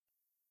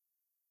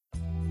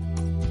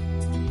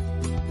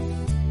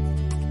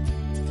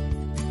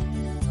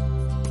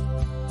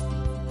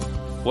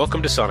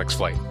Welcome to Sonex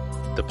Flight,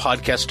 the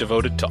podcast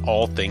devoted to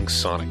all things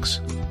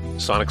Sonex.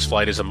 Sonex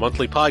Flight is a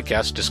monthly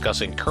podcast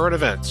discussing current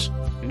events,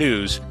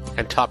 news,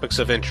 and topics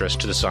of interest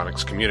to the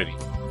Sonex community.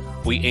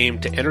 We aim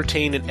to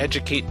entertain and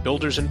educate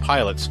builders and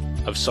pilots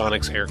of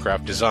Sonex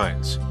aircraft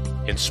designs,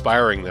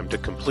 inspiring them to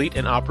complete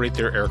and operate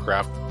their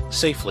aircraft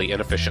safely and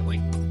efficiently.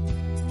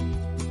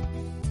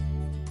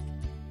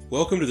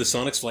 Welcome to the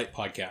Sonex Flight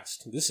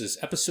podcast. This is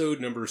episode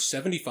number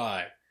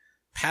 75,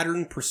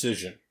 Pattern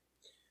Precision.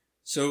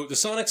 So the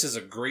Sonex is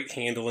a great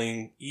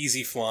handling,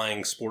 easy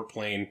flying sport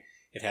plane.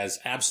 It has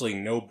absolutely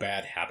no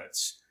bad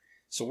habits.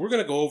 So we're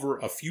going to go over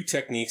a few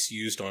techniques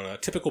used on a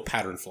typical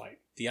pattern flight.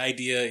 The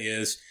idea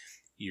is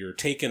you're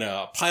taking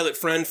a pilot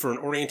friend for an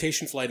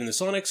orientation flight in the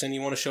Sonex and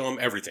you want to show them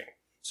everything.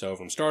 So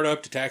from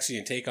startup to taxi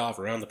and takeoff,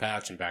 around the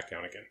patch and back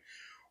down again.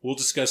 We'll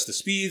discuss the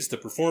speeds, the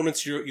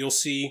performance you'll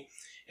see,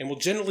 and we'll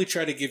generally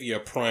try to give you a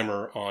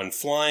primer on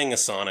flying a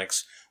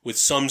Sonex with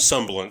some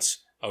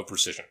semblance of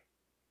precision.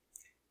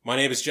 My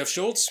name is Jeff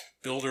Schultz,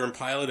 builder and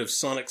pilot of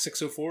Sonex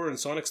 604 and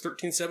Sonex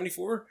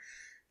 1374.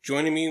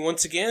 Joining me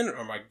once again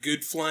are my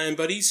good flying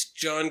buddies,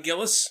 John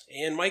Gillis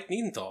and Mike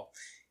Niedenthal.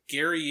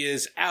 Gary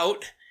is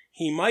out.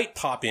 He might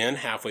pop in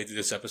halfway through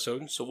this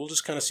episode, so we'll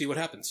just kind of see what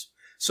happens.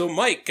 So,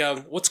 Mike,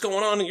 what's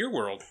going on in your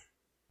world?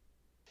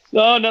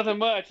 No, nothing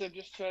much. I'm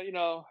just, trying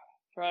to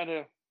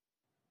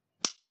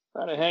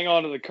hang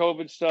on to the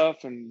COVID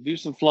stuff and do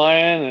some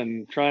flying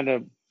and trying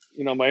to,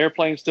 my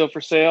airplane's still for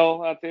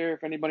sale out there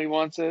if anybody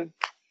wants it.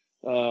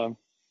 But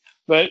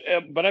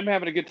I'm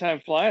having a good time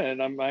flying,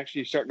 and I'm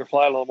actually starting to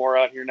fly a little more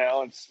out here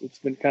now. It's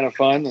been kind of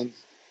fun,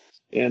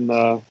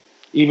 and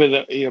even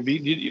as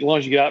long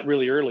as you get out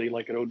really early,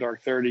 like at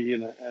dark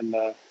 30,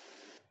 and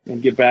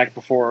get back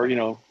before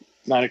 9,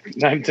 10 o'clock.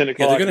 Yeah, they're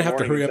going to have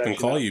to hurry up and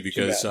call you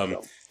because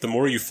the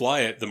more you fly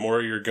it, the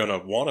more you're going to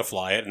want to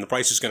fly it, and the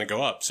price is going to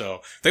go up.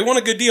 So if they want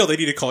a good deal, they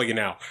need to call you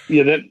now.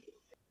 Yeah, and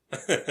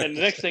the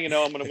next thing you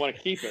know, I'm going to want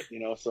to keep it.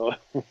 So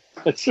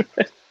that's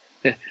right.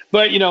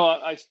 But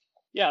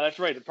that's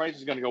right. The price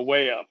is going to go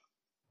way up.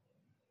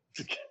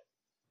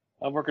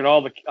 I've worked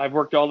all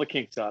the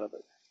kinks out of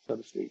it, so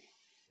to speak.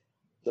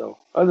 So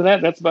other than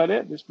that, that's about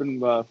it. Just been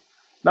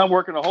not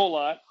working a whole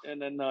lot, and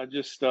then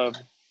just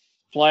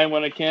flying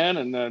when I can.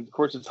 And of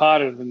course, it's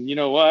hotter than you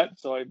know what.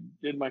 So I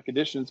did my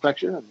condition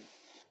inspection and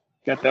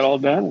got that all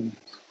done. And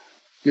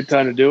good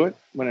time to do it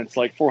when it's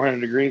like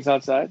 400 degrees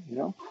outside.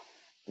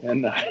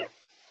 And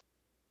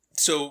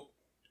so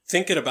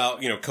thinking about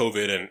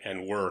COVID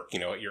and work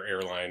at your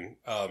airline.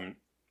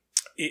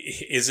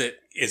 Is it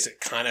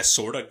kind of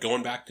sort of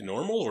going back to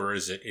normal, or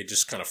is it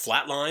just kind of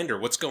flatlined, or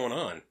what's going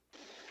on?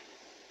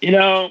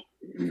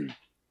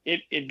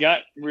 It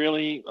got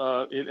really,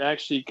 it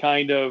actually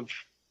kind of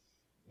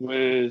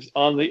was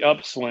on the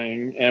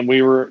upswing, and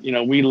we were,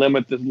 we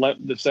limit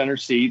the center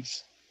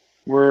seats.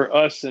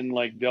 Us and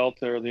like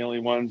Delta are the only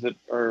ones that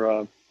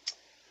are,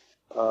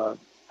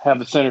 have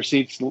the center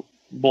seats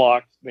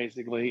blocked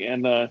basically.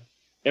 And,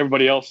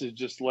 everybody else is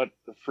just let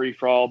the free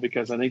for all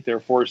because I think they're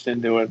forced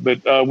into it.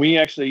 But we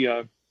actually,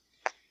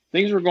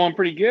 things were going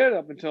pretty good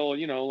up until,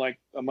 like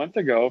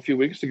a few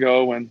weeks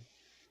ago when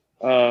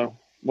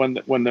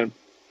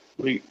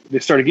they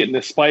started getting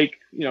this spike,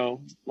 a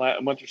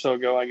month or so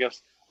ago, I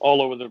guess,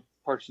 all over the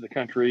parts of the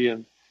country.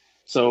 And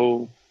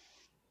so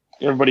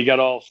everybody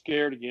got all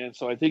scared again.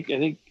 So I think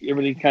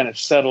everything kind of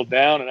settled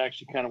down and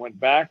actually kind of went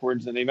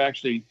backwards, and they've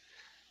actually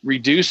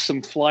reduced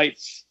some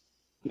flights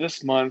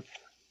this month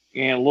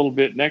and a little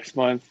bit next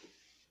month,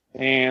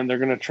 and they're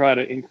going to try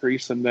to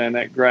increase them then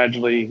at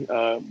gradually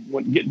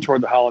getting toward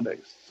the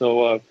holidays.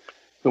 So,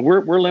 but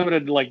we're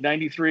limited to like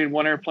 93 in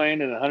one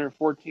airplane and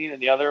 114 in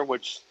the other,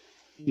 which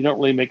you don't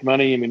really make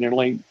money. I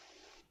mean,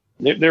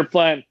 they're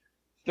flying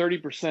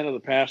 30% of the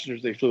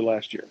passengers they flew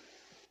last year.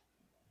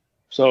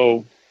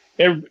 So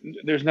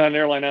there's not an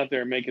airline out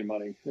there making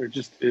money.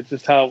 It's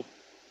just how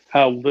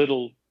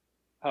little,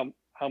 how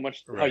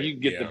much, how you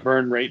get the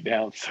burn rate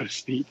down, so to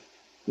speak,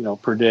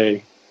 per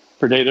day.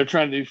 They're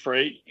trying to do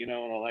freight, and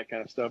all that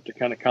kind of stuff to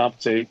kind of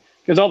compensate,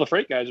 because all the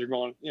freight guys are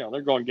going,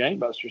 they're going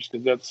gangbusters,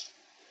 because that's,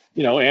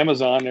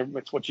 Amazon.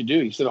 That's what you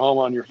do. You sit home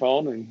on your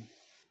phone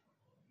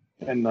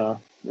and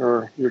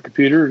or your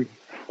computer and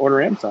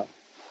order Amazon.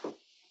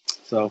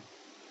 So,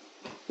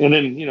 and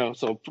then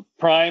so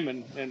Prime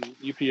and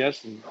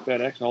UPS and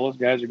FedEx and all those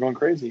guys are going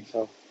crazy.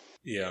 So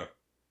yeah,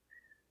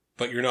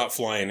 but you're not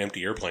flying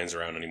empty airplanes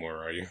around anymore,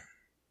 are you?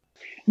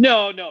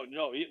 No.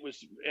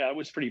 It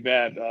was pretty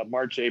bad.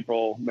 March,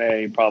 April,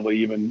 May, probably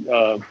even.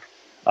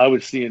 I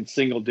was seeing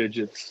single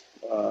digits.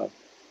 I'm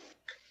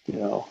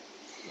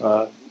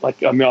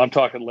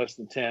talking less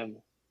than 10.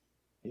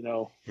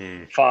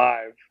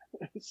 5,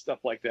 stuff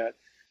like that.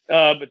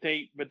 But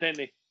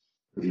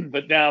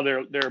now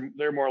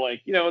they're more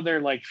like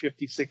they're like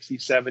 50, 60,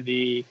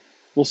 70.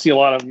 We'll see a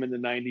lot of them in the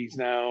 90s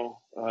now.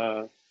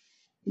 I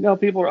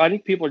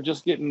think people are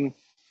just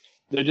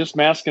they're just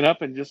masking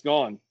up and just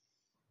gone.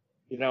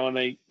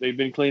 And they've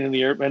been cleaning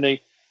the air, and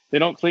they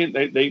don't clean.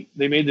 They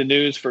made the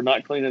news for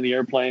not cleaning the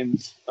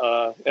airplanes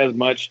as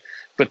much,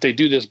 but they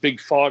do this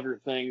big fogger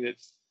thing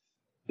that's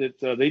that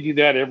they do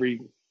that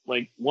every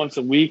once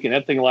a week, and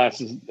that thing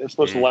it's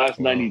supposed to last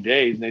 90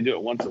 days, and they do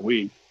it once a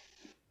week.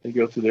 They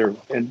go through there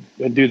and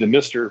do the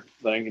mister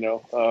thing,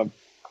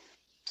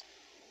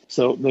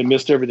 so they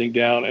mist everything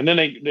down, and then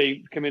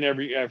they come in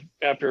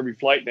after every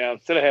flight now.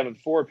 Instead of having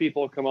 4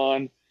 people come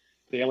on,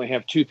 they only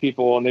have 2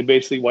 people, and they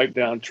basically wipe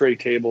down tray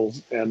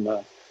tables and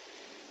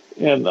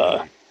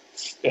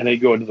they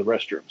go into the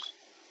restrooms.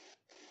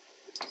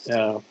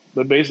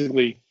 But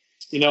basically,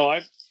 and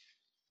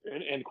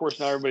of course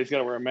now everybody's got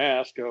to wear a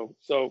mask.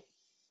 So,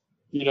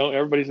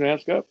 everybody's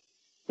mask up,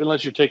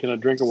 unless you're taking a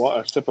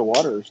sip of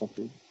water or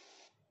something.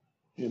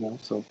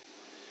 So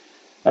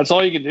that's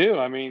all you can do.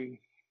 I mean,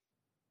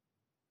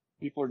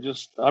 people are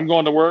I'm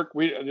going to work.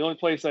 The only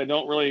place I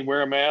don't really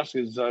wear a mask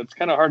is it's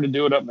kind of hard to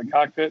do it up in the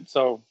cockpit.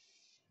 So,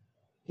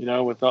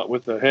 with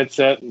the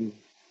headset and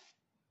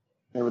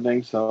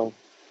everything. So,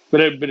 but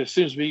as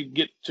soon as we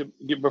get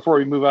before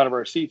we move out of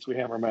our seats, we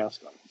have our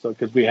mask on. So,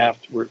 because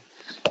we're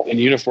in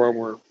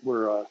uniform,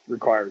 we're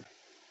required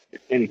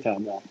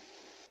anytime now.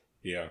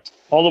 Yeah.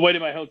 All the way to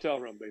my hotel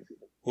room,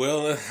 basically.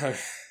 Well,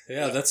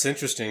 yeah, that's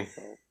interesting.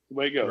 So, the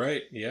way it goes.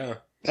 Right. Yeah.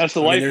 That's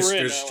the life we're in.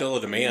 There's still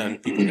a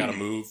demand. People got to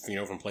move,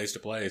 from place to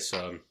place.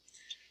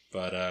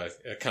 But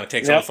it kind of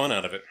takes all the fun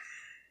out of it.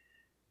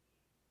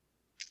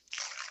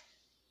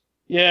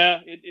 Yeah,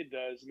 it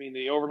does. I mean,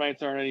 the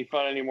overnights aren't any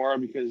fun anymore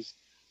because,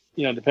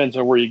 it depends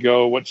on where you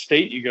go, what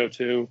state you go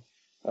to.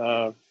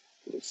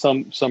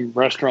 Some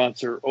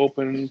restaurants are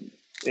open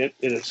at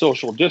a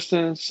social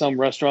distance. Some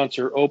restaurants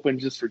are open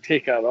just for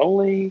takeout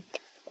only.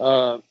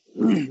 So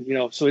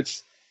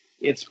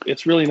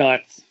it's really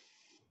not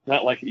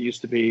like it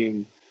used to be.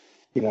 And,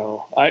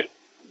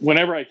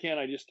 whenever I can,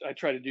 I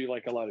try to do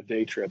a lot of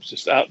day trips,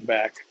 just out and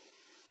back,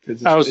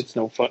 because it's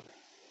no fun.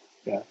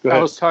 Yeah, go ahead.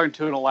 I was talking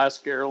to an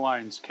Alaska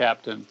Airlines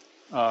captain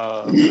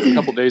a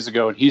couple days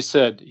ago, and he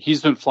said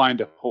he's been flying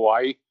to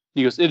Hawaii.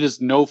 He goes, it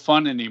is no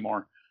fun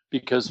anymore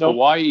because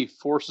Hawaii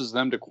forces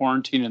them to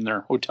quarantine in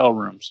their hotel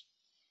rooms.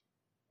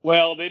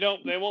 Well, they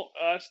won't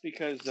us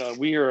because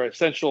we are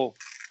essential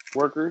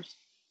workers,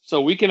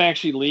 so we can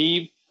actually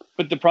leave.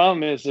 But the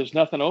problem is there's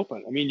nothing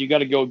open. I mean, you got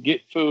to go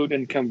get food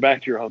and come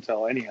back to your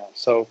hotel anyhow.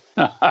 So,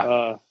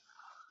 but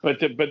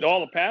all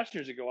the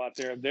passengers that go out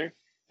there,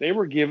 they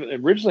were given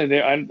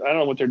originally. I don't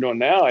know what they're doing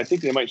now. I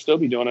think they might still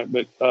be doing it,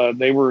 but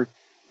they were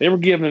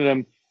giving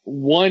them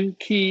one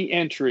key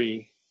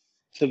entry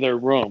to their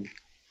room,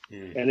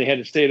 and they had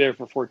to stay there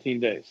for 14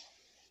 days.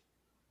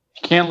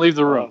 Can't leave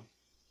the room.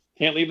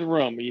 Can't leave the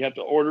room. You have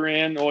to order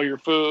in all your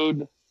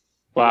food.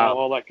 Wow,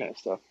 all that kind of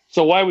stuff.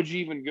 So why would you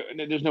even go?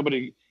 There's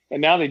nobody.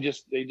 And now their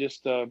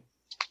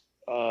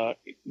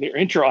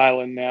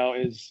inter-island now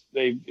is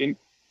they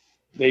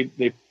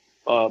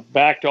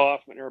backed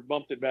off or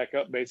bumped it back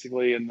up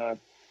basically, and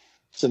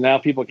so now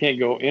people can't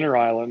go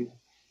inter-island.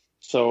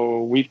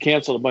 So we've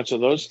canceled a bunch of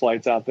those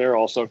flights out there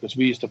also because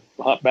we used to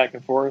hop back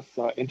and forth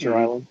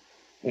inter-island,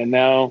 and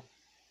now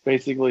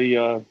basically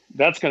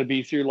that's going to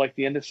be through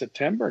the end of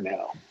September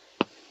now.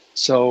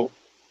 So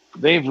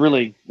they've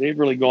really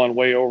gone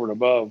way over and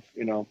above,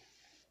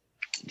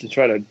 to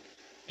try to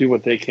do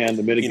what they can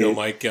to mitigate.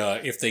 Mike,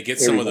 if they get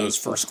some of those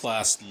first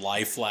class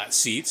lie flat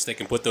seats, they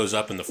can put those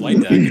up in the flight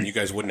deck, and you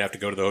guys wouldn't have to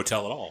go to the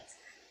hotel at all.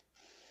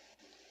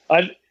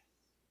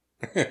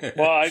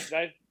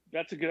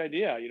 That's a good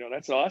idea.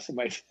 That's awesome.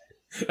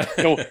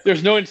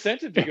 There's no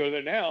incentive to go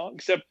there now,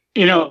 except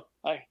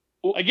I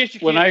guess you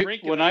can't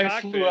drink when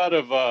I flew out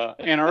of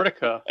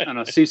Antarctica on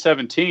a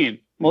C-17.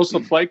 Most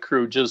of the flight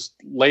crew just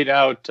laid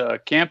out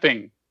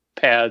camping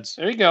pads.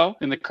 There you go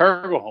in the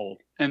cargo hold.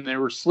 And they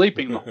were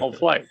sleeping the whole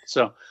flight.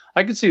 So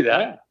I could see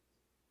that.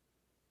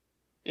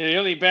 Yeah. The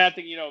only bad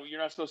thing, you're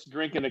not supposed to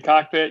drink in the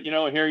cockpit,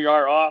 and here you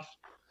are off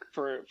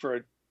for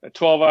a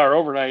 12-hour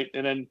overnight,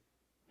 and then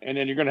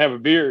you're going to have a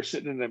beer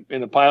sitting in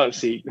the pilot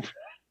seat.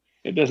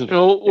 It doesn't.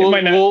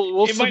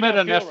 We'll submit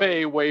an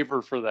FAA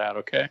waiver for that.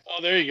 Okay.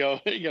 Oh, there you go.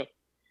 There you go.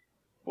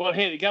 Well,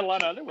 hey, they got a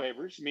lot of other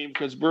waivers. I mean,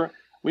 because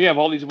we have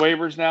all these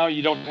waivers now.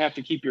 You don't have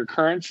to keep your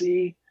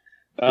currency.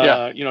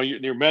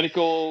 Your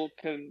medical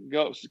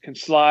can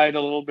slide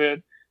a little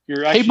bit.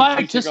 Hey,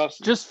 Mike,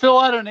 just fill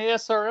out an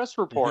ASRS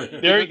report.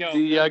 There you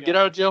go. Get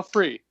out of jail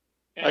free.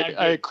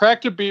 I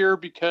cracked a beer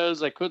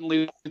because I couldn't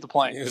leave the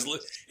plane.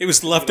 It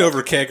was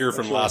leftover kegger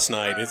from last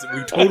night.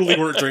 We totally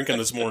weren't drinking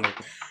this morning.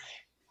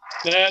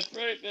 That's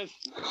right.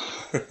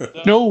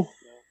 No.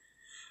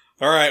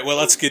 All right. Well,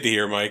 that's good to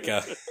hear, Mike.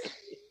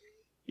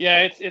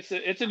 Yeah,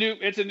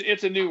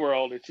 it's a new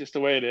world. It's just the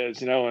way it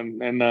is, and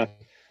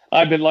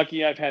I've been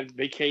lucky. I've had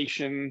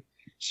vacation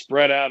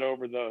spread out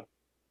over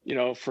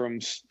from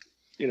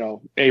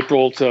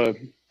April to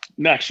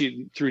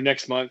actually through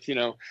next month,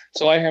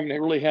 so I haven't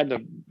really had to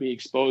be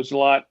exposed a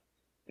lot.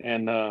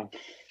 And,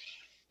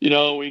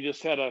 we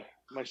just had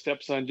my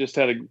stepson just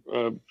had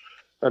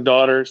a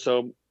daughter.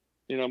 So,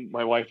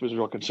 my wife was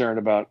real concerned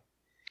about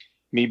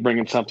me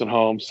bringing something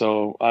home.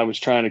 So I was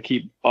trying to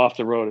keep off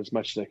the road as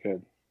much as I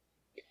could.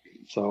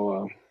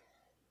 So,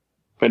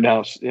 but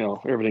now,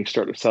 everything's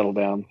starting to settle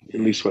down,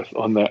 at least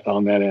on that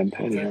end,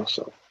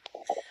 so.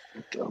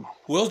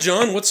 Well,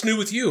 John, what's new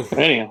with you?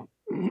 Anyhow.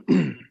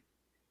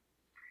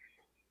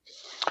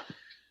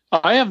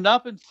 I have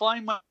not been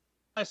flying my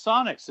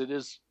Sonics. It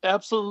has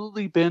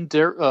absolutely been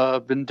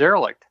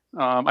derelict.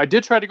 I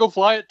did try to go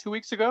fly it 2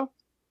 weeks ago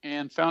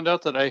and found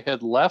out that I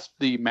had left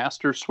the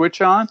master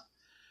switch on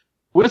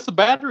with the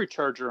battery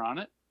charger on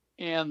it,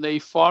 and they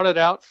fought it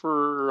out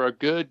for a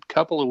good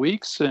couple of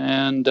weeks,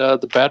 and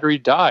the battery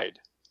died.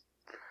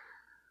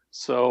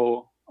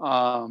 So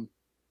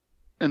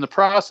in the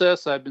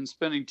process, I've been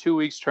spending 2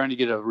 weeks trying to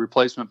get a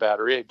replacement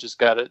battery. I just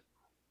got it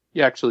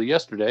actually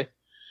yesterday,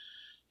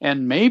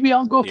 and maybe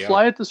I'll go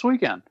fly it this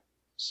weekend.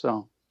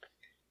 So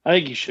I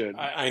think you should.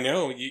 I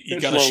know you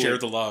got to share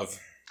the love.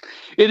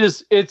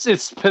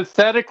 It's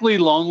pathetically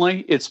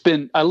lonely.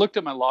 I looked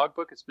at my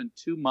logbook. It's been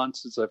 2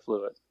 months since I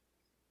flew it.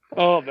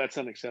 Oh, that's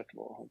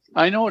unacceptable.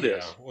 I know it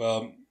is.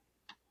 Well,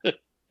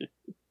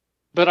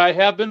 but I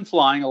have been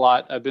flying a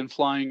lot. I've been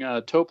flying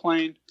a tow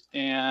plane,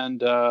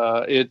 and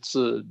it's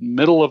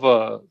middle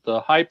of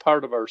the high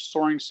part of our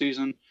soaring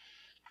season.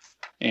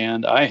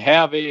 And I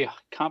have a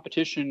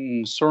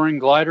competition soaring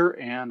glider,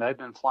 and I've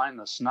been flying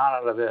the snot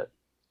out of it.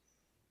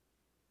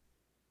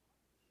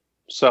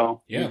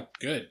 So yeah,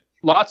 good.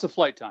 Lots of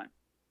flight time.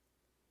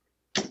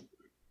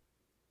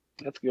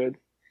 That's good.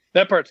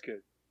 That part's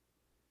good.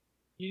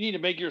 You need to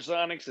make your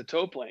Sonics a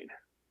tow plane.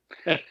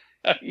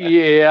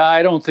 Yeah,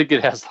 I don't think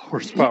it has the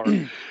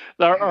horsepower.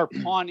 Our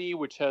Pawnee,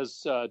 which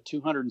has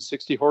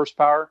 260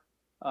 horsepower,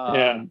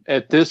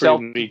 at this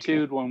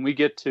altitude, when we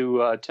get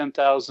to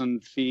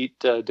 10,000 feet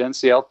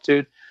density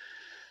altitude,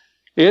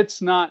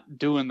 it's not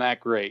doing that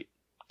great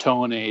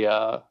towing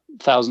a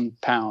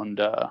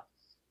 1,000-pound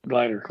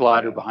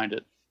glider behind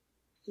it.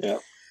 Yeah.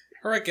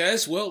 All right,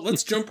 guys. Well,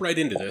 let's jump right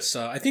into this.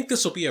 I think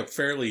this will be a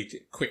fairly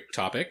quick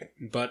topic,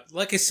 but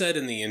like I said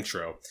in the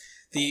intro,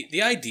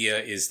 the idea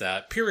is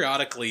that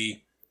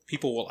periodically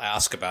people will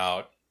ask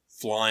about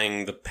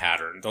flying the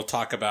pattern. They'll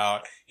talk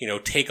about,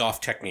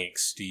 takeoff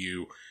techniques. Do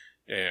you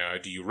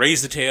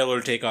raise the tail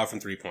or take off in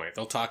 3-point?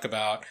 They'll talk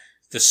about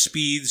the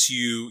speeds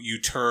you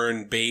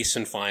turn base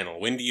and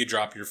final. When do you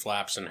drop your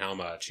flaps and how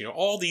much?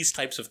 All these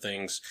types of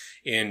things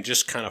in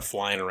just kind of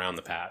flying around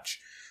the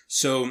patch.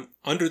 So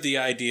under the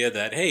idea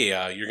that, hey,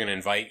 you're going to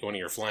invite one of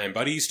your flying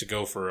buddies to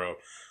go for a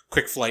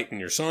quick flight in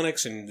your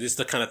Sonics, and this is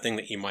the kind of thing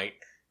that you might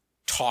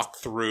talk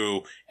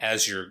through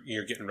as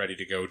you're getting ready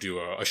to go do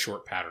a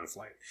short pattern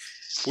flight.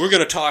 We're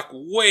going to talk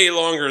way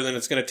longer than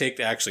it's going to take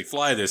to actually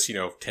fly this,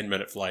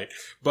 10-minute flight,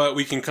 but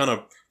we can kind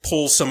of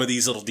pull some of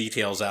these little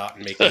details out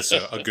and make this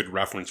a good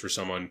reference for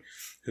someone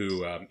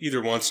who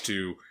either wants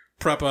to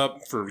prep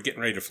up for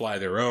getting ready to fly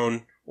their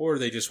own, or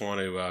they just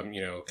want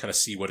to, kind of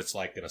see what it's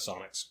like in a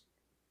Sonics.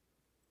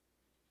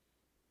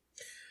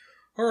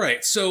 All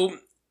right, so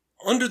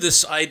under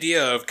this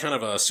idea of kind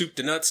of a soup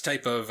to nuts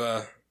type of,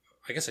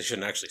 I guess I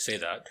shouldn't actually say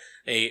that,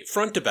 a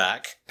front to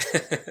back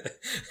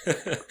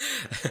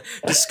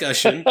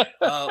discussion,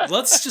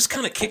 let's just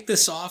kind of kick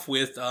this off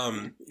with,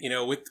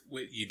 with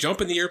you jump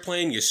in the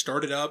airplane, you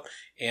start it up,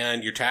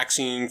 and you're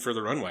taxiing for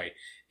the runway.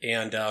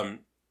 And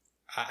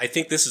I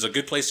think this is a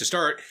good place to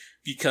start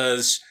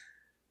because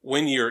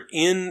when you're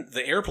in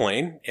the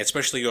airplane,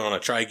 especially on a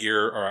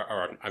tri-gear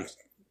or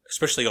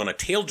especially on a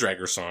tail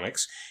dragger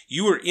Sonics,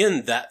 you are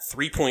in that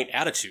 3-point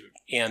attitude.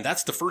 And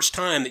that's the first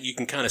time that you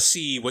can kind of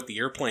see what the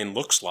airplane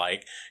looks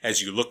like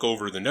as you look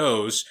over the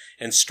nose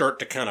and start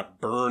to kind of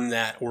burn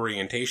that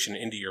orientation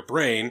into your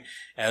brain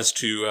as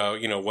to,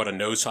 what a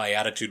nose high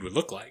attitude would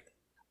look like.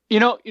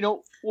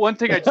 One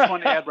thing I just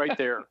want to add right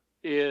there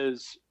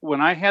is when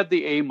I had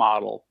the A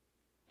model,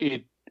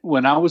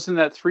 when I was in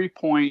that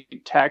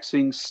 3-point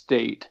taxiing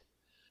state,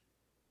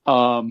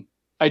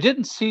 I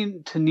didn't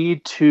seem to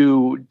need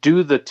to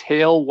do the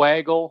tail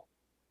waggle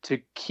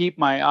to keep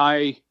my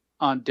eye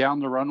on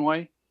down the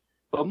runway.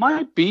 But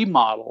my B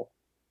model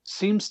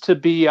seems to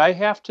be, I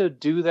have to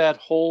do that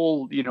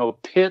whole,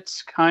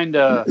 Pitts kind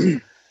of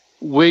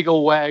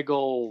wiggle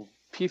waggle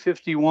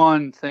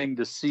P-51 thing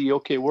to see,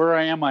 okay, where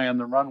am I on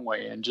the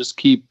runway, and just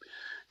keep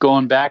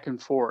going back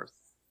and forth.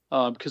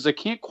 Because I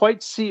can't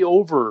quite see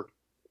over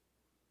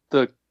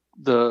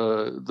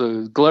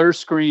the glare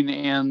screen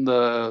and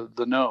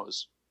the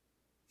nose.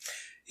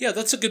 Yeah,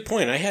 that's a good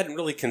point. I hadn't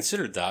really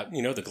considered that.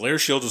 The glare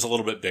shield is a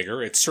little bit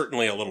bigger. It's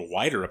certainly a little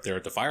wider up there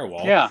at the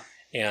firewall. Yeah.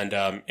 And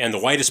the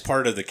widest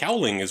part of the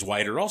cowling is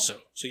wider also.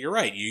 So you're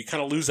right. You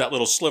kind of lose that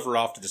little sliver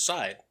off to the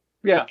side.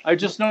 Yeah, I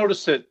just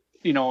noticed it,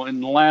 in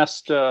the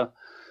last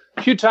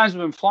few times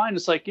I've been flying.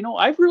 It's like,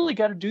 I've really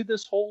got to do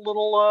this whole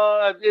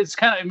little,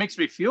 it makes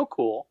me feel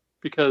cool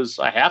because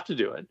I have to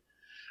do it.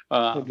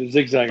 The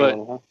zigzag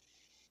little, huh?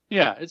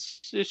 Yeah, it's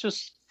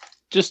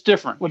just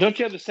different. Well, don't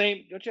you have the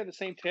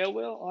same tail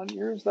wheel on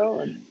yours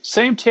though?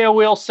 Same tail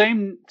wheel,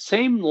 same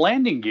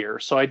landing gear.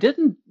 So I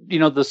didn't,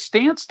 the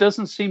stance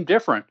doesn't seem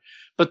different,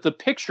 but the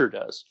picture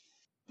does.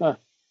 Huh.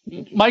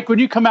 Mike, when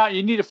you come out,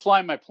 you need to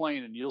fly my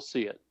plane and you'll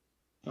see it.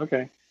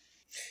 Okay.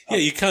 Yeah,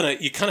 you kind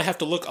of have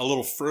to look a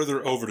little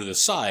further over to the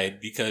side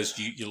because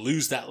you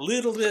lose that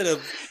little bit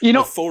of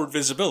forward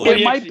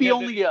visibility. It might be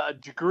only a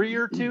degree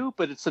or two,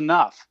 but it's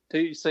enough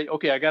to say,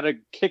 okay, I got to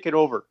kick it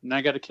over, and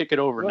I got to kick it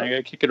over, and I got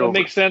to kick it over. It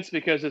makes sense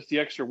because it's the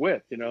extra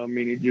width. You know, I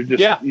mean,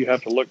 you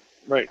have to look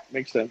right.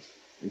 Makes sense.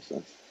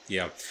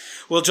 Yeah.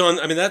 Well, John,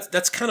 I mean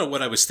that's kind of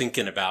what I was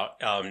thinking about.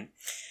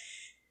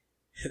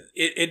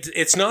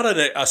 It's not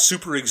a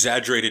super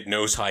exaggerated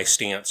nose high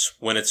stance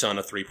when it's on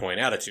a 3-point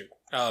attitude.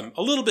 A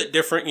little bit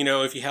different,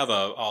 if you have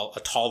a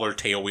taller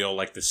tail wheel,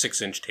 like the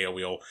 6-inch tail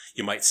wheel,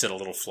 you might sit a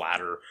little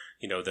flatter,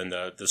 than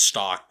the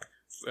stock,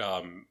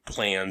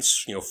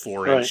 plans,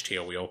 4-inch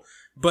tail wheel.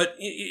 But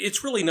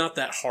it's really not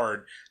that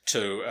hard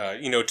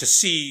to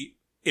see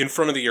in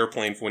front of the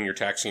airplane when you're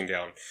taxiing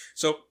down.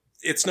 So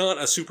it's not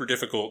a super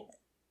difficult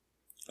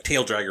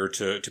tail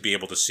dragger to be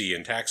able to see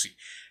in taxi.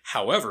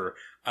 However,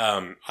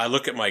 I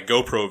look at my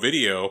GoPro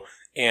video,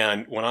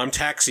 and when I'm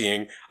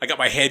taxiing, I got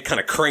my head kind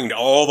of craned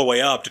all the way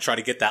up to try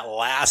to get that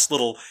last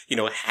little,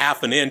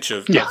 half an inch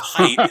of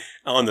height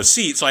on the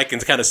seat so I can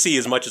kind of see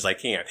as much as I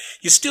can.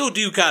 You still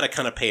do got to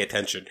kind of pay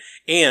attention.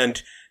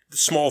 And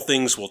small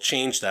things will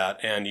change that,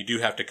 and you do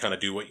have to kind of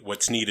do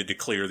what's needed to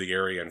clear the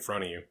area in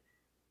front of you.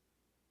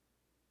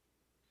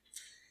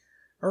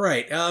 All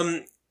right.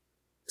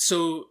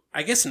 So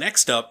I guess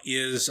next up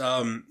is,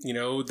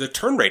 the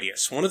turn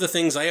radius. One of the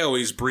things I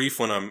always brief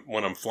when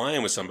I'm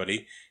flying with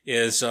somebody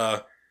is,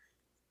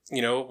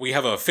 we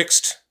have a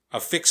fixed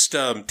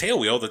tail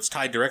wheel that's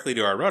tied directly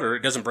to our rudder.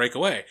 It doesn't break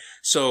away.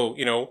 So,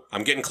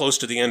 I'm getting close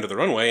to the end of the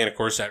runway. And of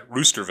course at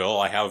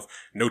Roosterville, I have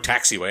no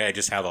taxiway. I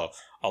just have a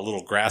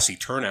little grassy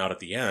turnout at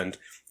the end,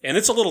 and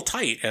it's a little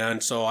tight.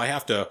 And so I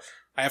have to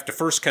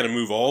first kind of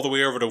move all the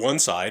way over to one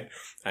side.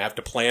 I have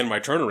to plan my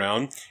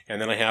turnaround, and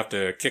then I have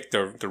to kick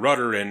the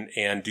rudder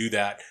and do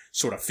that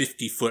sort of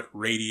 50-foot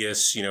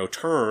radius,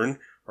 turn,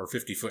 or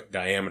 50-foot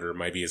diameter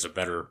maybe is a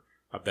better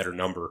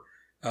number.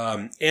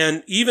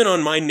 And even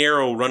on my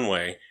narrow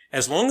runway,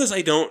 as long as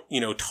I don't,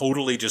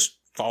 totally just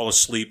fall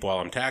asleep while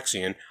I'm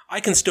taxiing, I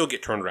can still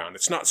get turned around.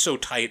 It's not so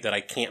tight that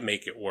I can't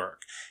make it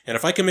work. And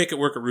if I can make it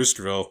work at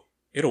Roosterville,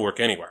 it'll work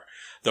anywhere.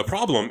 The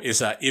problem is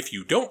that if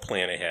you don't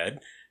plan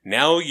ahead,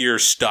 now you're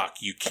stuck.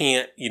 You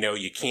can't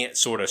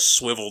sort of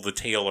swivel the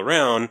tail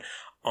around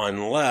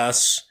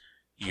unless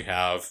you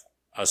have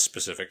a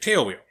specific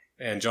tail wheel.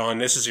 And John,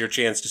 this is your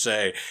chance to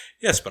say,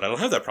 yes, but I don't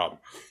have that problem.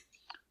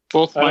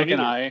 Both Mike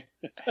and I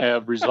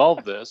have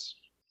resolved this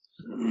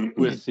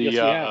with the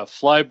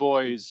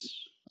Flyboys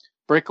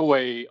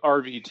breakaway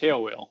RV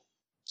tail wheel,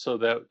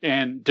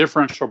 and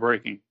differential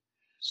braking.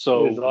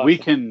 So awesome. We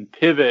can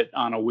pivot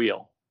on a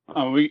wheel.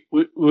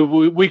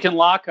 We can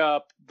lock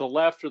up the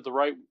left or the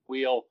right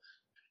wheel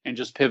and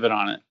just pivot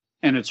on it.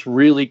 And it's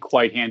really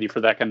quite handy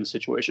for that kind of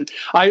situation.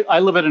 I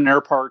live at an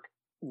air park,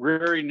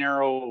 very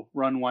narrow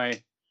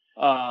runway.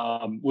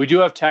 We do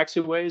have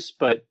taxiways,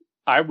 but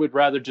I would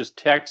rather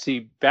just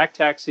back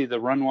taxi the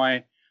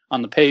runway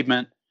on the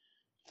pavement,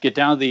 get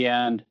down to the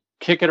end,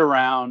 kick it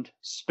around,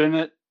 spin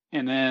it,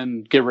 and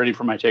then get ready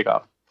for my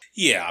takeoff.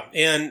 Yeah.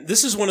 And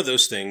this is one of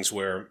those things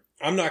where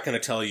I'm not going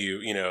to tell you,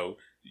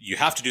 you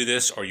have to do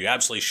this or you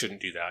absolutely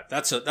shouldn't do that.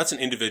 That's an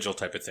individual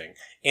type of thing.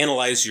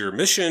 Analyze your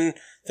mission,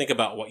 think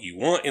about what you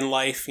want in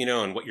life,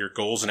 and what your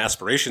goals and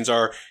aspirations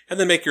are, and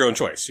then make your own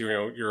choice.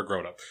 You're a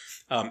grown up.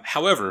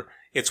 However,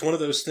 it's one of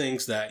those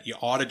things that you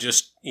ought to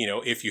just,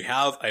 if you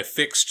have a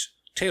fixed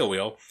tail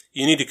wheel,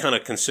 you need to kind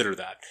of consider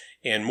that.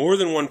 And more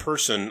than one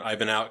person I've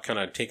been out kind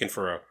of taken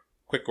for a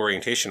quick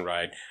orientation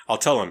ride, I'll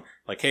tell them,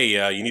 like, hey,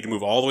 you need to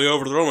move all the way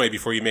over to the runway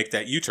before you make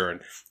that U-turn.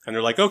 And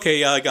they're like, okay,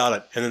 yeah, I got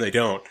it. And then they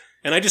don't.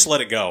 And I just let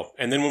it go.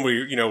 And then when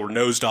we're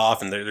nosed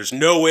off and there's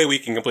no way we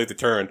can complete the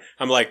turn,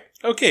 I'm like,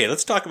 okay,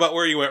 let's talk about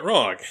where you went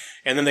wrong.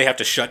 And then they have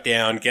to shut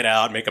down, get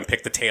out, make them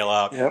pick the tail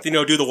out, yep.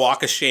 Do the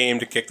walk of shame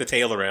to kick the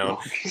tail around.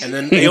 And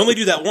then they only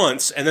do that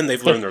once, and then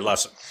they've learned their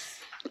lesson.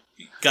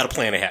 Got to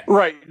plan ahead.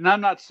 Right. And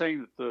I'm not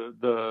saying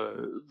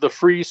that the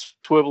free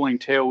swiveling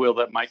tail wheel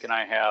that Mike and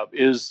I have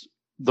is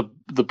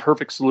the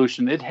perfect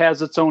solution. It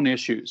has its own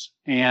issues.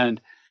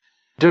 And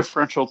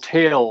differential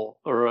tail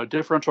or a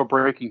differential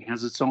braking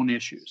has its own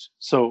issues.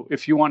 So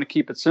if you want to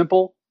keep it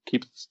simple,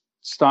 keep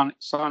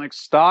Sonic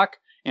stock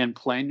and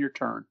plan your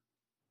turn.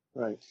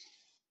 Right.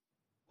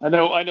 I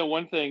know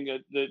one thing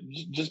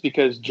that just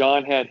because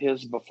John had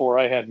his before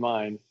I had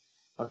mine.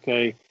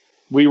 Okay.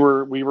 We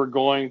were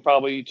going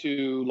probably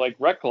to like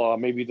Reclaw,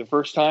 maybe the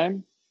first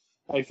time,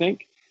 I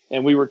think.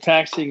 And we were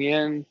taxiing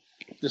in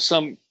to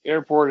some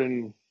airport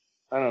in,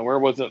 I don't know, where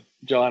was it,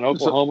 John?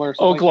 Oklahoma or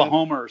something?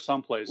 Oklahoma or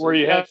someplace. Where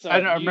you had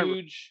some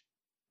huge,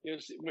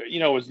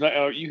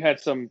 you had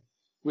some,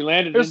 we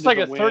landed. It was like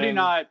a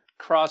 30-knot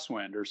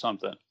crosswind or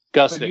something.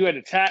 Gusting. But you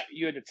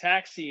had to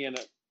taxi in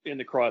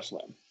the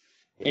crosswind.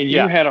 And you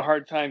had a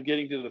hard time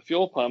getting to the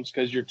fuel pumps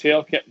because your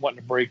tail kept wanting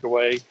to break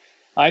away.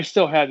 I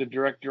still had the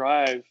direct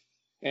drive,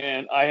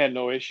 and I had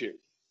no issue.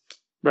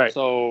 Right.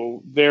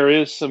 So there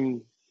is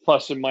some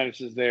plus and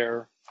minuses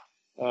there.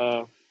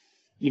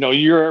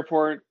 Your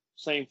airport,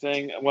 same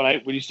thing.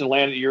 When we used to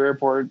land at your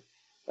airport,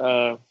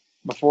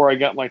 before I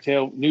got my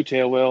new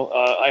tail wheel,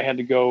 I had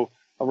to go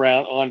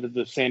around onto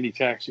the Sandy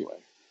taxiway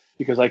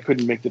because I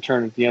couldn't make the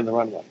turn at the end of the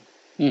runway.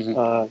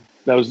 Mm-hmm.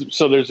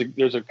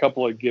 There's a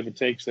couple of give and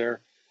takes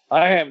there.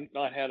 I have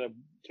not had a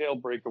tail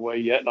breakaway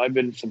yet, and I've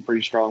been in some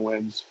pretty strong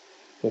winds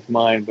with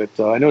mine, but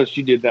I noticed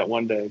you did that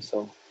one day,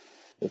 so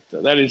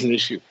that is an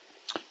issue.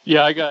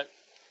 Yeah, I got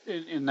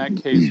in that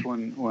case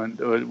when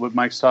what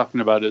Mike's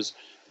talking about is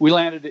we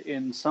landed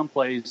in some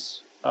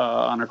place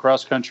on a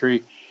cross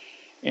country,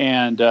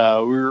 and we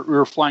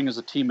were flying as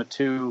a team of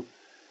two,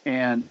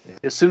 and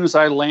as soon as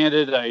I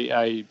landed,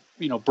 I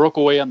broke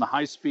away on the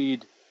high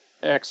speed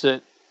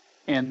exit,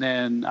 and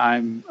then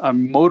I'm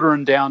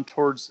motoring down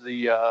towards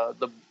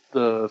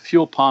the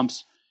fuel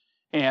pumps,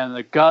 and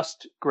the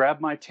gust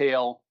grabbed my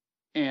tail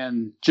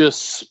and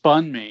just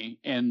spun me,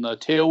 and the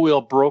tail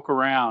wheel broke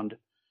around.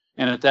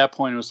 And at that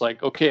point, it was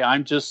like, okay,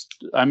 I'm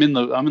in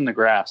the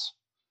grass.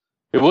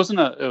 It wasn't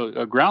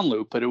a ground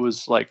loop, but it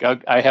was like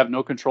I have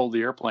no control of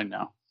the airplane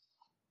now.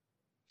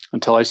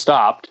 Until I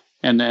stopped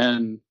and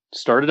then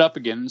started up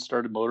again and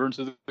started motoring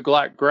through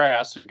the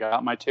grass and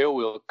got my tail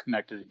wheel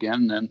connected again.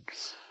 And then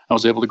I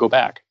was able to go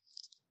back.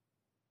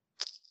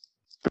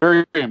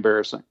 Very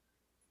embarrassing.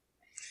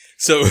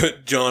 So,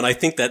 John, I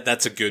think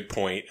that's a good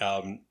point.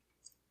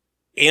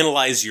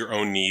 Analyze your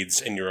own needs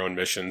and your own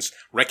missions.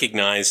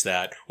 Recognize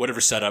that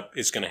whatever setup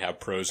is going to have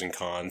pros and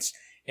cons,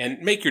 and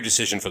make your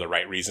decision for the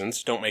right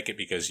reasons. Don't make it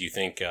because you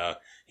think,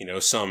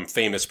 some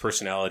famous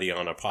personality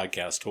on a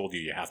podcast told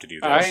you have to do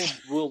this.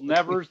 I will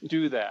never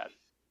do that.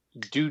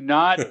 Do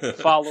not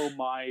follow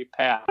my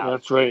path.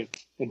 That's right.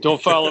 And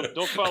don't follow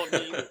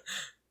me.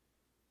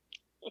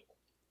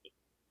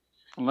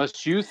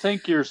 Unless you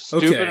think you're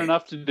stupid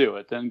enough to do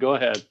it, then go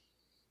ahead.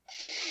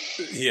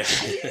 Yeah.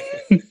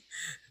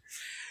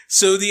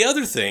 So the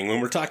other thing,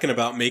 when we're talking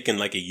about making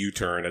like a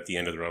U-turn at the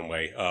end of the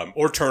runway,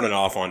 or turning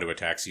off onto a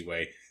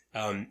taxiway,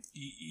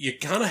 you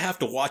kind of have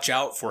to watch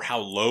out for how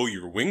low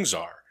your wings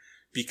are.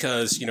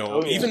 Because,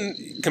 even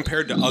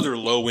compared to other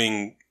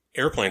low-wing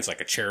airplanes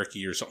like a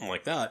Cherokee or something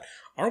like that,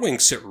 our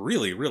wings sit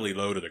really, really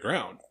low to the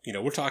ground.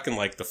 We're talking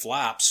like the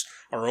flaps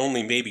are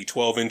only maybe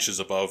 12 inches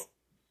above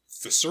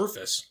the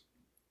surface.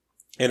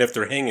 And if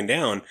they're hanging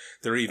down,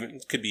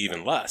 could be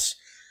even less.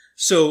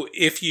 So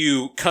if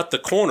you cut the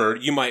corner,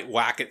 you might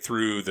whack it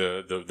through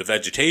the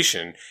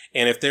vegetation.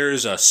 And if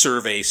there's a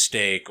survey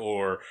stake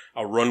or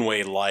a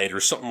runway light or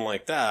something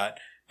like that,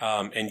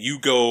 and you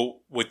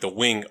go with the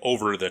wing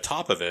over the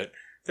top of it,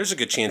 there's a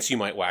good chance you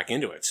might whack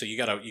into it. So you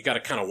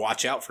gotta kind of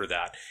watch out for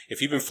that.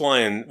 If you've been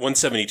flying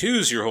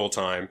 172s your whole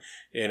time,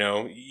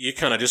 you're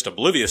kind of just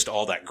oblivious to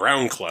all that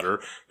ground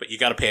clutter, but you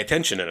gotta pay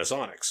attention in a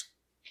Sonics.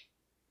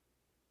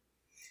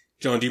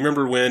 John, do you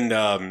remember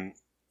when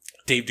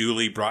Dave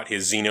Dooley brought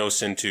his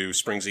Xenos into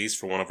Springs East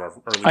for one of our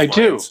early flights?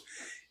 I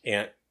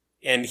do.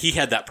 And he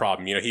had that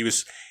problem.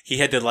 He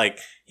had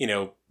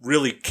to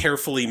really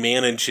carefully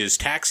manage his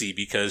taxi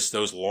because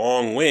those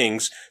long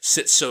wings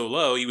sit so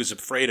low. He was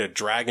afraid of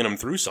dragging them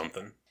through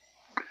something.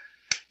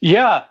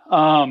 Yeah.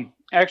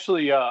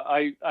 Actually,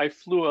 I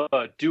flew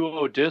a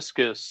duo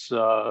discus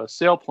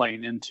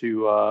sailplane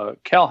into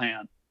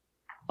Calhan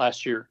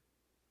last year.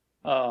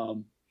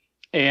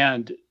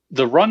 And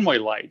the runway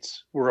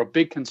lights were a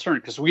big concern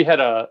because we had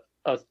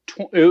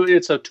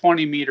it's a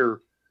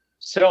 20-meter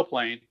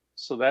sailplane,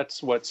 so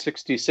that's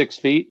 66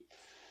 feet,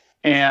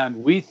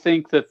 and we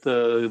think that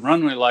the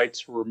runway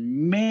lights were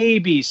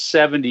maybe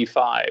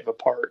 75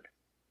 apart,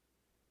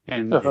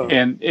 and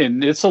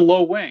it's a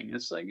low wing.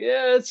 It's like,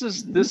 yeah, this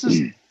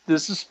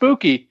is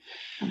spooky,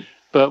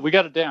 but we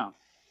got it down.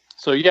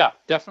 So yeah,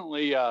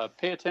 definitely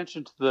pay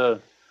attention to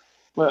the.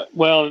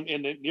 Well,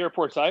 in the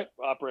airports I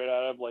operate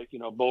out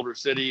of, Boulder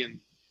City and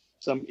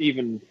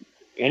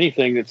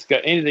anything that's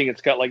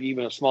got like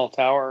even a small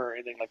tower or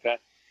anything like that.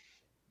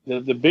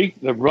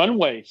 The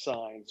runway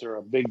signs are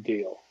a big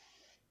deal.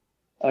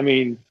 I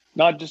mean,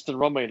 not just the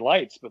runway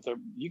lights, but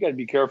you got to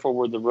be careful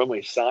where the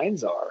runway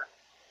signs are,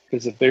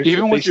 because if they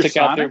stick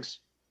out there,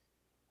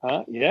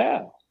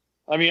 yeah.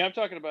 I mean, I'm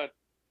talking about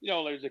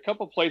there's a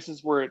couple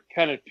places where it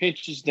kind of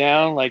pinches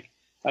down. Like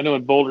I know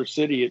in Boulder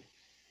City,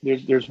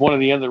 there's one of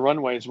the other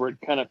runways where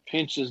it kind of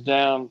pinches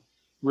down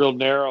real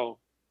narrow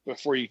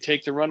before you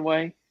take the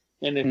runway,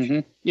 and if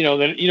then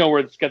where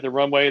it's got the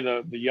runway,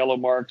 the yellow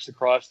marks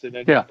across it,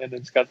 and then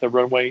it's got the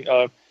runway.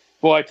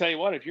 Boy, I tell you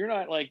what, if you're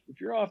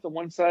off the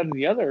one side and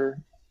the other,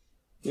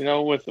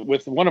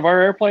 with one of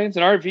our airplanes,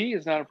 an RV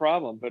is not a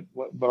problem, but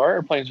our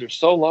airplanes are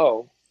so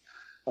low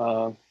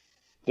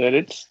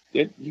that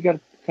you got to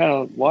kind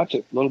of watch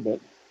it a little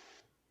bit.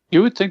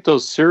 You would think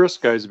those Cirrus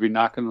guys would be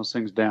knocking those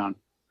things down.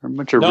 There are a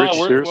bunch of rich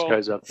Cirrus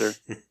guys out there.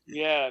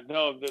 Yeah,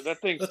 no,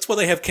 that thing. That's why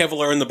they have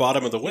Kevlar in the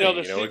bottom of the wing.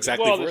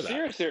 Exactly for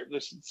that.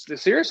 The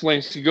Cirrus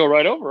wings can go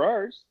right over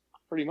ours,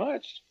 pretty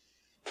much.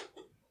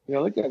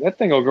 Look at that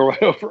thing will go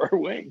right over our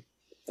wing.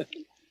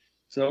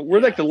 So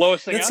we're like the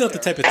lowest thing. That's not the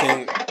type of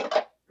thing,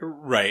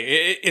 right?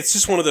 It's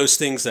just one of those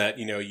things that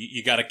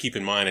you got to keep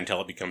in mind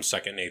until it becomes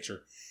second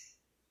nature.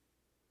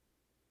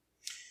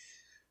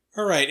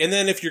 All right, and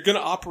then if you're going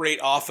to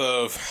operate off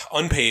of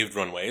unpaved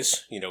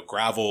runways,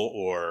 gravel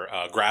or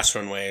grass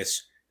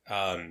runways,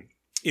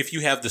 if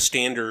you have the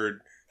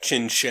standard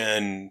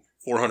Chin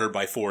 400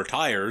 by 4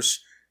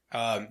 tires,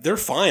 they're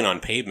fine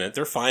on pavement.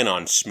 They're fine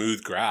on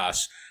smooth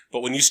grass.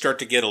 But when you start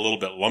to get a little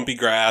bit lumpy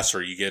grass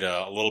or you get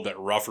a little bit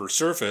rougher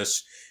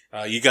surface,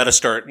 you got to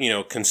start,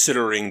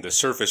 considering the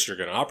surface you're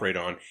going to operate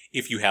on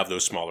if you have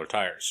those smaller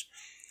tires.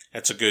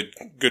 That's a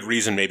good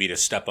reason maybe to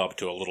step up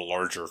to a little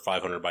larger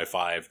 500 by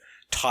 5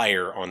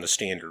 tire on the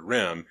standard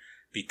rim,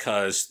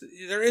 because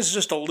there is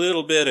just a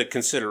little bit of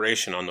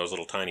consideration on those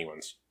little tiny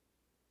ones.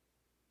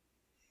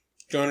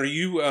 John, are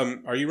you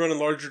running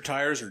larger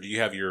tires, or do you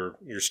have your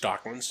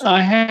stock ones?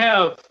 I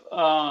have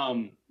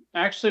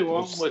actually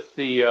one with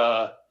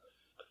the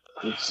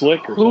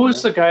slick. Or who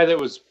was the guy that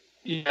was?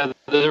 Yeah,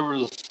 there were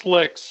the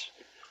slicks.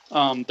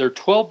 They're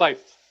 12 by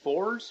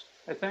 4s,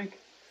 I think.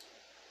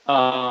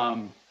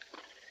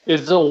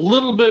 It's a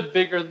little bit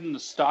bigger than the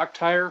stock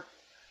tire,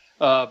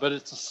 but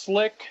it's a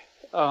slick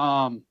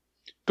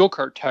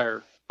go-kart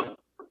tire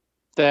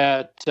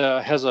that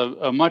has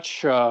a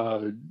much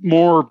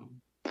more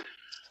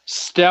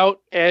stout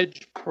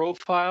edge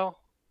profile.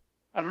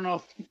 I don't know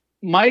if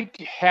Mike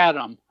had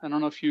them. I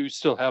don't know if you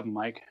still have them,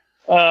 Mike.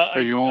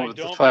 Or you went with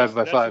the 5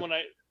 by 5?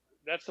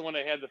 That's the one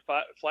I had the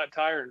flat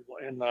tire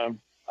in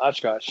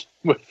Oshkosh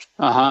with.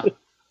 And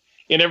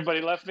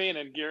everybody left me, and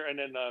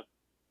then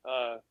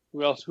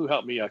who else? Who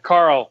helped me?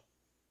 Carl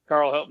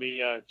helped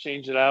me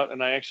change it out,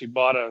 and I actually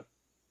bought a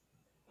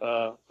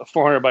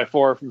 400 by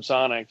 4 from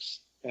Sonics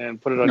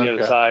and put it on the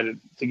other side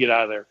to get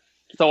out of there.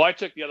 So I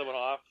took the other one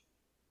off,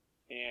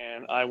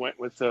 and I went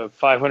with the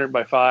 500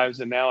 by 5s,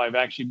 and now I've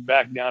actually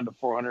backed down to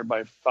 400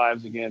 by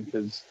 5s again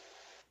because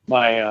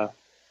my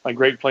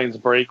Great Plains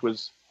brake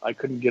I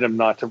couldn't get them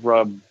not to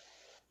rub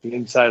the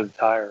inside of the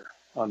tire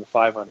on the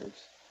 500s.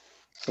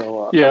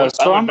 So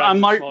I'm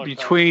like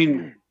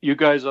between you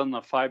guys on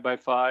the 5 by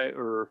 5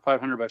 or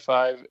 500 by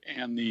 5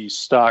 and the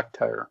stock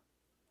tire.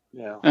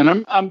 Yeah,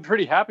 and I'm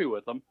pretty happy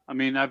with them. I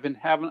mean, I've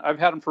had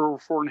them for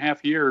over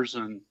 4.5 years,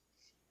 and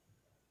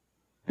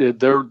they've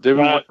been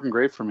working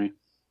great for me.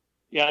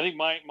 Yeah, I think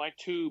my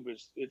tube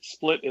it's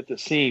split at the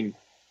seam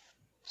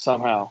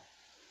somehow.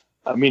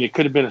 I mean, it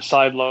could have been a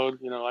side load.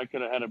 I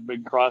could have had a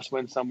big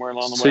crosswind somewhere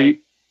along the way.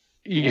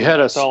 You had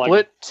a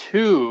split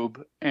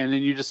tube, and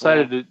then you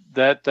decided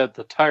that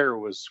the tire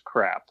was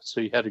crap,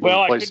 so you had to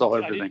go replace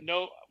everything.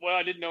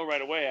 I didn't know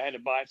right away. I had to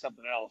buy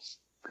something else,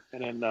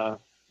 and then on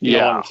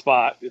the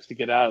spot just to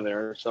get out of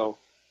there. So,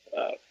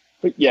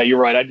 but yeah, you're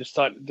right. I just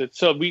thought that.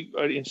 So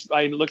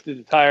I looked at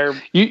the tire.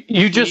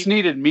 You just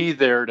needed me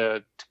there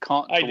to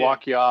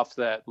walk you off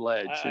that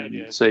ledge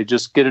and say,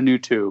 just get a new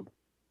tube.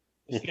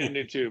 Just get a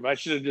new tube. I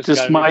should have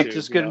just Mike.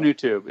 Just get a new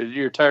tube.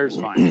 Your tire's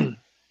fine.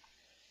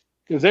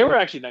 Because they were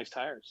actually nice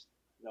tires.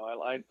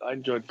 I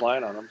enjoyed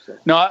flying on them. So.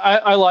 No,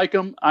 I like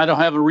them. I don't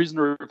have a reason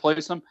to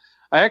replace them.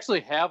 I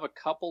actually have a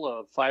couple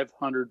of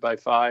 500 by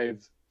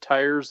 5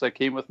 tires that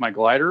came with my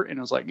glider, and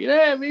I was like,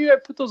 maybe I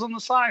put those on the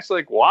Sonics.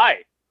 Like,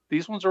 why?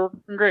 These ones are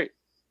working great.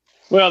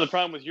 Well, the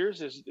problem with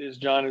yours is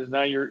John, is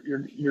now your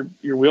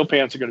wheel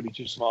pants are going to be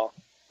too small.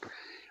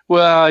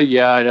 Well,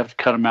 yeah, I'd have to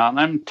cut them out, and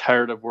I'm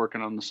tired of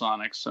working on the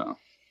Sonics. So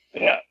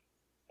yeah.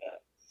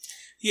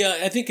 Yeah,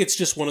 I think it's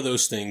just one of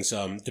those things.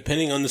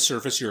 Depending on the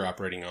surface you're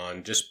operating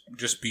on,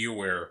 just be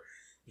aware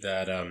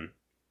that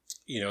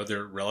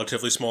they're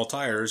relatively small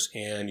tires,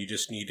 and you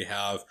just need to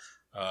have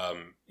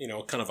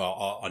kind of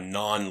a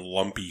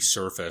non-lumpy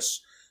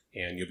surface,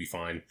 and you'll be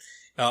fine.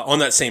 On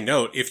that same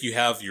note, if you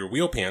have your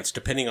wheel pants,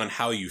 depending on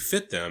how you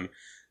fit them,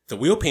 the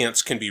wheel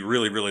pants can be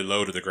really, really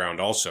low to the ground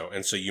also,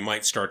 and so you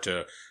might start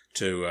to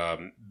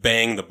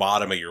bang the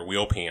bottom of your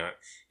wheel pant,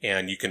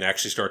 and you can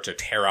actually start to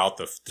tear out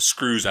the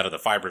screws out of the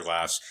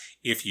fiberglass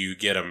if you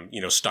get them,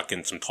 stuck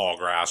in some tall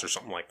grass or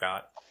something like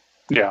that.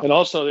 Yeah, and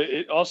also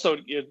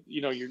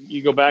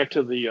you go back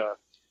to the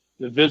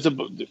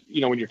visible,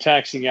 when you're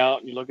taxiing out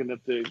and you're looking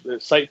at the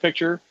sight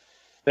picture,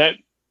 that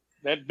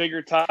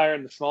bigger tire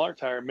and the smaller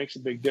tire makes a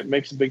big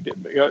difference.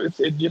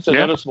 It's a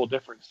noticeable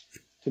difference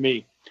to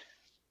me.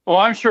 Well,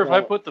 I'm sure if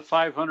I put the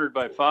 500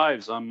 by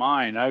 5s on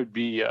mine, I would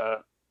be,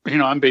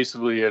 I'm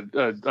basically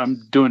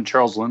I'm doing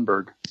Charles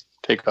Lindbergh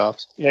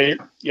takeoffs. Yeah,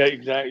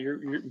 exactly.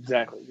 You're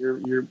exactly.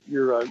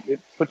 It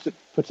puts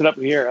it up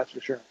in the air. That's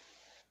for sure.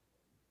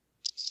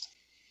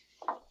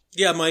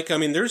 Yeah, Mike. I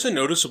mean, there's a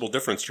noticeable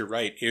difference. You're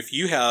right. If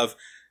you have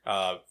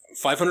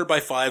 500 by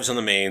 5s on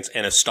the mains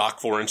and a stock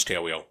 4-inch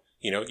tail wheel,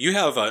 you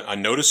have a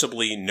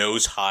noticeably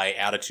nose high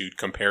attitude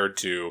compared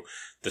to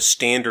the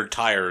standard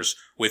tires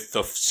with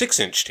the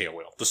 6-inch tail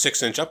wheel, the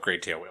 6-inch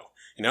upgrade tail wheel.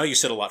 You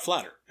sit a lot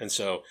flatter. And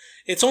so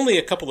it's only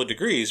a couple of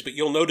degrees, but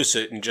you'll notice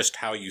it in just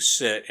how you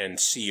sit and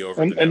see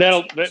over the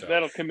nose.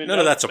 That'll come in. None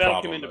of that's a problem.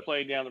 That'll come into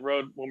play down the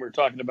road when we're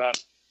talking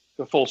about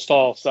the full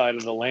stall side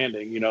of the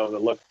landing, the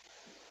look.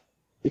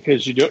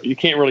 Because you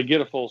can't really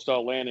get a full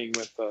stall landing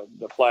with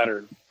the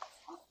flatter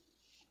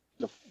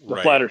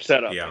flatter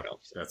setup. Yeah.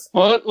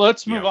 Well,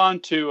 let's move on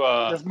to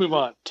let's move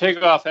on.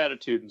 Takeoff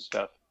attitude and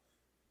stuff.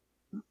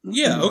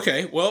 Yeah,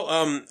 okay. Well,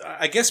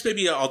 I guess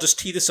maybe I'll just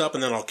tee this up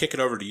and then I'll kick it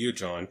over to you,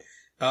 John.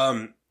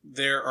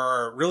 There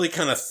are really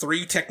kind of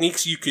three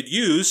techniques you could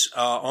use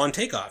on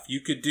takeoff. You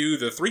could do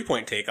the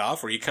 3-point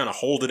takeoff, where you kind of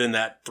hold it in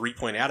that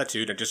 3-point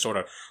attitude and just sort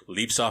of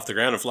leaps off the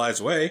ground and flies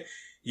away.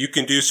 You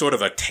can do sort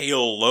of a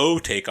tail low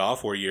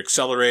takeoff, where you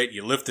accelerate,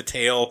 you lift the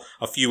tail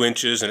a few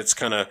inches, and it's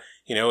kind of,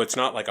 it's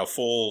not like a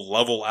full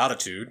level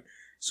altitude.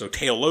 So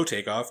tail low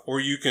takeoff. Or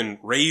you can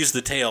raise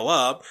the tail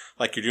up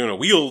like you're doing a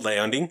wheel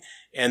landing,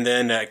 and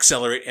then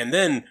accelerate, and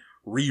then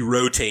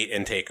re-rotate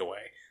and take away.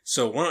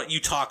 So why don't you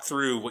talk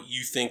through what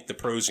you think the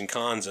pros and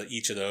cons of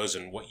each of those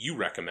and what you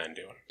recommend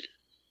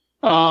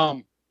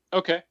doing?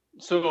 Okay.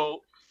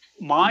 So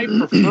my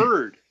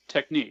preferred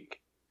technique,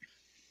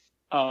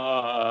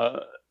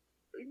 let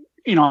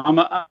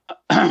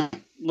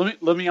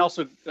me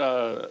also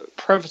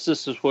preface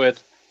this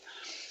with,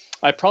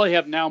 I probably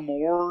have now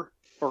more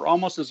or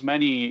almost as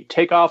many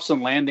takeoffs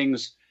and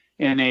landings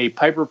in a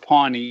Piper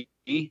Pawnee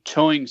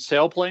towing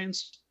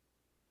sailplanes,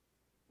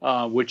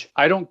 which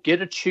I don't get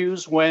to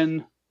choose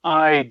when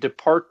I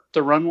depart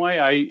the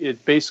runway.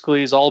 It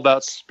basically is all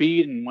about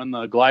speed and when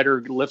the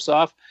glider lifts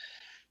off,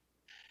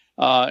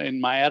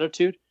 in my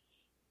attitude.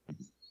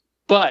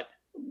 But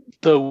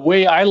the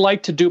way I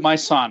like to do my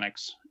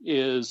Sonics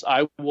is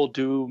I will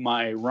do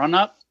my run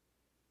up,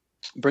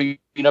 bring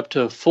it up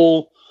to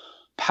full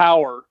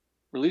power,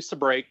 release the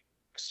brakes,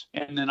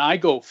 and then I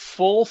go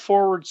full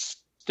forward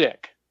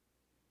stick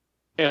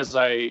as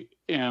I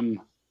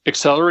am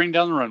accelerating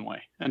down the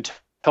runway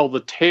until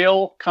the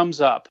tail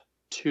comes up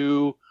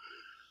to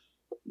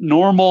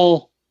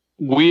normal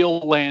wheel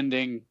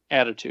landing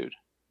attitude.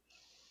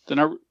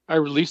 Then I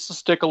release the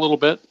stick a little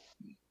bit,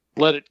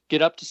 let it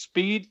get up to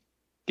speed,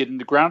 get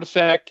into ground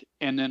effect,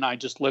 and then I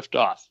just lift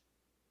off.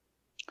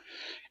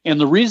 And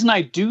the reason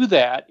I do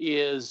that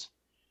is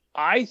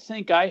I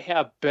think I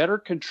have better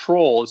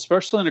control,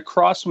 especially in a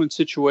crosswind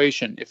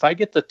situation. If I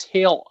get the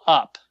tail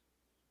up,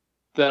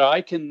 that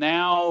I can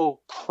now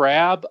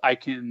crab, I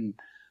can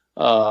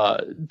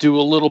do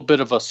a little bit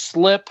of a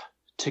slip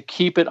to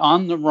keep it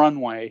on the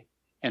runway.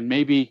 And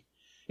maybe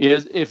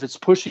if it's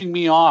pushing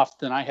me off,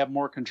 then I have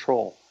more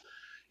control.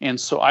 And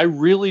so I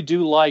really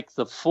do like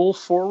the full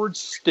forward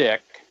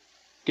stick,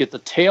 get the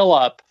tail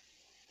up,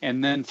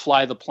 and then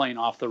fly the plane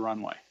off the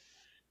runway.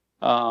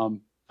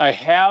 I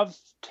have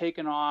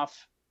taken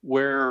off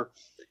where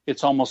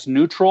it's almost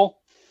neutral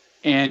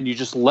and you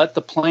just let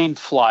the plane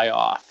fly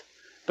off.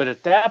 But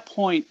at that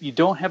point, you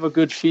don't have a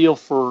good feel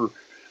for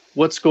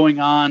what's going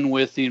on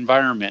with the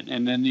environment,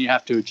 and then you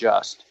have to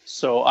adjust.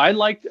 So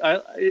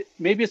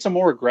maybe it's a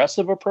more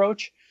aggressive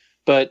approach,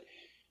 but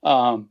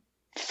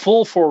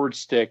full forward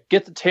stick,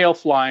 get the tail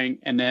flying,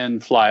 and then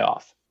fly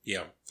off.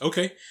 Yeah.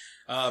 Okay.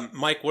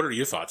 Mike, what are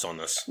your thoughts on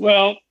this?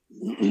 Well,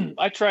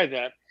 I tried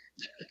that.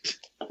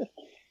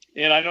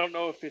 And I don't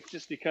know if it's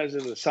just because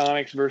of the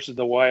Sonics versus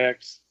the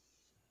YX.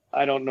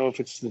 I don't know if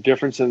it's the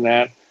difference in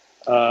that.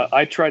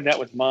 I tried that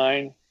with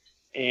mine,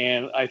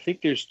 and I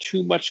think there's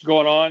too much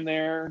going on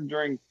there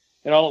and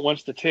all at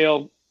once the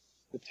tail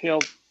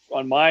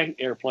on my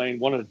airplane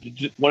wanted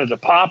to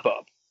pop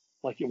up,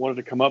 like it wanted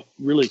to come up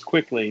really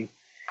quickly,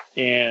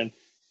 and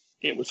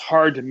it was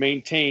hard to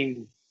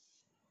maintain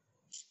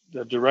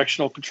the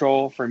directional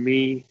control for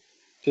me,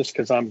 just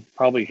because I'm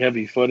probably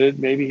heavy-footed,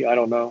 maybe, I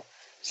don't know.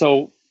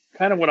 So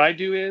kind of what I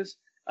do is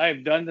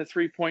I've done the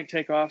 3-point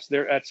takeoffs.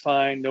 That's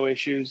fine, no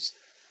issues.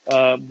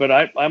 But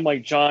I'm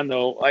like John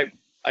though.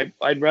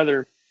 I'd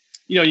rather,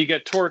 you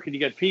get torque and you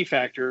get P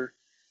factor,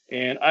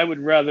 and I would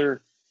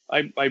rather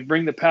I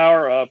bring the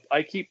power up.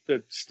 I keep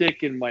the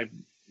stick in my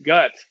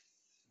gut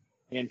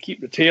and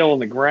keep the tail on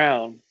the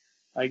ground.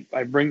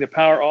 I bring the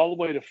power all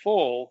the way to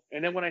full,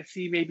 and then when I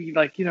see maybe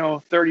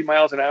 30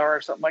 miles an hour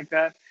or something like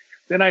that,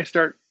 then I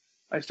start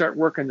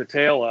working the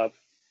tail up,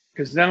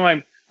 because then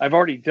I've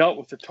already dealt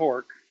with the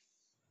torque.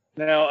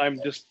 Now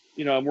I'm just,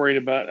 I'm worried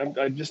about,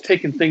 I'm just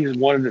taking things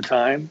one at a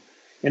time.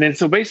 And then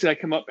so basically I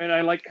come up, and I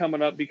like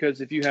coming up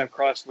because if you have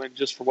crosswind,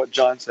 just for what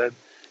John said,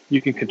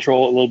 you can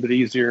control it a little bit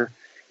easier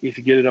if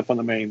you get it up on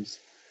the mains,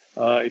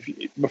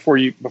 before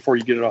you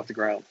get it off the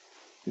ground.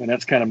 And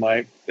that's kind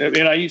of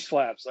and I use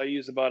flaps. I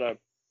use I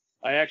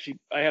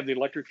have the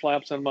electric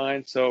flaps on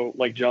mine. So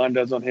like John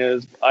does on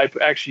his, I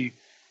actually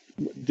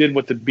did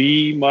what the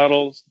B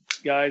models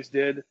guys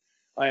did.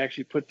 I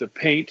actually put the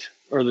paint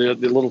or the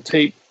little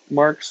tape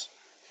marks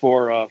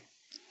for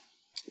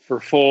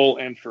full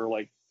and for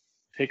like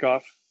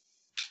takeoff,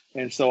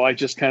 and so I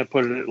just kind of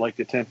put it at like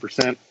the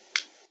 10%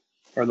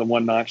 or the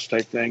 1 notch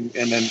type thing,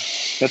 and then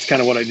that's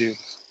kind of what I do.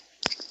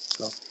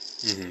 So,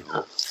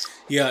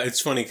 yeah,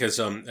 it's funny because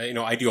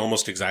I do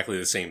almost exactly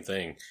the same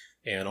thing,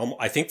 and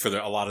I think for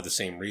a lot of the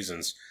same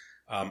reasons.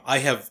 I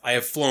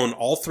have flown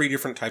all 3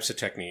 different types of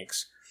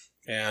techniques.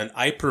 And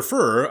I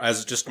prefer,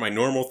 as just my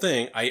normal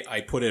thing,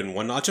 I put in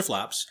 1 notch of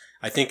flaps.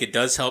 I think it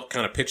does help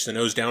kind of pitch the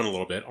nose down a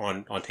little bit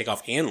on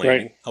takeoff and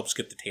landing. Right. Helps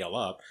get the tail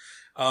up.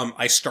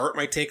 I start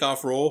my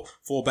takeoff roll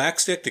full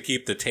backstick to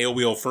keep the tail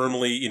wheel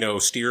firmly,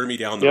 steer me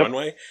down the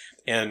runway.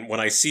 And when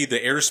I see the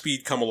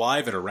airspeed come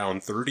alive at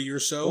around 30 or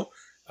so,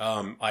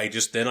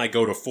 I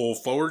go to full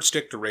forward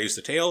stick to raise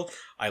the tail.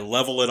 I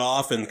level it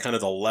off in kind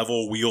of the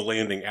level wheel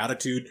landing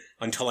attitude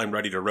until I'm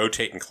ready to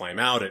rotate and climb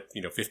out at,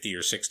 50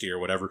 or 60 or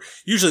whatever.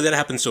 Usually that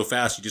happens so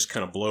fast, you just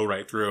kind of blow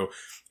right through.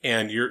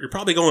 And you're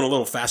probably going a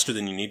little faster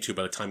than you need to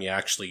by the time you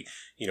actually,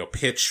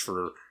 pitch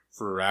for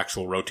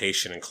actual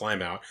rotation and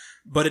climb out.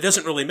 But it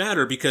doesn't really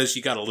matter because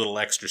you got a little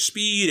extra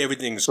speed.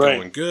 Everything's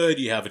going good.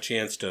 You have a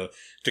chance to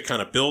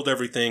kind of build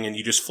everything and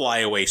you just fly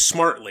away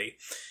smartly.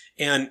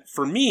 And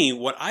for me,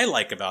 what I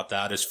like about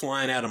that is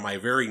flying out of my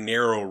very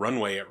narrow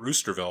runway at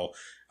Roosterville.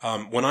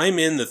 When I'm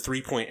in the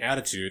 3-point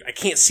attitude, I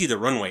can't see the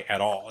runway at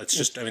all. It's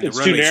just, the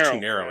runway is too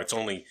narrow. It's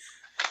only,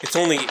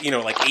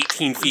 like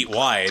 18 feet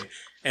wide.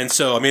 And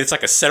so, it's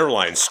like a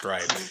centerline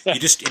stripe.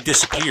 It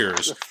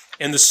disappears.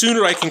 And the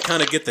sooner I can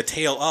kind of get the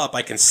tail up,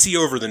 I can see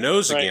over the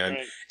nose again.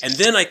 Right. And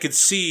then I could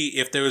see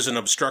if there was an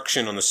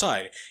obstruction on the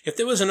side. If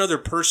there was another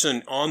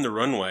person on the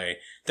runway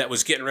that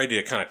was getting ready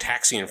to kind of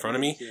taxi in front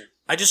of me,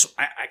 I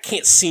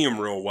can't see him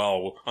real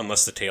well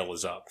unless the tail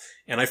is up.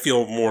 And I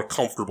feel more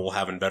comfortable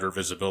having better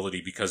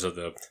visibility because of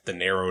the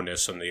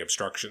narrowness and the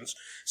obstructions.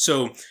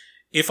 So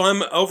if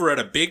I'm over at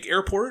a big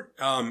airport,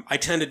 I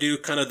tend to do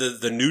kind of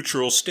the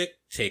neutral stick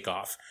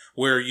takeoff,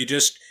 where you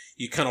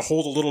kind of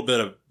hold a little bit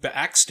of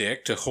back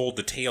stick to hold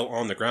the tail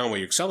on the ground while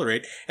you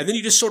accelerate, and then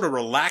you just sort of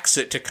relax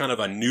it to kind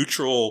of a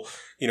neutral,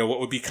 what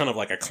would be kind of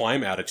like a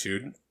climb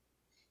attitude.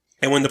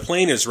 And when the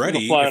plane is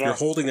ready, if you're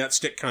holding that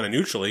stick kind of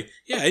neutrally,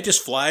 it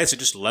just flies, it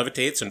just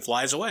levitates and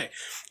flies away.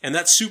 And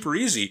that's super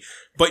easy.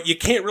 But you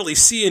can't really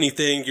see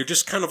anything. You're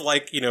just kind of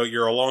like,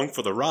 you're along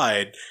for the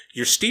ride.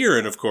 You're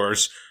steering, of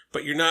course,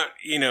 but you're not,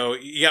 you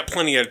got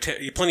plenty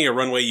of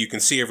runway. You can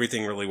see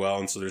everything really well,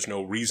 and so there's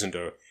no reason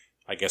to,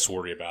 I guess,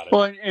 worry about it.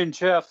 Well, and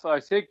Jeff, I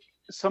think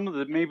some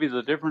of maybe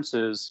the difference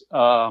is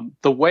the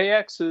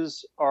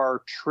WAXs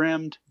are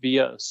trimmed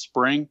via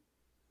spring,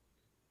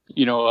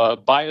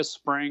 bias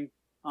spring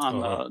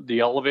on the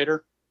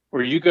elevator,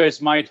 where you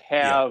guys might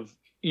have,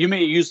 you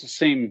may use the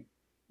same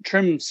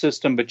trim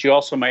system, but you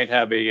also might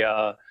have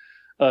a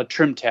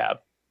trim tab.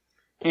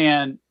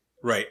 And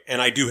right,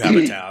 and I do have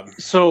a tab.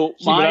 So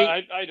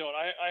I don't.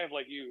 I have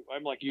like you.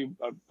 I'm like you.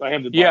 I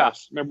have the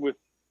bias. Remember with.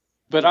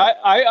 But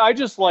I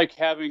just like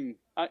having,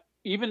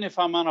 even if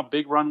I'm on a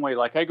big runway,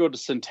 like I go to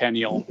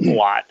Centennial a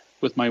lot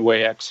with my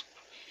WAX,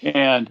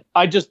 and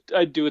I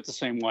do it the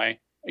same way.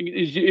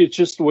 It's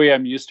just the way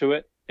I'm used to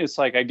it. It's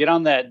like I get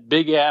on that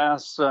big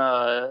ass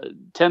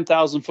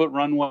 10,000 foot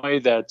runway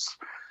that's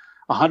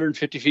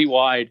 150 feet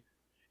wide,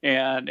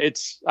 and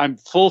I'm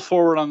full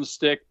forward on the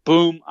stick.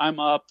 Boom, I'm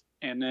up,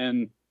 and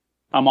then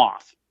I'm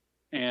off,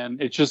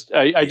 and it's just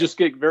I just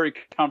get very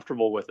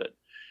comfortable with it.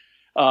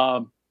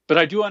 But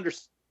I do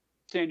understand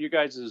you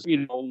guys is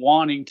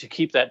wanting to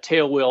keep that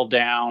tail wheel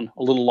down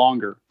a little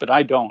longer, but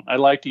I don't. I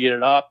like to get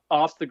it up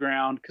off the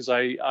ground because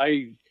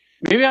I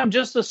maybe I'm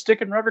just a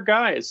stick and rudder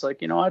guy. It's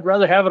like I'd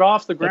rather have it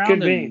off the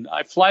ground and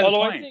I fly the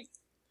plane.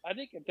 I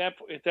think at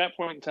that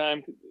point in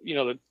time,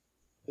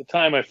 the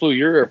time I flew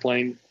your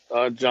airplane,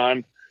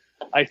 John,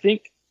 I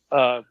think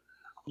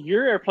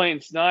your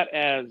airplane's not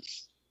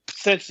as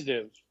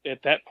sensitive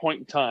at that point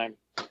in time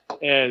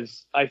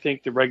as I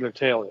think the regular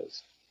tail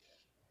is.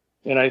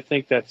 And I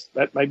think that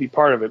might be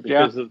part of it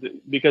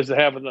because of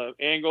having the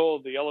angle,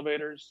 the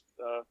elevators,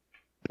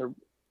 or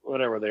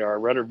whatever they are,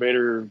 rudder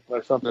vader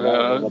or something.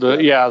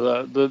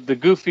 The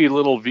goofy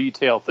little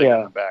V-tail thing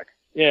in the back.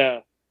 Yeah.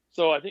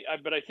 So I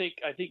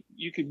think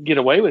you could get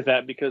away with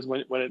that because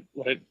when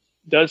it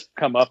does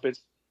come up,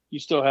 you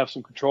still have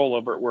some control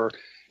over it. Where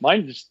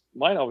mine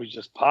always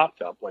just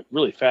popped up like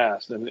really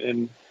fast,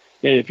 and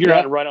if you're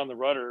not right on the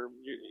rudder,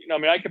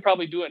 I could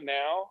probably do it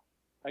now.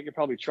 I could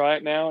probably try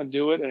it now and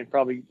do it, and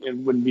it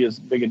wouldn't be as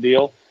big a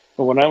deal.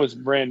 But when I was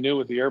brand new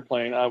with the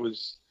airplane,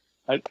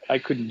 I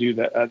couldn't do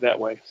that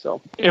way.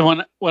 So,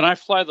 and when I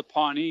fly the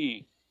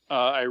Pawnee,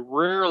 I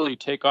rarely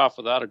take off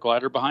without a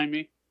glider behind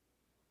me.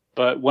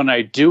 But when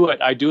I do it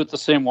the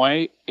same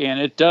way, and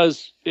it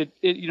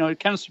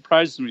kind of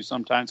surprises me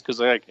sometimes because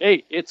I'm like,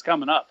 hey, it's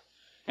coming up,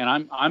 and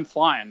I'm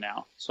flying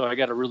now, so I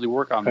got to really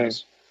work on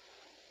this.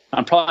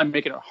 I'm probably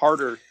making it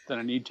harder than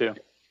I need to.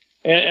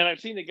 And I've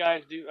seen the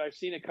guys do. I've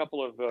seen a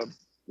couple of.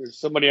 There's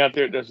somebody out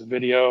there that does a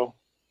video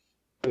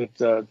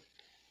that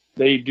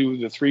they do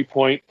the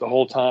 3-point the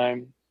whole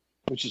time,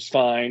 which is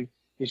fine.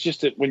 It's just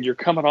that when you're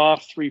coming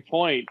off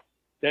 3-point,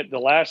 that the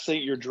last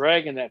thing you're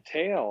dragging that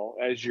tail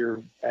as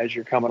you're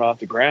coming off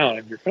the ground.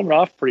 If you're coming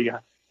off pretty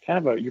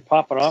you're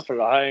popping off at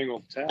a high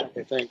angle attack,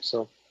 I think.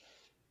 So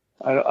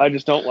I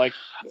just don't like.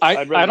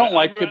 I don't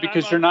like it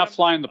because you're not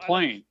flying the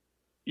plane.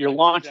 You're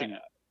launching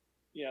it.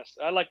 Yes,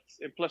 I like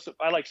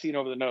seeing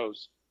over the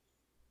nose.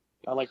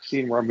 I like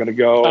seeing where I'm going to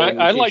go.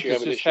 I like to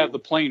just have the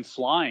plane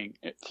fly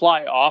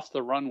off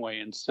the runway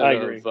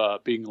instead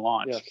of being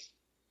launched.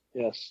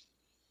 Yes.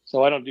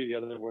 So I don't do the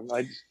other one. Go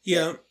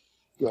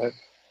ahead.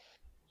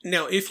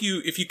 Now, if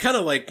you kind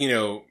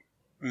of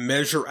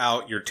measure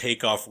out your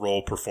takeoff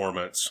roll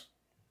performance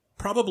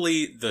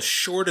probably the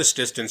shortest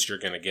distance you're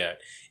going to get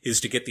is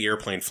to get the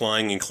airplane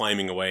flying and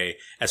climbing away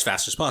as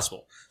fast as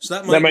possible. So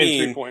that might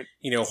mean,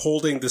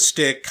 holding the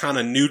stick kind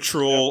of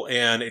neutral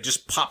and it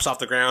just pops off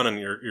the ground and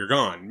you're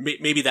gone.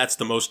 Maybe that's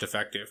the most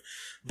effective.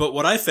 But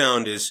what I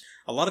found is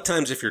a lot of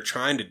times if you're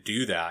trying to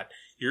do that,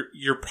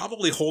 you're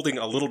probably holding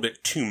a little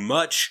bit too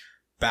much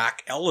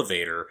back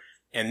elevator.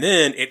 And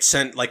then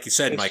like you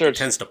said, Mike, it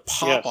tends to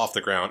pop off the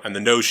ground and the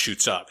nose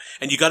shoots up.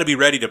 And you got to be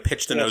ready to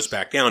pitch the nose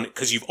back down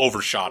because you've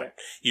overshot it.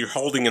 You're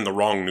holding in the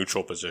wrong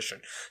neutral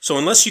position. So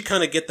unless you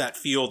kind of get that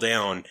feel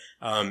down,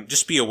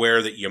 just be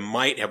aware that you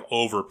might have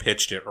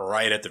over-pitched it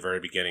right at the very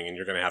beginning and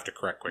you're going to have to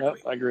correct quickly.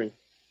 Yep, I agree.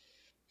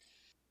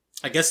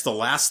 I guess the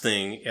last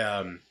thing,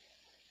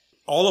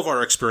 all of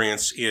our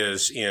experience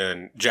is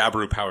in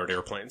Jabiru-powered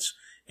airplanes.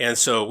 And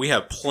so we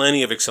have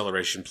plenty of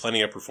acceleration,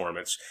 plenty of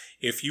performance.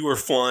 If you are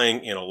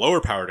flying in a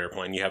lower powered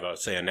airplane, you have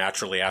a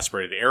naturally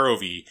aspirated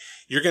AeroV,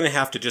 you're going to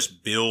have to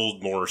just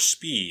build more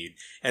speed.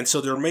 And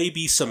so there may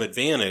be some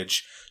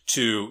advantage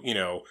to,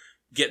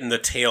 getting the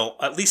tail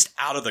at least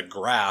out of the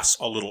grass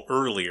a little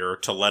earlier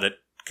to let it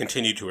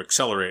continue to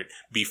accelerate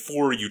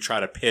before you try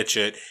to pitch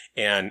it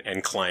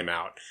and climb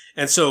out.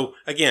 And so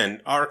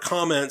again, our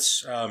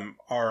comments,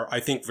 are, I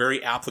think,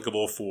 very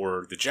applicable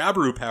for the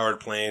Jabiru powered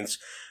planes.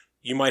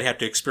 You might have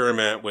to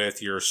experiment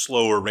with your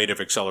slower rate of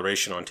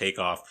acceleration on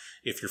takeoff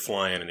if you're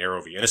flying an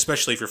AeroV, and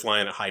especially if you're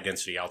flying at high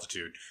density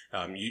altitude.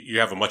 You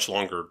have a much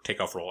longer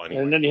takeoff roll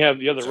anyway. And then you have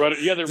the other rudder.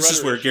 This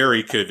is where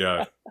Gary could,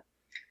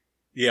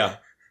 this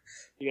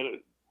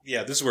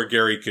is where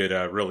Gary could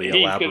really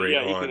elaborate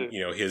on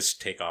his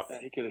takeoff.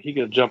 Yeah, he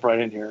could jump right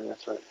in here.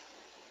 That's right.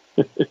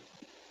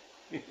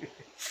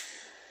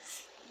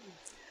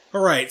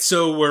 All right,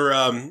 so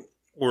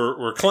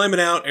we're climbing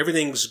out.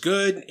 Everything's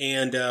good.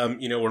 And,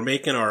 we're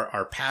making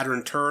our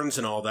pattern turns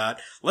and all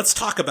that. Let's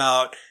talk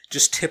about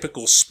just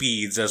typical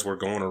speeds as we're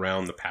going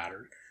around the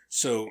pattern.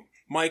 So,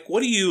 Mike,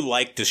 what do you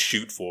like to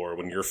shoot for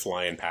when you're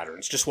flying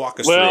patterns? Just walk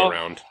us through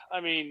around. I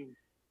mean,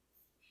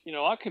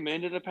 I'll come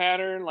into the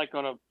pattern like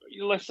on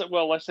let's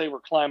say we're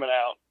climbing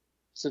out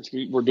since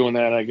we're doing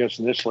that, I guess,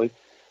 initially.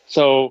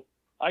 So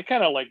I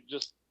kind of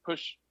just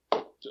push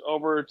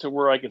over to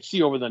where I can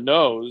see over the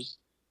nose.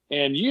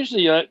 And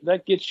usually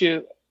that gets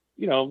you,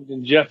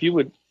 and Jeff, you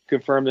would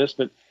confirm this,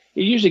 but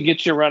it usually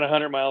gets you around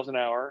 100 miles an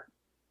hour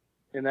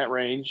in that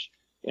range.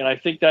 And I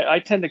think that I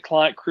tend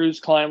to cruise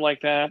climb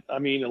like that. I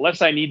mean,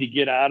 unless I need to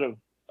get up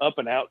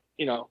and out,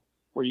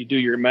 where you do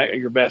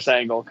your best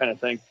angle kind of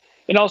thing.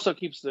 It also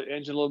keeps the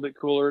engine a little bit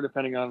cooler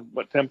depending on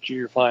what temperature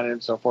you're flying in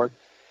and so forth.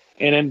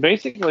 And then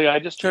basically I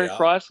just turn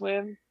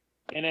crosswind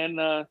and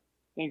then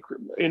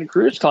in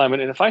cruise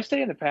climbing. And if I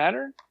stay in the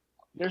pattern,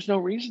 there's no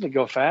reason to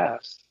go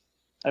fast.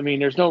 I mean,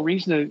 there's no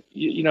reason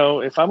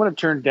to, if I'm going to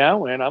turn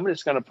downwind, I'm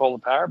just going to pull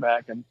the power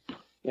back and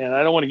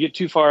I don't want to get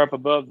too far up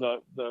above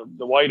the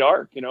white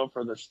arc,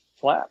 for the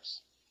flaps.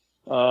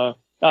 Now,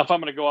 if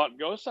I'm going to go out and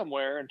go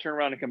somewhere and turn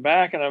around and come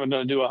back and I'm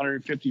going to do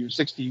 150 or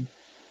 60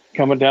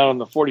 coming down on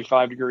the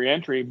 45-degree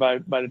entry, by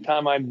the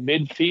time I'm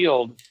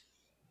midfield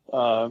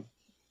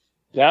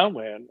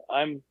downwind,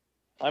 I'm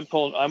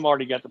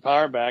already got the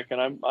power back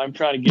and I'm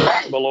trying to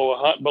get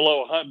below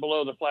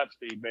the flap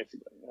speed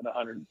basically at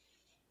 100.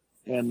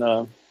 And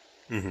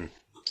and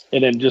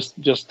then just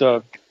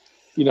if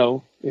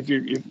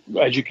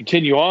as you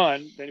continue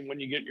on, then when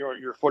you get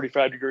your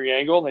 45-degree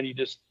angle, then you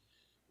just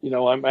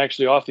I'm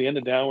actually off the end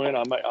of downwind.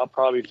 I'll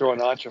probably throw a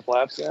notch of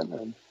flaps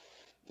in,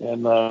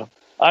 and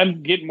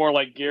I'm getting more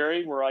like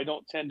Gary, where I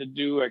don't tend to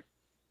do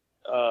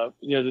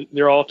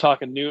they're all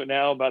talking new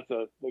now about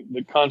the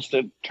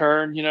constant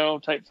turn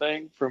type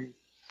thing from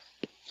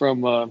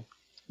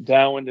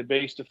downwind to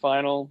base to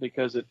final,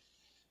 because it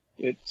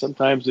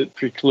sometimes it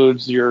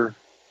precludes your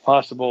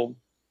possible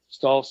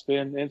stall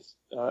spin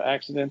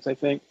accidents, I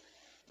think.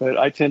 But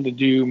I tend to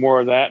do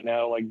more of that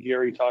now, like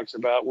Gary talks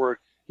about, where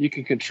you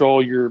can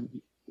control your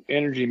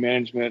energy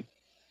management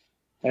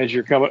as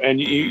you're coming, and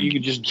you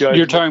can just judge.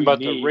 You're talking about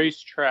the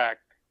racetrack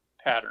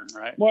pattern,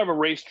 right? More of a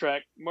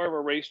racetrack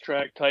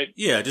type.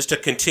 Yeah, just a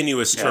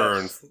continuous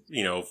turn,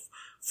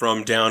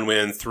 from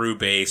downwind through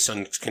base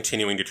and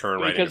continuing to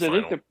turn right into final.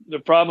 Because I think the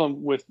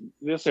problem with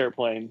this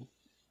airplane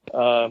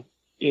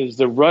is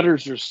the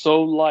rudders are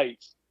so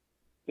light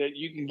that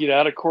you can get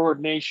out of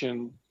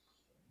coordination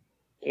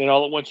and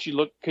all at once you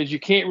look, because you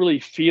can't really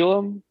feel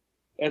them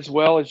as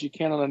well as you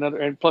can on another,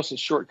 and plus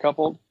it's short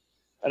coupled.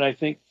 And I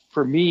think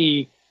for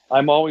me,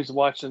 I'm always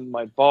watching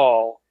my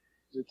ball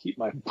to keep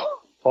my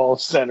ball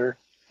center.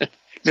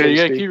 Yeah, you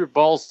got to keep your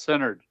balls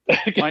centered.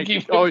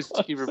 Mike, always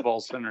keep your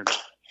balls centered.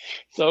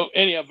 So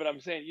anyhow, but I'm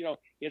saying,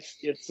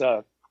 it's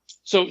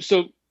so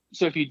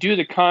if you do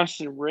the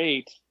constant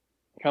rate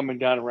coming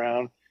down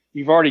around,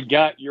 you're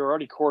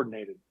already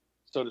coordinated,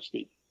 so to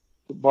speak,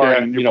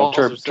 barring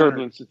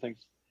turbulence and things.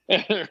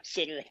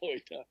 Center all the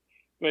way down.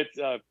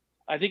 But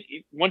I think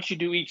once you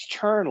do each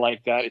turn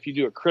like that, if you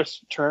do a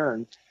crisp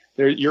turn,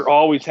 you're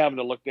always having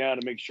to look down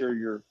to make sure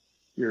you're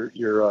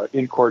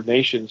in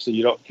coordination, so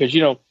you don't, because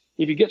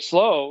if you get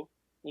slow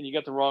and you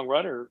got the wrong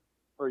rudder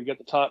or you got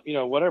the top,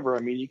 whatever. I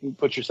mean, you can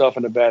put yourself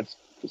in a bad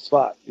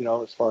spot,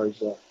 as far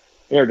as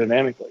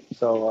aerodynamically.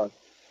 So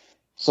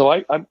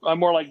I'm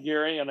more like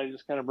Gary, and I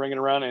just kind of bring it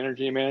around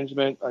energy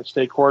management. I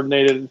stay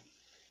coordinated.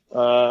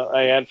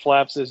 I add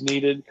flaps as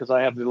needed because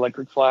I have the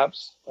electric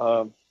flaps.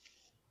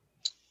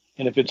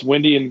 And if it's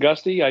windy and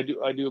gusty, I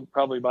do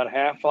probably about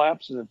half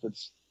flaps. And if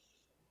it's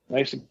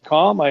nice and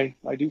calm, I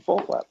do full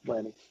flap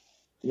landing,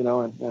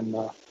 and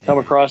come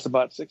across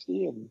about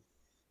 60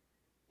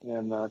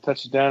 and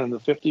touch it down in the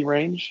 50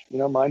 range.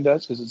 Mine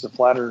does because it's a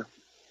flatter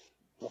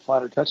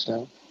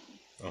touchdown.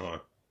 Uh-huh.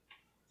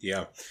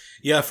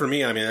 Yeah. For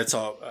me, I mean, that's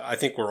all. I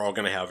think we're all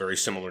going to have very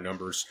similar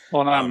numbers.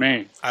 Well, not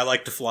me. I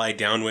like to fly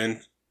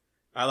downwind.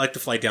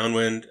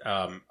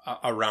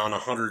 Around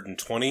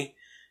 120.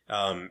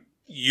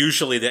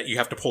 Usually that you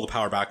have to pull the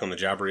power back on the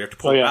jabber. You have to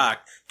pull it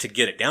back to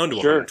get it down to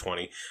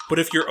 120. But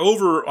if you're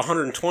over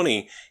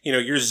 120,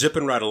 you're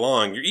zipping right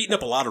along. You're eating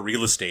up a lot of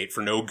real estate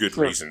for no good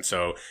reason.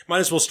 So might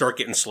as well start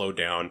getting slowed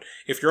down.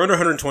 If you're under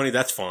 120,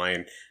 that's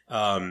fine.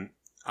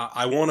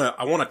 I want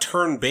to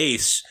turn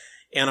base,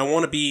 and I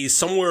want to be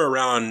somewhere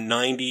around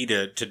 90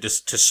 to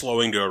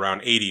slowing to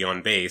around 80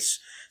 on base.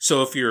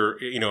 So if you're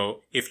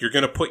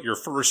going to put your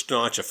first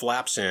notch of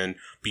flaps in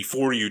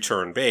before you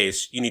turn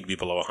base, you need to be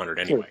below 100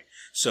 anyway. Sure.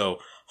 So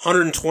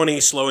 120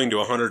 slowing to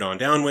 100 on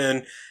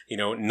downwind,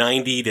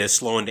 90 to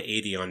slowing to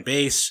 80 on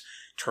base,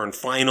 turn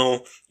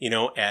final,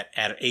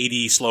 at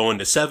 80 slowing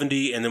to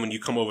 70. And then when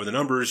you come over the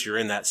numbers, you're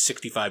in that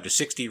 65 to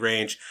 60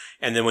 range.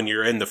 And then when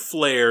you're in the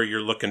flare,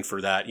 you're looking for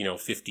that,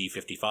 50,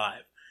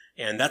 55.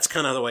 And that's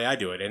kind of the way I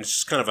do it. And it's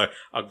just kind of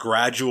a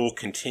gradual,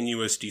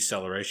 continuous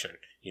deceleration,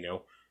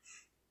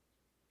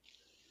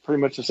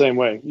 Pretty much the same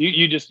way.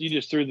 You just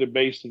threw the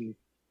base and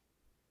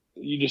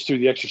you just threw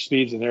the extra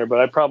speeds in there, but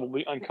I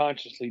probably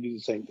unconsciously do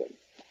the same thing.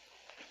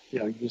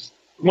 You just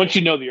once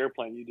you know the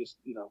airplane, you just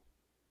you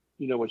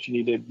know what you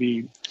need to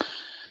be.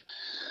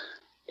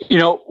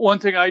 One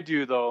thing I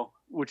do though,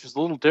 which is a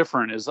little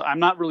different, is I'm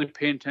not really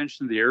paying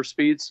attention to the air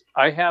speeds.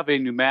 I have a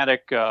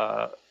pneumatic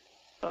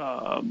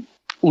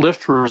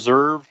lift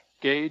reserve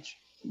gauge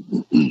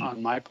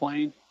on my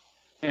plane,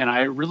 and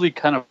I really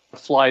kind of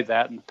fly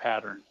that in the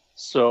pattern.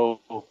 So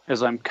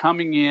as I'm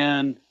coming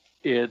in,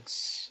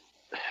 it's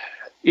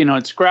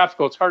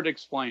graphical. It's hard to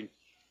explain,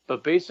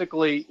 but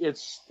basically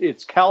it's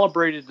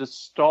calibrated to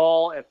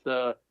stall at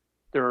there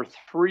are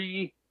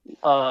three,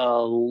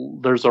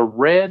 there's a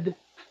red,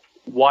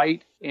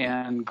 white,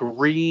 and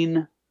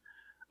green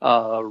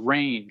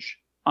range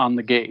on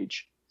the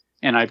gauge.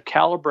 And I've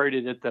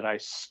calibrated it that I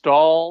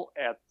stall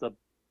at the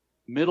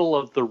middle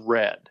of the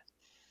red.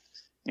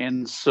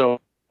 And so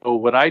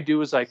what I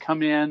do is I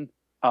come in,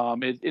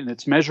 and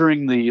it's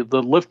measuring the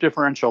lift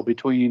differential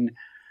between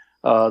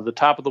the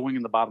top of the wing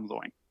and the bottom of the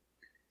wing.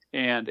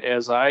 And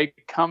as I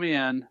come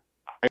in,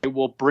 I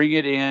will bring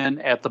it in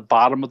at the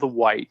bottom of the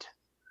white,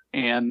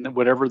 and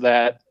whatever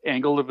that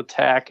angle of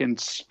attack and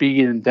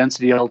speed and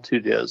density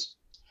altitude is.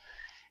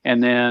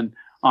 And then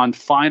on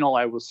final,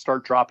 I will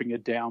start dropping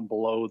it down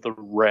below the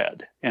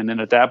red. And then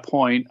at that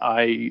point,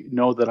 I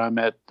know that I'm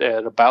at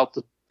about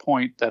the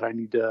point that I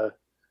need to,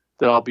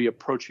 that I'll be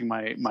approaching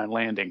my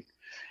landing.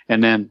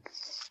 And then,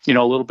 a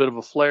little bit of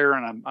a flare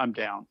and I'm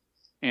down.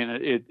 And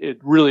it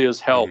really has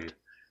helped.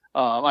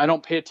 I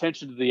don't pay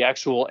attention to the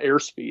actual air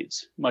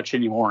speeds much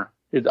anymore.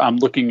 I'm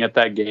looking at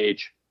that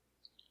gauge.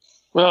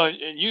 Well,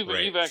 and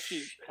you've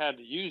actually had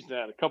to use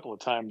that a couple of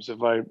times,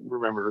 if I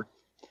remember,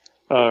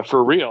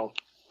 for real.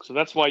 So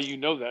that's why you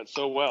know that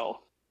so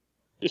well.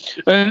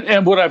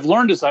 and what I've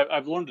learned is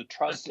I've learned to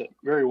trust it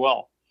very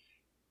well.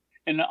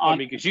 And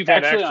because you've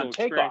had actual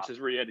experiences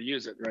where you had to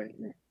use it, right?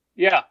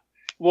 Yeah.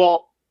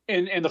 Well,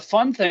 and the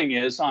fun thing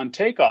is on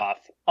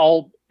takeoff,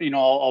 I'll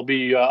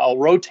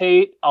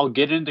rotate, I'll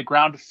get into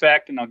ground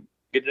effect, and I'll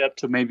get it up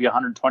to maybe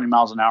 120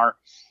 miles an hour,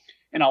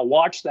 and I'll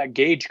watch that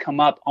gauge come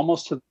up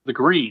almost to the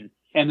green,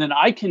 and then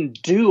I can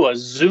do a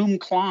zoom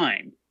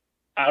climb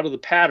out of the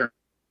pattern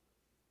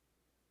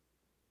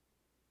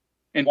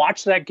and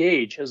watch that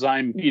gauge as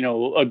I'm,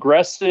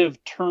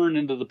 aggressive turn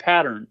into the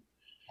pattern.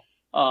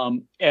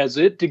 As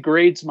it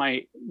degrades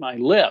my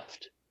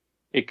lift,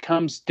 it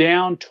comes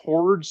down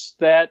towards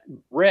that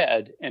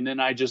red, and then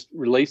I just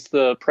release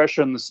the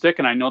pressure on the stick,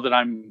 and I know that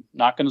I'm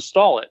not going to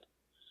stall it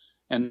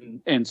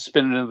and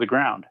spin it into the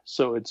ground.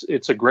 So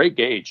it's a great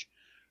gauge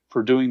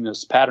for doing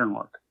this pattern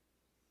work.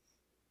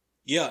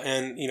 Yeah,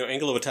 and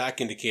angle of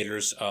attack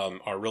indicators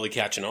are really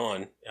catching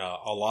on.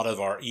 A lot of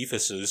our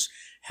EFISs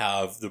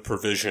have the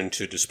provision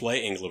to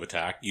display angle of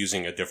attack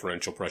using a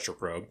differential pressure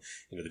probe.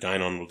 The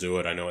Dynon will do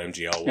it. I know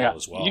MGL will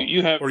as well.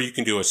 You have, or you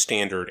can do a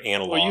standard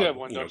analog. Well, you have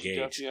one, gauge.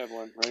 Jeff? You have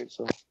one, right?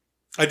 So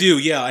I do.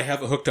 Yeah, I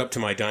have it hooked up to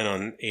my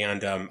Dynon,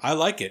 and I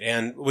like it.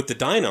 And with the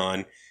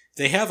Dynon,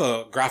 they have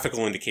a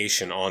graphical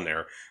indication on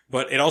there,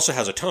 but it also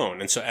has a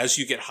tone. And so as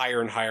you get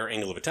higher and higher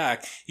angle of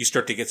attack, you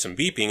start to get some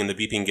beeping, and the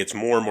beeping gets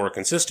more and more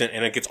consistent,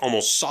 and it gets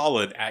almost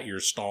solid at your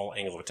stall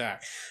angle of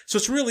attack. So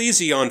it's real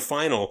easy on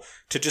final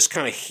to just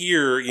kind of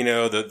hear,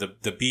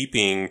 the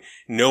beeping,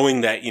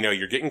 knowing that,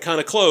 you're getting kind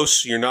of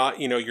close. You're not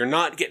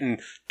getting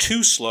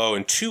too slow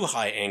and too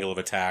high angle of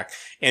attack.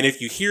 And if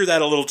you hear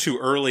that a little too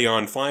early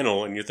on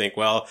final and you think,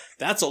 well,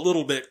 that's a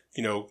little bit,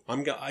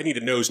 I need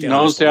to nose down.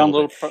 Nose down a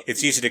little.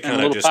 It's easy to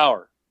kind of just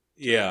power.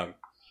 Yeah.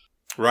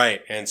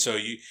 Right. And so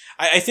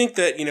I think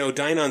that,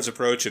 Dynon's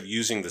approach of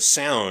using the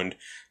sound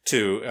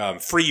to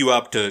free you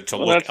up to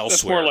look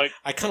elsewhere.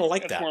 I kind of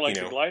like that. That's more like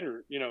the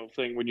glider,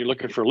 thing when you're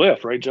looking for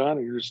lift, right,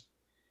 John?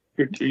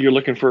 You're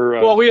looking for.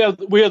 Well, we have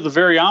the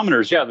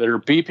variometers, that are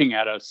beeping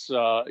at us.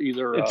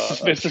 Either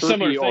it's a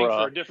similar thing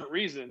for a different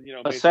reason,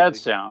 a sad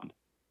sound.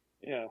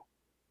 Yeah.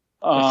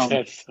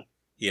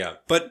 Yeah,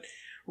 but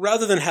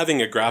rather than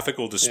having a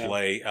graphical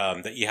display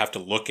that you have to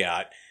look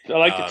at, I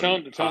like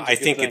the tone. I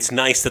think it's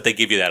nice that they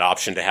give you that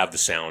option to have the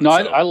sound. No,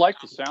 I like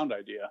the sound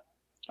idea.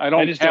 I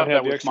don't have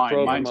that with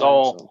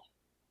mine.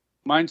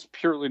 Mine's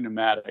purely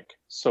pneumatic,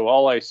 so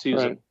all I see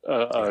is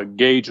a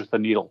gauge with a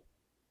needle.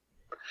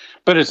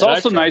 But it's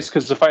also nice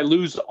because if I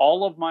lose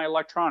all of my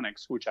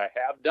electronics, which I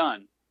have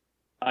done,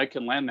 I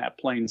can land that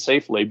plane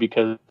safely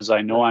because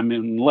I know I'm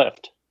in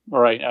lift,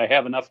 or I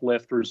have enough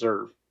lift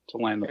reserve to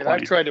land the plane.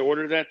 I've tried to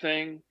order that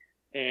thing,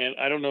 and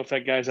I don't know if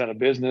that guy's out of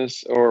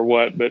business or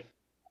what, but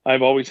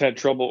I've always had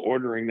trouble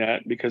ordering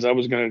that because I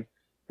was going to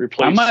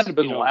replace. I might have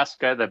been the last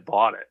guy that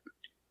bought it.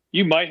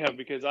 You might have,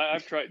 because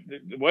I've tried.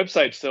 The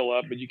website's still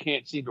up, but you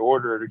can't seem to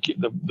order it, or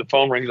the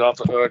phone rings off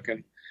the hook.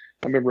 And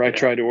I remember I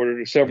tried to order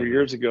it several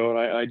years ago, and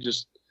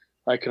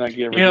I cannot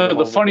get.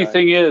 The funny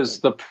thing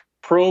is, the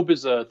probe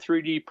is a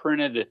 3D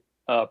printed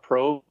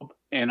probe,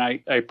 and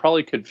I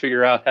probably could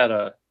figure out how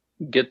to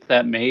get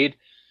that made.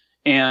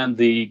 And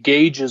the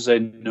gauge is a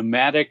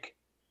pneumatic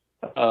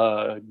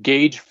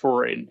gauge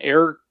for an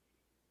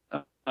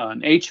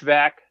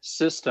HVAC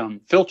system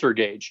filter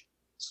gauge.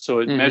 So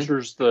it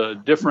measures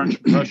the differential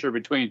pressure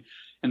between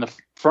in the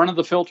front of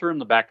the filter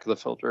and the back of the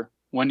filter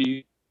when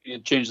you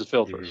change the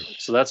filter.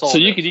 So that's all. So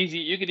you could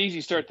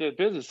easily start that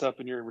business up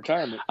in your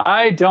retirement.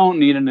 I don't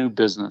need a new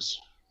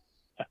business.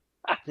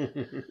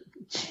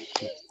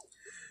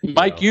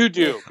 Mike, you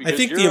do. I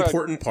think the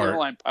important part.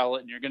 Airline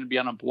pilot, and you're going to be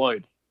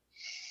unemployed.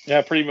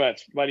 Yeah, pretty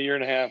much. About a year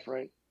and a half,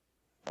 right?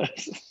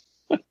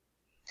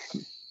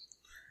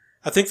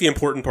 I think the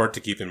important part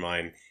to keep in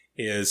mind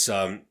is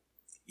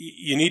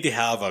you need to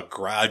have a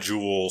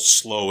gradual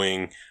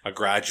slowing, a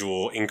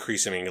gradual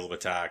increase in angle of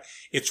attack.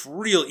 It's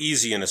real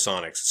easy in a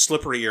Sonics,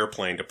 slippery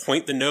airplane, to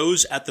point the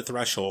nose at the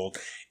threshold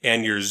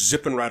and you're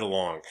zipping right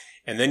along.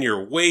 And then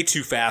you're way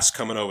too fast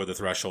coming over the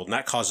threshold, and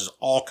that causes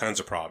all kinds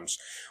of problems.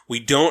 We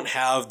don't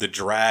have the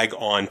drag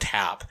on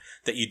tap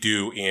that you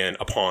do in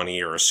a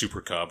Pawnee or a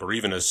Super Cub or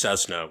even a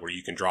Cessna where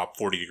you can drop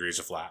 40 degrees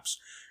of flaps.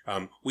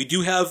 We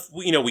do have,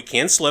 we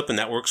can slip and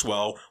that works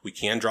well. We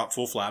can drop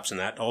full flaps and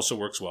that also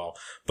works well.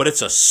 But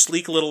it's a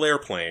sleek little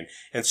airplane.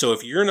 And so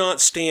if you're not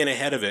staying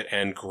ahead of it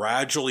and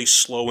gradually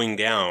slowing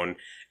down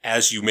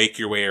as you make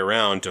your way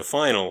around to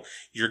final,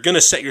 you're going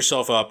to set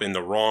yourself up in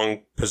the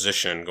wrong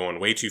position, going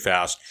way too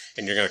fast,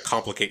 and you're going to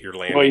complicate your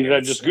landing. Well, you're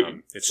going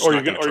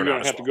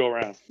to have to go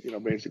around,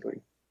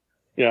 basically.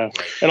 Yeah.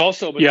 Right. And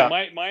also, but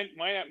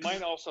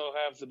mine also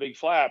has the big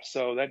flaps.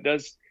 So that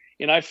does,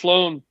 and I've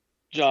flown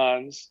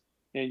John's.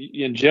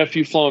 And Jeff,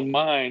 you've flown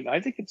mine.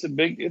 I think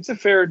it's a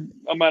fair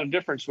amount of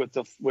difference with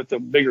the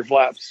bigger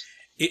flaps.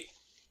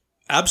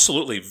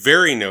 Absolutely,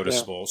 very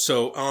noticeable. Yeah.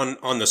 So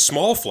on the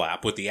small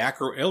flap with the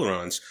acro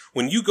ailerons,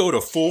 when you go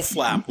to full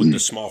flap with the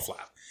small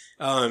flap,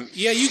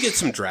 you get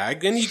some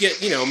drag, and you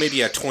get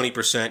maybe a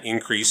 20%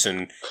 increase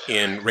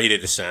in rate of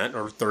descent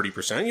or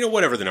 30%,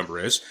 whatever the number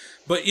is.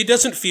 But it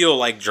doesn't feel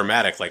like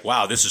dramatic, like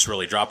wow, this is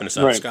really dropping us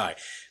out of the sky.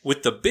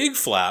 With the big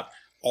flap,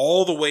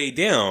 all the way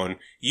down,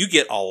 you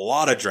get a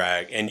lot of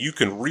drag and you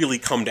can really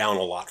come down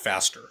a lot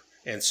faster.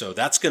 And so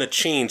that's going to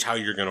change how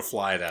you're going to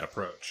fly that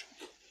approach.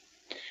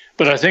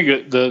 But I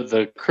think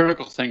the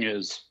critical thing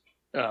is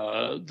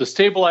the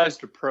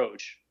stabilized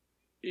approach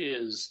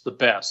is the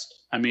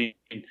best. I mean,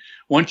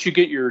 once you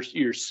get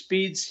your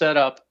speed set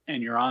up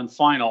and you're on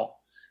final,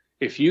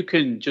 if you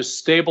can just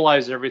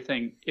stabilize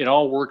everything, it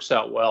all works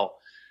out well.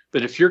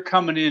 But if you're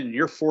coming in and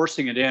you're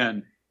forcing it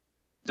in,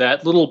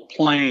 that little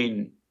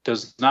plane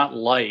does not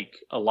like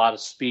a lot of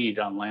speed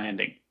on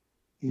landing.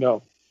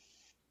 No.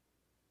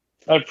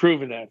 I've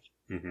proven that.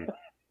 Mm-hmm.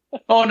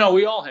 Oh, no,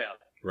 we all have.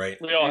 Right.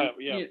 We all have,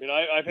 yeah.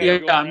 I've had to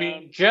go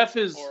around, Jeff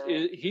he's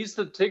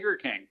the Tigger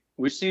King.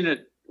 We've seen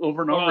it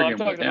over and over again. I'm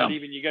talking about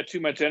even you got too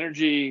much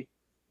energy,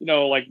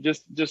 like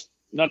just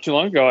not too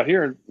long ago out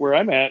here where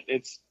I'm at,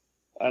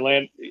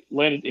 I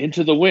landed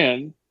into the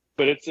wind,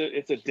 but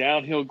it's a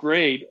downhill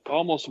grade,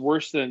 almost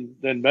worse than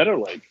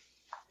Meadow Lake.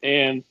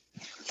 And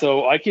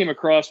so I came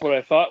across what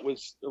I thought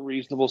was a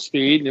reasonable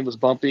speed, and it was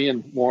bumpy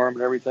and warm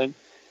and everything.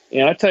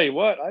 And I tell you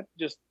what, I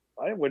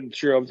wasn't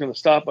sure I was going to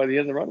stop by the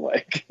end of the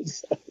runway.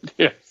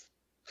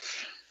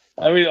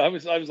 I mean, I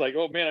was like,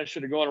 oh man, I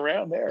should have gone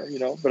around there,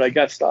 but I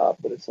got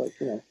stopped. But it's like,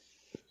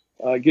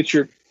 get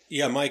your.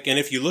 Yeah, Mike, and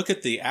if you look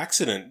at the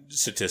accident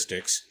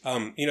statistics,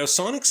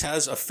 Sonics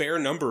has a fair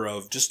number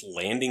of just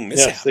landing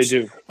mishaps. Yes,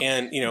 they do.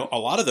 And, a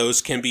lot of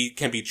those can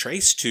be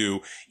traced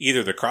to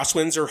either the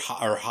crosswinds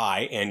are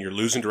high and you're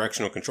losing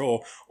directional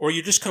control, or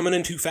you're just coming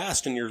in too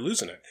fast and you're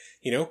losing it.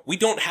 We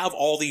don't have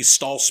all these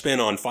stall spin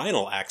on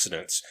final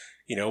accidents.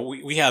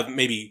 We have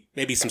maybe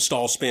some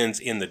stall spins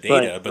in the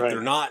data, but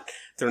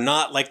they're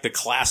not like the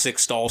classic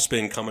stall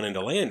spin coming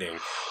into landing.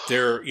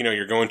 They're,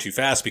 you're going too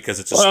fast because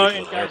it's a slick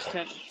little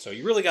airplane. So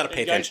you really got to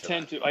pay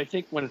attention to that. I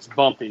think when it's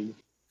bumpy,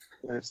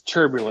 when it's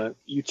turbulent,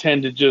 you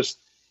tend to just,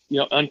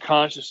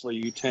 unconsciously,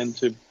 you tend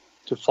to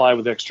fly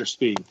with extra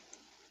speed.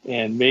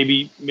 And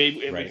maybe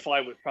we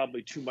fly with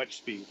probably too much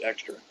speed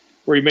extra.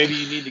 Where maybe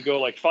you need to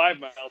go like 5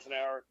 miles an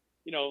hour.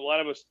 A lot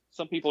of us,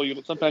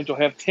 sometimes you'll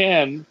have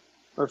 10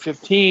 or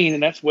 15,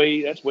 and that's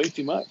way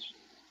too much.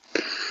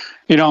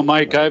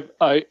 Mike,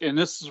 and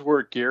this is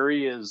where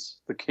Gary is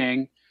the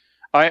king.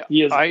 I've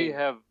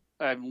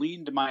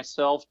leaned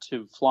myself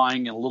to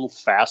flying a little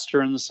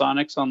faster in the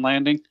Sonics on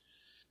landing,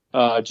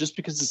 just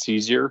because it's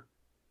easier.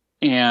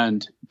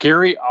 And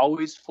Gary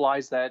always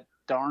flies that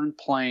darn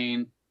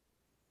plane,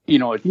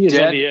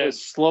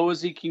 as slow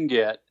as he can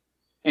get,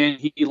 and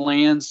he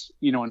lands,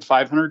 in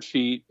 500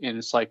 feet, and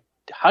it's like,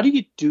 how do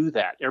you do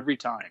that every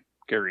time,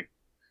 Gary?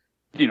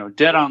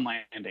 Dead on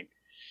landing.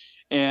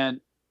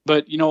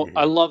 But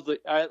I love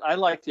I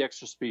like the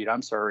extra speed.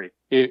 I'm sorry.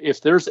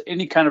 If there's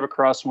any kind of a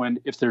crosswind,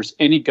 if there's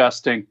any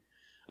gusting,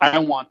 I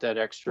want that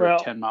extra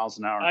 10 miles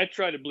an hour. I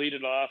try to bleed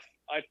it off.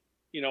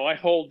 I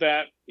hold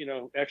that,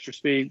 extra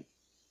speed.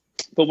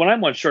 But when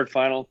I'm on short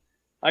final,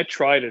 I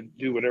try to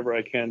do whatever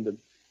I can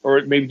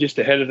or maybe just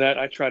ahead of that,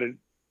 I try to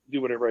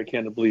do whatever I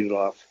can to bleed it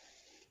off.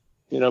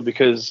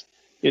 Because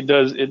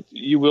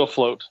you will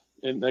float.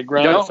 And that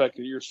ground effect,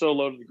 you're so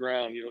low to the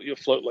ground, you'll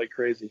float like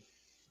crazy.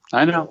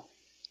 I know.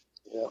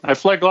 Yeah. I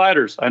fly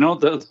gliders. I know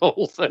the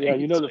whole thing. Yeah,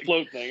 the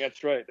float thing.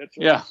 That's right.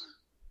 Yeah.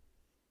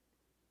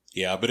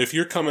 Yeah, but if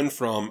you're coming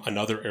from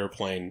another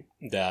airplane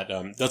that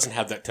doesn't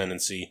have that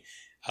tendency,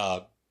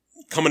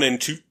 coming in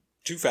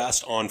too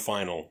fast on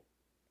final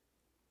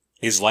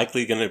is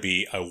likely going to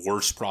be a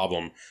worse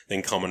problem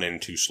than coming in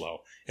too slow.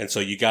 And so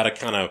you got to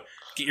kind of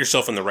get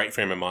yourself in the right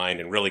frame of mind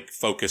and really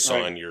focus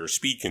on your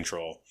speed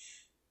control.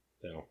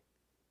 So.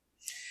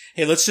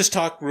 Hey, let's just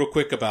talk real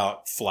quick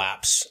about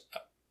flaps.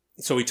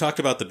 So we talked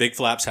about the big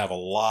flaps have a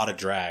lot of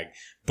drag,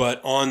 but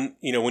on,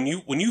 when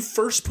you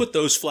first put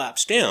those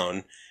flaps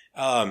down,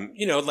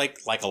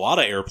 like a lot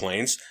of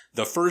airplanes,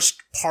 the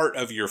first part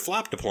of your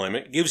flap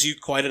deployment gives you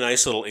quite a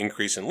nice little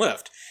increase in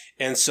lift.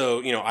 And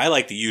so, I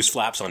like to use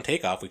flaps on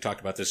takeoff. We talked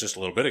about this just a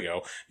little bit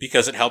ago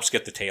because it helps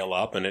get the tail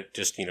up and it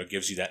just,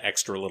 gives you that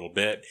extra little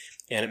bit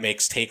and it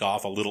makes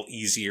takeoff a little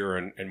easier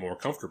and more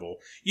comfortable.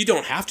 You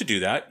don't have to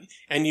do that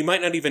and you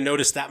might not even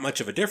notice that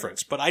much of a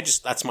difference, but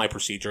that's my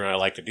procedure and I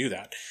like to do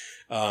that.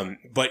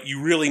 But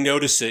you really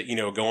notice it,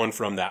 going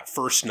from that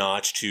first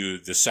notch to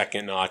the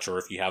second notch, or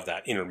if you have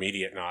that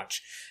intermediate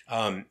notch.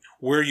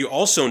 Where you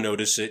also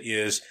notice it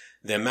is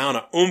the amount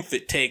of oomph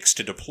it takes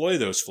to deploy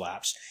those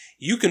flaps.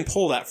 You can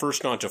pull that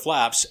first notch of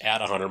flaps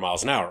at 100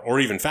 miles an hour or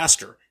even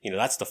faster.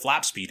 That's the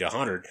flap speed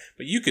 100,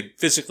 but you could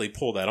physically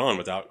pull that on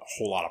without a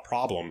whole lot of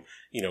problem,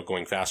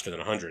 going faster than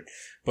 100.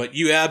 But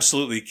you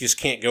absolutely just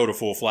can't go to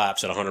full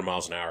flaps at 100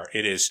 miles an hour.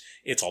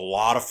 It's a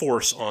lot of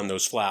force on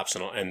those flaps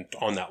and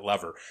on that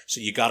lever.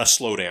 So you got to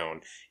slow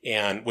down.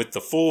 And with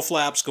the full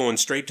flaps going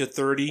straight to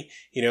 30,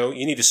 you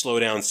need to slow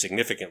down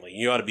significantly.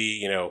 You ought to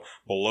be,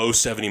 below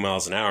 70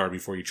 miles an hour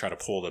before you try to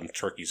pull them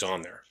turkeys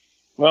on there.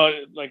 Well,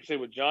 like I say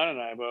with John and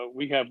I,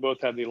 we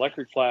both have the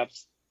electric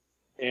flaps,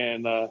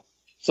 and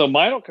so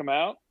mine will come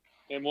out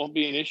and won't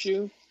be an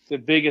issue. The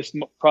biggest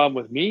problem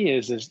with me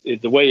is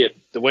the way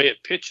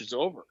it pitches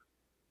over.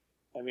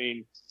 I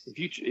mean,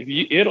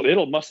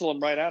 it'll muscle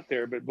them right out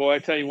there, but boy, I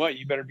tell you what,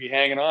 you better be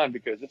hanging on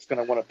because it's going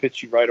to want to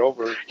pitch you right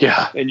over.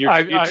 Yeah, and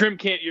your trim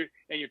can't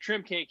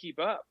keep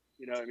up.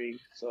 You know what I mean?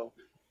 So.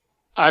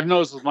 I've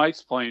noticed with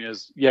Mike's plane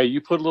is, you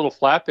put a little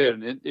flap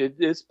in, and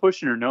it's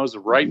pushing your nose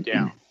right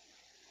down.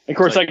 Of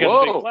course, I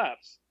got the big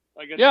flaps.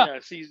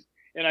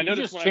 And I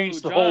noticed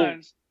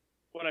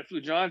when I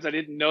flew John's, I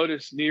didn't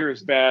notice near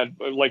as bad.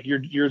 But like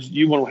yours,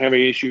 you won't have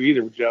any issue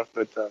either, Jeff.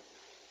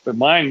 But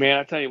mine, man,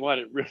 I tell you what,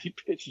 it really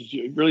pitches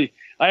you. It really,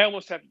 I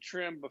almost have to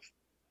trim.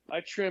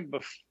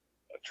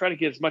 Try to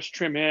get as much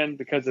trim in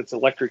because it's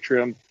electric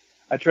trim.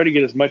 I try to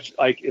get as much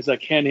as I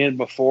can in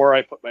before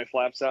I put my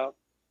flaps out,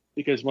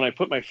 because when I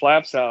put my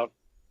flaps out,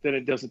 then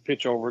it doesn't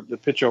pitch over. The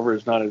pitch over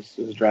is not as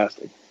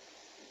drastic.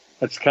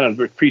 That's kind of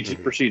the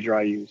procedure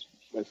I use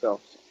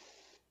myself.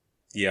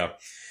 Yeah.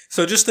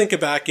 So just think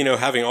back,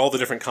 having all the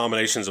different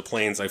combinations of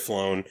planes I've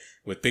flown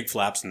with big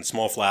flaps and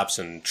small flaps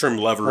and trim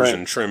levers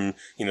and trim,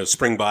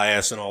 spring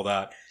bias and all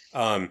that.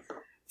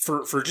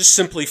 For just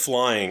simply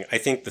flying, I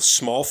think the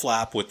small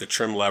flap with the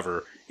trim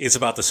lever is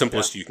about the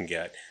simplest you can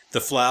get.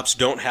 the flaps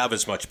don't have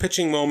as much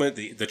pitching moment.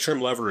 The trim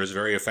lever is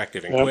very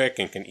effective and quick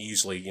and can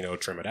easily,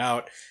 trim it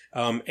out.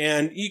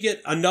 And you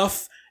get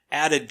enough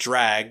added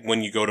drag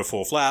when you go to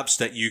full flaps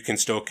that you can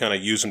still kind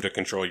of use them to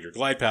control your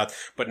glide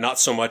path, but not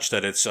so much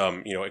that it's,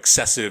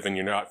 excessive and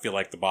you not feel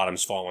like the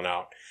bottom's falling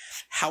out.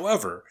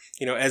 However,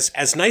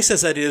 as nice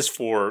as that is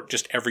for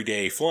just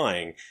everyday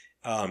flying,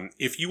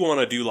 if you want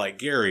to do like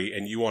Gary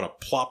and you want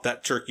to plop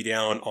that turkey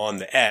down on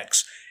the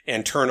X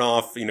and turn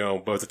off,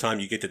 by the time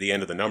you get to the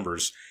end of the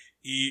numbers,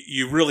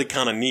 you really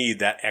kind of need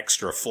that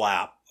extra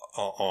flap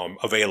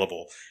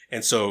available.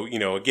 And so,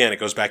 again, it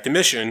goes back to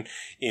mission,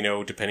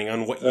 depending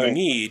on what you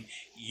need,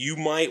 you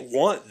might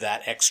want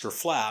that extra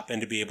flap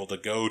and to be able to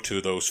go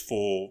to those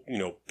full,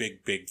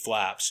 big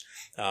flaps,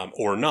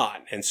 or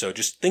not. And so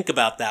just think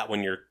about that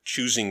when you're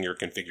choosing your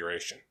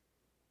configuration.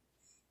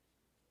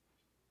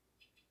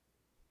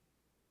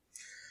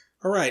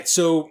 All right.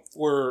 So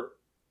we're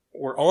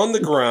on the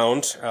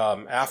ground,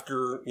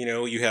 after,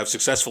 you have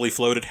successfully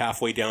floated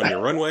halfway down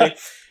your runway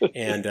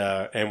and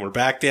we're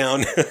back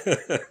down.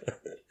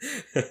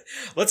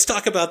 Let's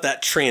talk about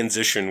that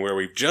transition where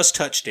we've just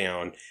touched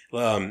down.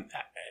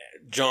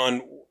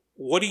 John,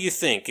 what do you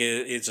think?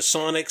 Is the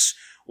Sonics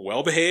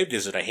well behaved?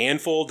 Is it a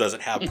handful? Does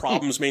it have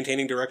problems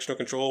maintaining directional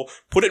control?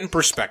 Put it in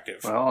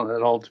perspective. Well,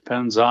 that all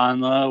depends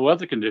on the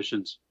weather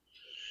conditions.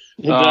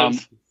 It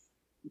does.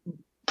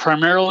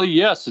 Primarily,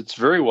 yes, it's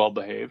very well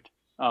behaved.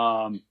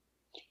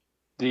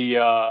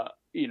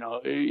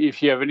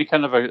 If you have any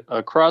kind of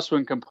a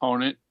crosswind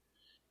component,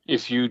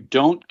 if you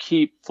don't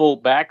keep full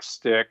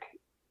backstick,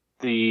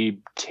 the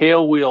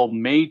tail wheel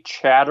may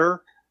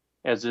chatter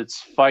as it's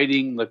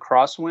fighting the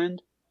crosswind,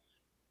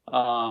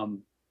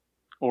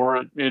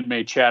 or it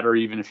may chatter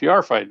even if you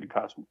are fighting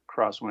the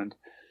crosswind.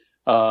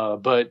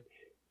 But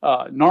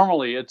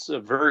normally, it's a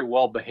very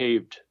well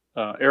behaved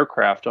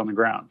aircraft on the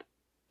ground.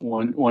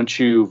 Once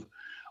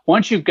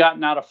you've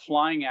gotten out of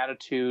flying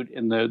attitude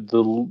and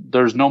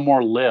there's no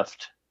more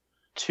lift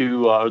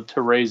to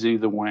raise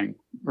either wing,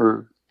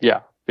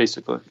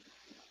 basically.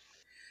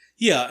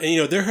 Yeah,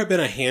 and there have been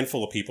a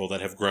handful of people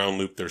that have ground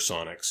looped their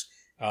Sonics.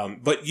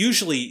 But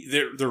usually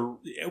their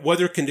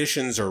weather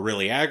conditions are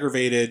really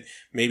aggravated.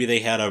 Maybe they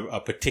had a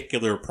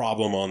particular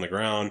problem on the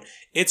ground.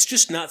 It's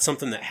just not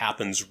something that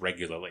happens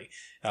regularly.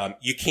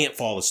 You can't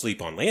fall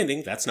asleep on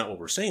landing. That's not what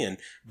we're saying.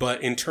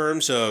 But in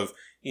terms of,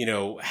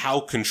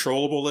 how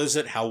controllable is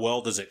it? How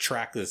well does it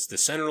track the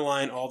center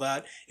line? All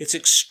that. It's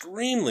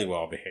extremely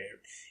well behaved.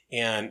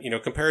 And,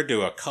 compared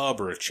to a Cub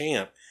or a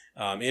Champ,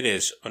 it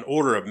is an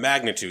order of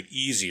magnitude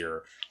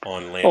easier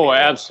on landing. Oh,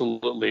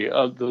 absolutely.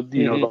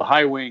 The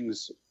high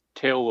wings,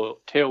 tail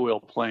wheel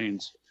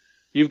planes,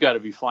 you've got to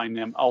be flying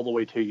them all the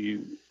way till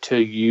you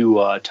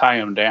tie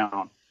them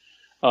down.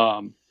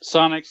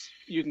 Sonics,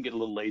 you can get a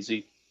little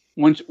lazy.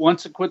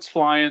 Once it quits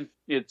flying,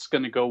 it's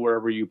going to go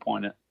wherever you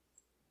point it.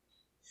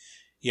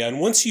 Yeah,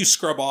 and once you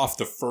scrub off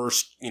the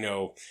first,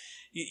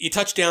 you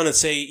touch down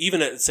and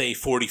even at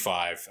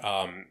 45,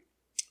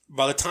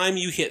 by the time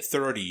you hit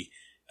 30,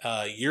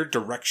 your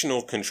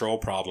directional control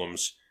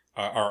problems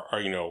are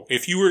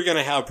if you were going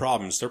to have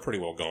problems, they're pretty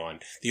well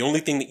gone. The only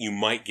thing that you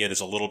might get is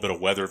a little bit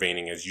of weather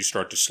veining as you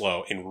start to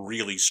slow in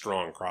really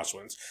strong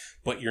crosswinds.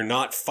 But you're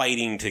not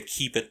fighting to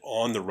keep it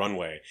on the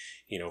runway.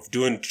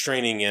 Doing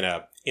training in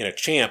a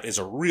Champ is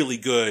a really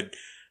good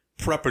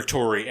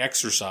preparatory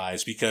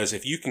exercise, because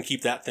if you can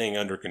keep that thing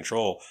under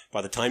control,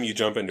 by the time you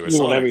jump into a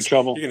Sonics,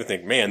 you're going to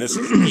think, man, this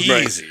is easy.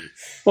 Right.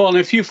 Well, and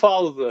if you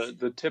follow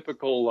the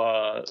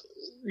typical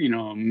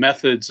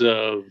methods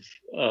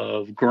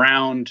of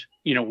ground,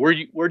 where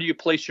do you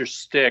place your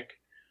stick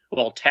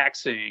while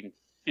taxiing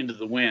into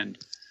the wind?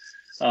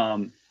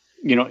 You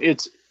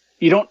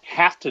don't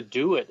have to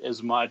do it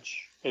as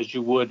much as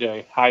you would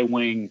a high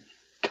wing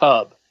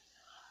Cub,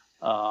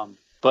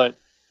 but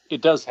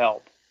it does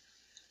help.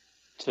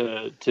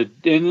 And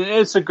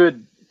it's a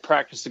good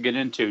practice to get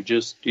into.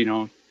 Just push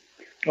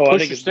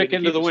your stick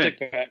into the wind.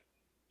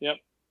 Yep,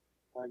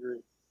 I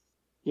agree.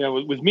 Yeah,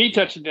 with me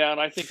touching down,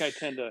 I think I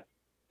tend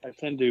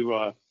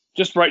to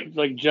just right,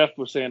 like Jeff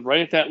was saying,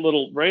 right at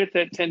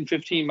that 10,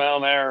 15 mile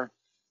an hour,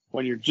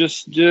 when you're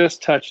just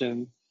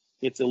touching,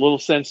 it's a little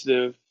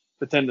sensitive.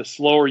 But then the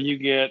slower you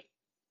get,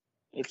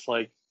 it's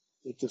like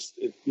you just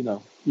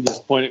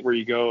point it where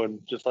you go, and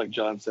just like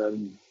John said,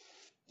 and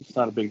it's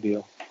not a big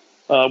deal.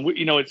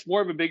 It's more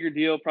of a bigger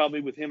deal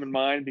probably with him in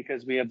mind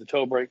because we have the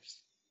toe brakes.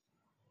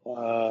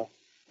 But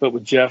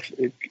with Jeff,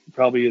 it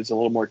probably is a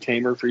little more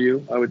tamer for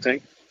you, I would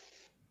think.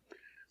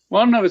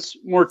 Well, no, it's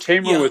more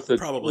tamer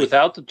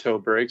without the toe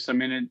brakes. I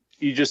mean,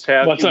 you just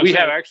have we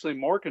have actually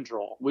more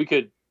control. We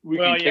can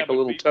take a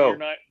little toe.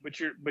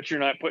 You're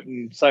not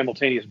putting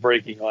simultaneous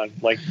braking on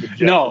like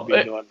Jeff no. would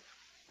be doing.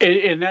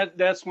 And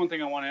that's one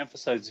thing I want to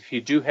emphasize. If you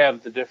do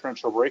have the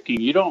differential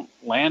braking, you don't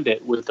land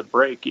it with the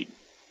braking.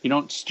 You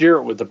don't steer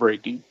it with the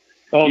braking.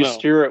 You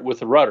steer it with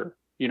the rudder.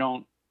 You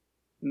don't.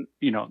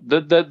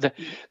 The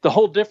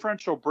whole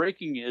differential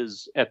braking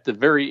is at the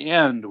very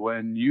end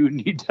when you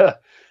need to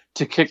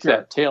kick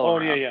that tail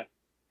around. Yeah.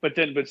 But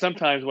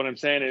sometimes what I'm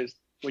saying is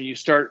when you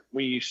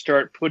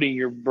start putting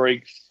your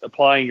brakes,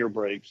 applying your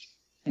brakes,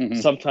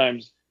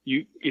 sometimes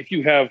if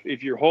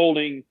you're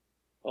holding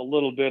a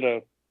little bit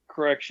of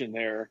correction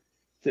there,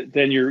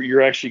 then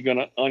you're actually going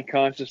to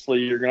unconsciously,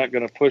 you're not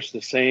going to push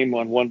the same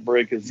on one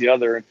brake as the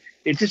other. And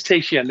it just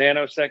takes you a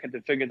nanosecond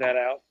to figure that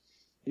out,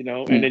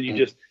 and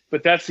then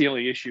but that's the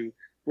only issue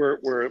where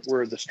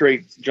the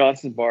straight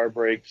Johnson bar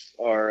brakes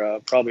are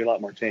probably a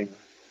lot more tamer,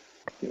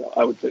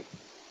 I would think,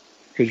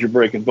 because you're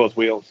braking both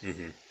wheels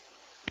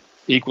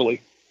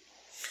equally.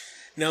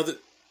 Now,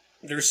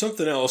 there's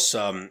something else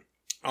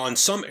on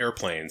some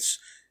airplanes.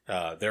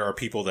 There are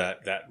people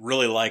that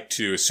really like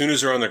to, as soon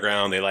as they're on the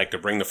ground, they like to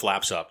bring the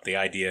flaps up. The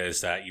idea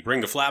is that you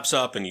bring the flaps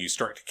up and you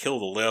start to kill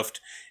the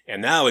lift,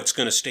 and now it's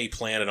going to stay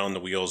planted on the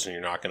wheels and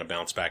you're not going to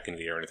bounce back into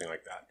the air or anything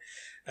like that.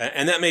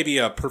 And that may be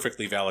a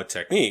perfectly valid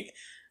technique.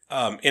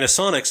 In a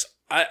Sonics,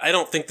 I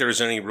don't think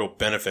there's any real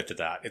benefit to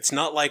that. It's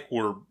not like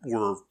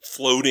we're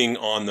floating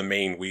on the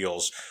main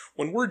wheels.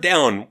 When we're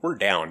down, we're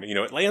down.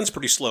 It lands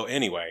pretty slow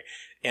anyway.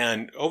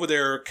 And over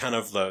there, kind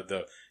of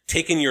the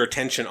taking your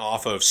attention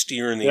off of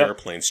steering the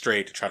airplane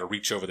straight to try to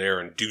reach over there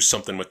and do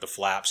something with the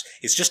flaps,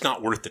 it's just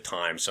not worth the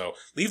time. So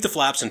leave the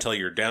flaps until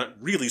you're down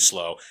really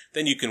slow.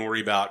 Then you can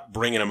worry about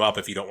bringing them up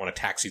if you don't want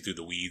to taxi through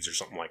the weeds or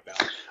something like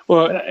that.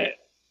 Well,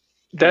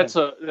 that's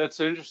an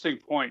interesting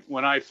point.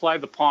 When I fly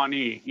the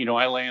Pawnee,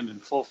 I land in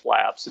full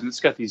flaps, and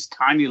it's got these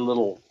tiny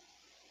little,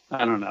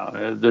 I don't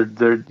know,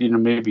 they're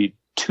maybe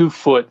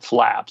 2-foot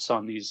flaps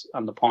on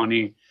the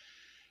Pawnee,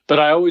 but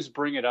I always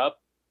bring it up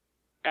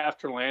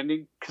after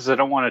landing because I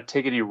don't want to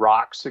take any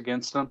rocks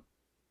against them.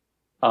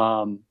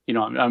 I'm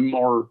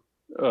more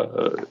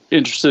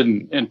interested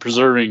in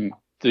preserving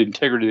the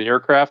integrity of the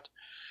aircraft.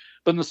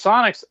 But in the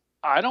Sonics,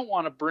 I don't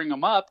want to bring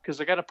them up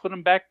because I got to put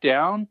them back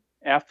down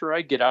after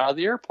I get out of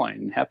the airplane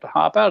and have to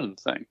hop out of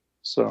the thing.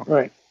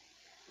 So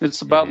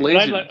it's about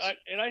laziness.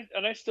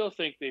 And I still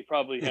think they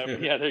probably have.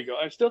 Yeah, there you go.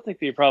 I still think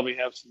they probably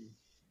have some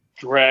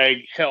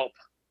drag help.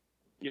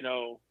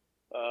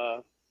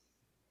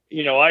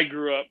 I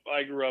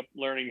grew up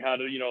learning how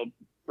to,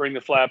 bring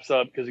the flaps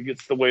up because it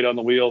gets the weight on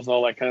the wheels and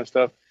all that kind of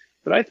stuff.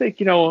 But I think,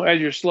 as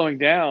you're slowing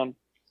down,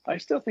 I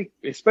still think,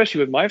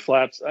 especially with my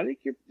flaps, I think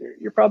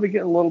you're probably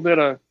getting a little bit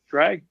of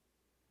drag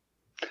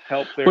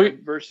help there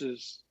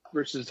versus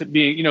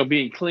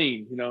being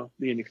clean,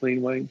 being a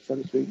clean way, so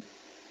to speak.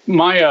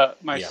 My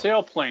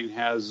sailplane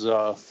has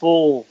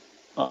full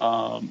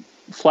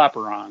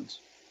flaperons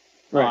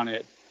on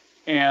it.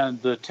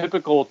 And the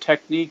typical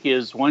technique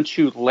is once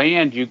you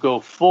land, you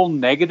go full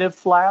negative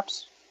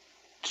flaps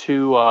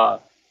to,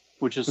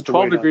 which is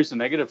 12 degrees of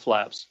negative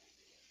flaps,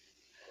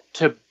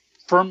 to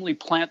firmly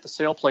plant the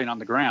sailplane on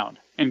the ground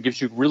and gives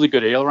you really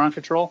good aileron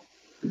control.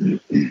 We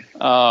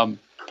don't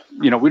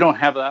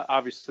have that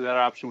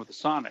option with the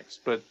Sonics,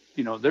 but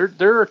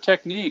there are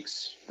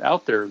techniques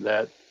out there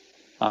that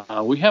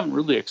we haven't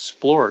really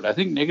explored. I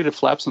think negative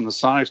flaps on the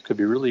Sonics could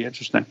be really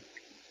interesting.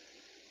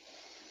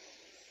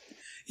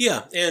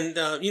 Yeah, and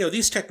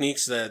these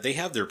techniques, they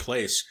have their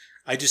place.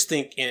 I just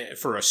think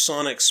for a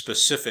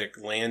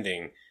Sonic-specific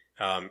landing,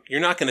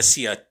 you're not going to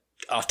see a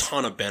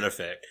ton of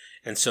benefit.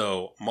 And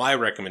so my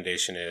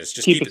recommendation is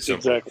just keep it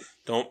simple. Exactly.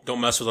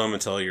 Don't mess with them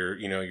until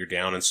you're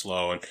down and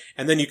slow,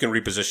 and then you can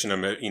reposition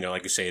them.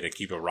 Like you say, to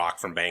keep a rock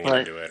from banging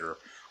into it,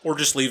 or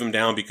just leave them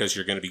down because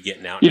you're going to be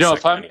getting out.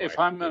 If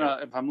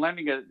I'm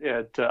landing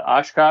at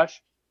Oshkosh,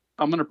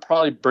 I'm going to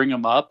probably bring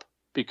them up,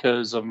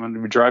 because I'm going to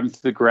be driving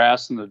through the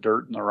grass and the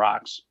dirt and the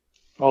rocks.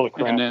 All the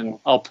crap. And then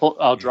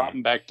I'll drop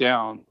them back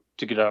down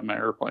to get out of my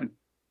airplane.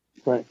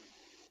 Right.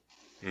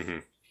 Mm-hmm.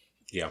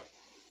 Yeah.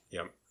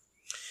 Yeah.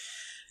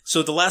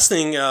 So the last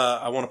thing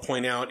I want to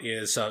point out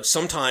is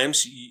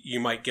sometimes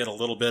you might get a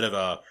little bit of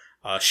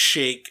a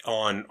shake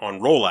on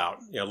rollout,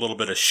 a little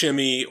bit of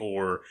shimmy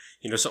or,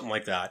 something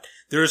like that.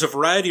 There's a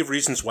variety of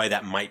reasons why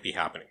that might be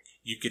happening.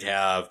 You could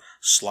have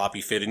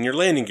sloppy fit in your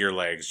landing gear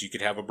legs. You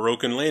could have a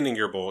broken landing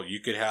gear bolt. You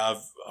could have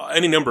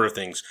any number of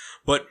things.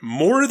 But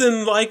more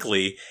than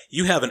likely,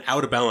 you have an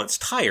out-of-balance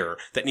tire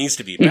that needs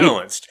to be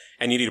balanced,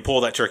 and you need to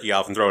pull that turkey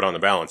off and throw it on the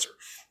balancer.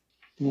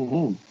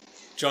 Mm-hmm.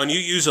 John, you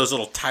use those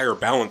little tire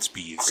balance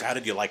beads. How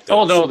did you like those?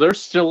 Oh, no, they're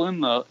still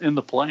in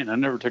the plane. I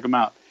never took them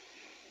out.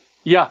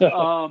 Yeah,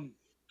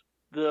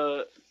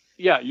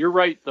 you're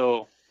right,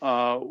 though.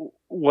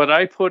 What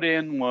I put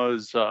in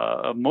was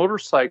a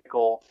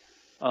motorcycle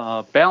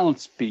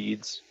balance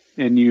beads,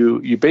 and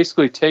you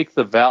basically take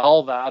the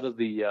valve out of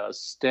the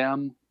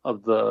stem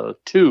of the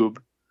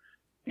tube,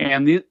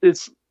 and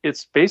it's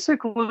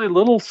basically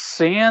little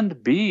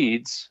sand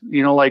beads,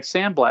 like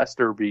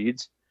sandblaster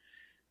beads.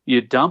 You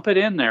dump it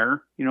in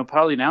there,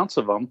 probably an ounce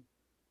of them,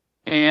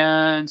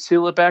 and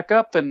seal it back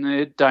up, and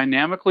it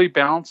dynamically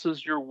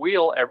balances your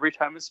wheel every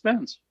time it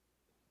spins.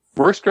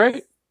 Works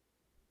great.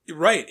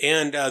 Right,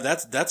 and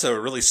that's a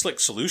really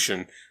slick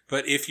solution.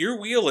 But if your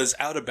wheel is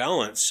out of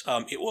balance,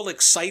 it will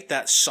excite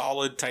that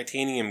solid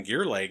titanium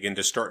gear leg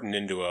into starting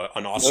into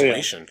an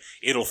oscillation. Oh,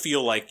 yeah. It'll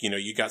feel like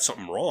you got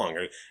something wrong,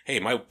 or hey,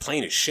 my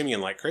plane is shimmying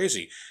like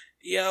crazy.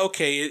 Yeah,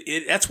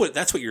 okay, that's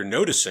what you're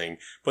noticing,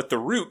 but the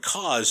root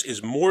cause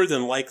is more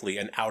than likely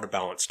an out of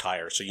balance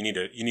tire. So you need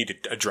to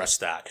address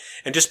that,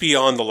 and just be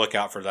on the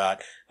lookout for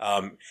that.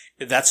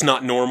 That's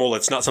not normal.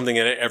 It's not something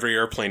that every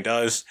airplane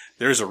does.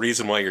 There's a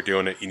reason why you're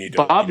doing it. You need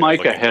to. Bob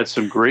Micah had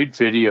some great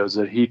videos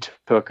that he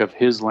took of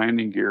his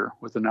landing gear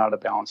with an out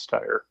of balance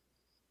tire,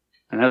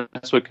 and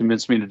that's what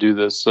convinced me to do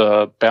this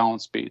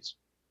balance beats.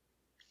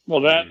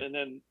 Well, that, and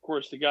then of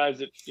course the guys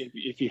that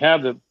if you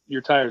have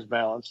your tires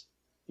balanced,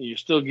 you're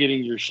still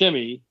getting your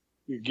shimmy,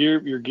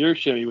 your gear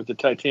shimmy with the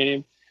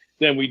titanium.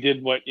 Then we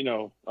did what,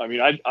 I mean,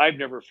 I've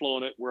never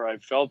flown it where I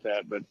felt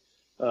that, but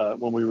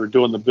when we were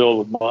doing the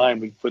build with mine,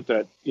 we put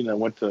that,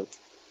 went to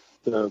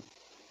the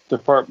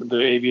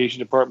aviation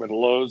department of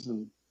Lowe's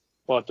and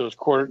bought those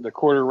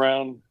quarter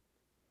round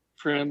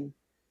trim.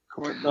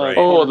 Right.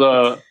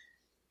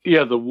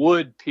 The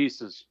wood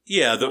pieces.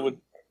 Yeah, the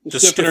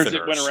stiffeners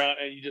that went around,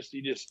 and you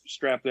just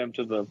strap them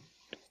to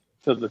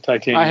the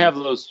titanium. I have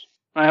those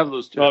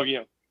too. Oh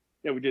yeah.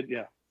 Yeah, we did.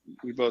 Yeah,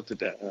 we both did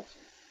that.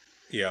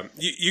 Yeah,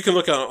 you can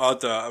look on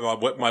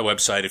my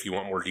website if you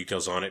want more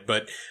details on it.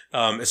 But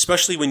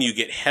especially when you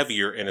get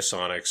heavier in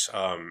Sonics,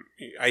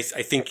 I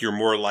think you're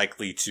more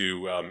likely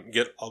to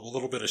get a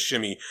little bit of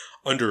shimmy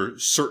under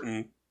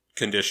certain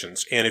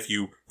conditions. And if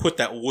you put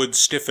that wood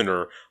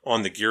stiffener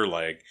on the gear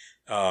leg,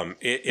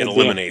 it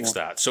eliminates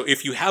that. So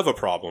if you have a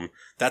problem,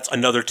 that's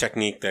another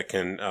technique that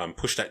can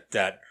push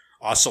that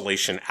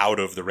oscillation out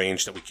of the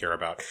range that we care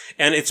about.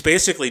 And it's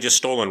basically just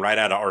stolen right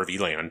out of RV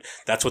land.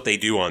 That's what they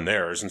do on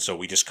theirs, and so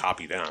we just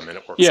copy them, and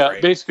it works great. Yeah,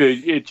 basically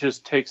it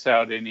just takes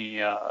out any,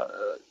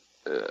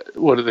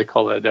 what do they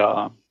call it,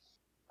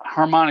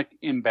 harmonic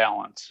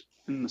imbalance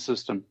in the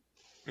system.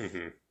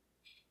 Mm-hmm.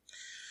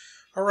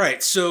 All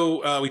right,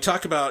 so we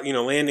talked about,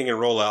 landing and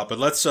rollout, but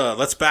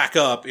let's back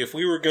up. If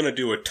we were going to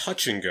do a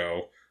touch and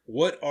go,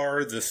 what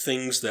are the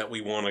things that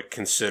we want to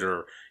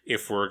consider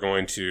if we're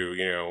going to,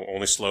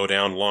 only slow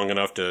down long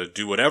enough to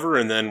do whatever,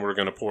 and then we're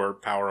going to pour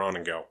power on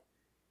and go?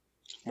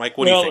 Mike,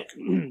 what do you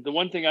think? The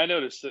one thing I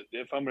noticed that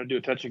if I'm going to do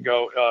a touch and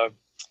go,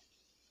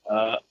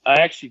 I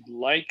actually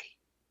like,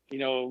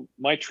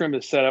 my trim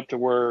is set up to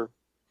where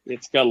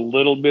it's got a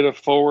little bit of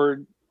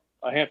forward.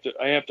 I have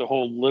to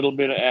hold a little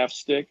bit of aft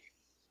stick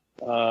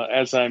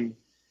as I'm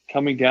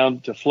coming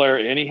down to flare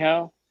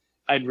anyhow.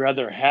 I'd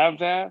rather have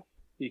that,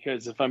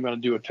 because if I'm going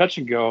to do a touch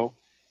and go,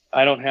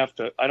 I don't have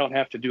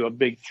to do a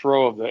big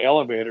throw of the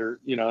elevator,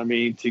 to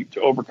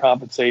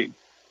overcompensate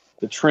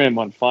the trim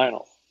on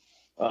final.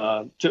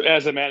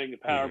 As I'm adding the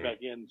power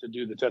back in to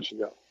do the touch and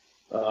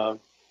go.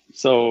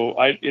 So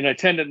I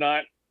tend to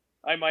not.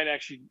 I might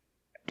actually,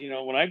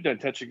 when I've done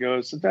touch and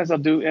goes, sometimes I'll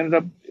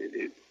the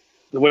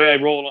way I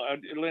roll,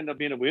 it'll end up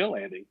being a wheel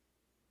landing.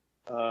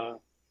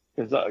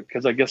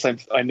 Because I guess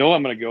I know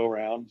I'm going to go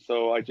around,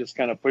 so I just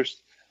kind of push.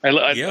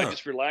 I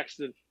just relax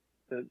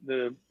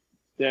the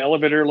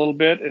elevator a little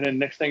bit, and then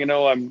next thing you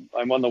know, I'm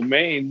on the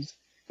mains,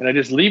 and I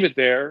just leave it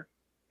there,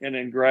 and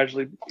then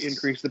gradually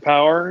increase the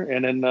power,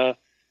 and then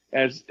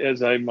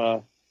as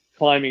I'm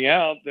climbing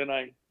out, then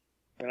I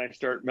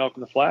start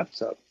milking the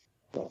flaps up.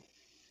 So.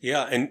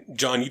 Yeah, and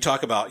John, you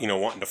talk about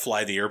wanting to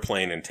fly the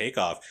airplane and take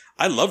off.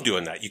 I love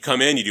doing that. You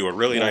come in, you do a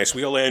really nice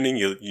wheel landing,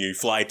 you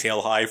fly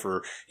tail high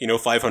for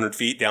 500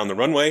 feet down the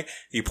runway,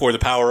 you pour the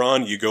power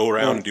on, you go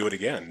around and do it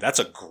again. That's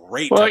a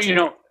great. Well,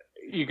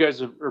 you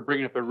guys are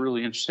bringing up a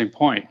really interesting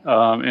point,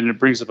 and it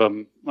brings up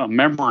a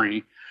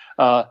memory.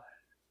 I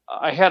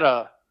had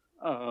a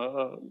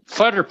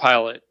fighter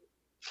pilot,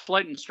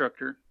 flight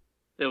instructor,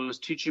 that was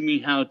teaching me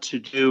how to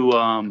do.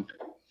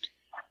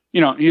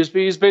 He was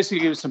basically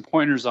giving some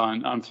pointers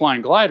on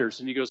flying gliders,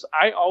 and he goes,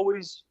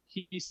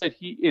 he said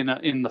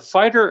in the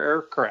fighter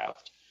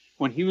aircraft,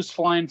 when he was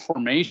flying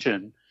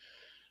formation,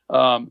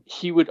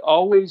 he would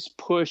always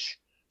push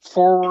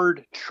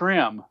forward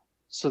trim,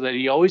 so that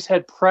he always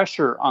had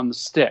pressure on the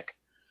stick,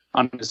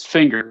 on his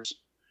fingers.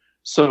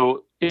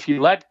 So if he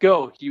let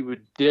go, he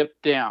would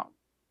dip down.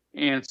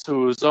 And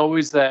so it was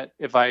always that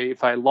if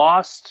I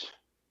lost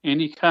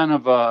any kind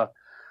of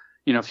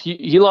if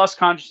he lost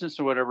consciousness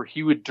or whatever,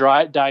 he would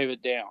dive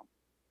it down.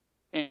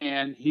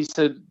 And he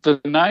said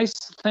the nice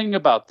thing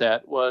about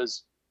that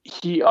was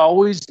he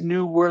always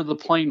knew where the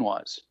plane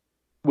was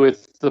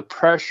with the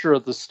pressure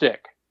of the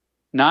stick.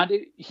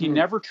 He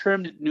never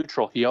trimmed it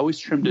neutral. He always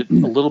trimmed it a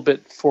little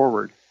bit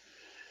forward.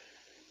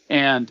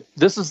 And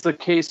this is the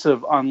case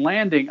of on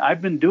landing.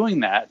 I've been doing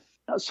that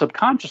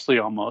subconsciously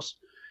almost.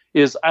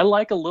 Is I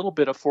like a little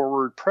bit of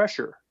forward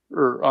pressure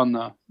or on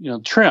the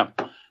trim,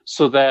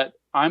 so that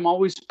I'm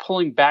always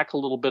pulling back a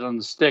little bit on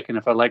the stick. And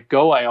if I let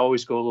go, I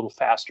always go a little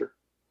faster.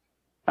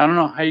 I don't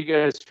know how you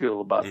guys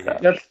feel about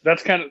that.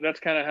 That's kind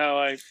of how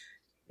I,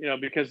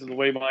 because of the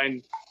way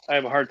mine, I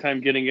have a hard time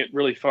getting it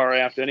really far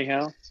aft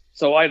anyhow.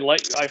 So I've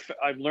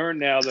learned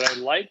now that I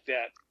like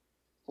that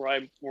where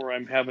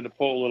I'm having to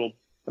hold a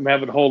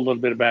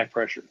little bit of back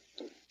pressure.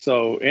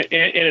 So and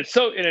it's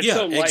so light,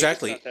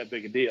 exactly. It's not that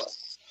big a deal,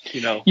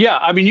 Yeah,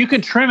 I mean you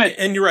can trim it,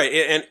 and you're right,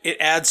 and it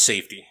adds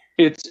safety.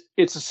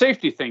 It's a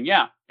safety thing,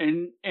 yeah.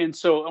 And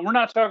we're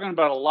not talking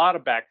about a lot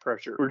of back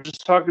pressure. We're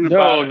just talking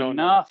about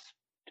enough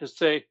to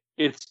say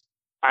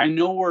I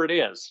know where it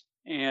is.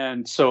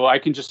 And so I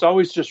can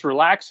always just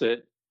relax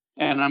it,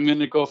 and I'm going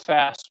to go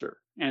faster.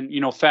 And,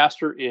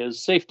 faster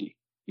is safety.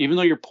 Even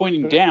though you're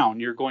pointing down,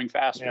 you're going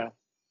faster. Yeah.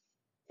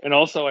 And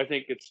also, I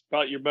think it's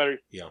probably you're better.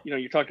 Yeah.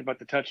 You talked about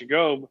the touch and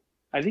go.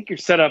 I think you're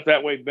set up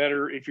that way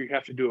better if you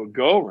have to do a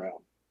go around.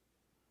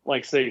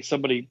 Like, say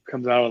somebody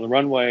comes out on the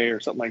runway or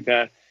something like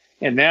that,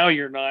 and now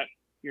you're not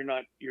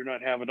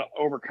having to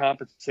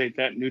overcompensate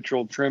that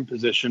neutral trim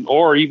position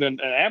or even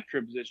an app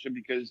trim position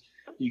because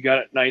you got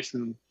it nice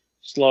and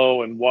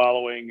slow and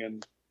wallowing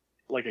and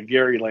like a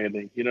Gary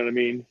landing. You know what I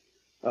mean?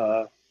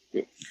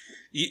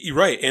 You're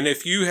right. And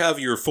if you have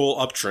your full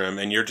up trim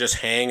and you're just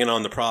hanging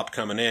on the prop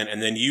coming in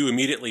and then you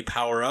immediately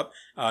power up,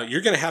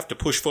 you're going to have to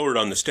push forward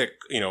on the stick,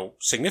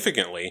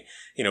 significantly,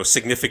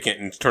 significant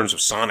in terms of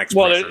Sonic's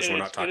pressures. We're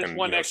not talking, it's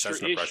one extra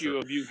Cessna issue pressure.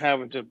 of you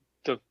having to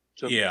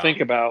think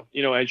about,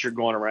 as you're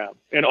going around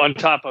and on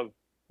top of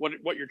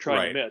what you're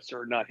trying to miss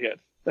or not hit,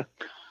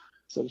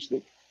 so to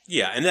speak.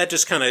 Yeah. And that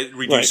just kind of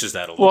reduces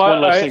that a little.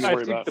 Well, I think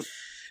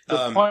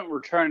the point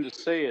we're trying to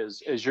say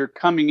is, as you're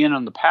coming in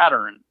on the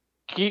pattern,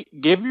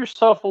 give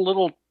yourself a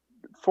little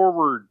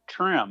forward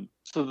trim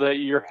so that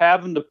you're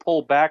having to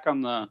pull back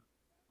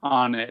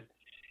on it.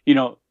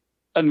 An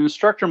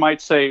instructor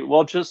might say,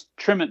 well, just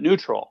trim it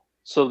neutral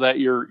so that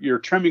you're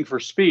trimming for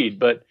speed,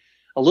 but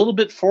a little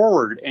bit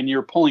forward and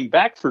you're pulling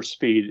back for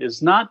speed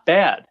is not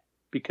bad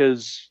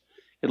because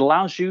it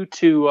allows you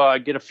to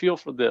get a feel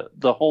for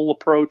the whole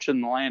approach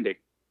and the landing.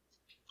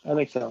 I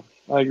think so.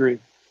 I agree.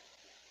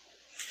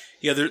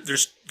 Yeah,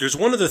 there's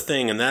one other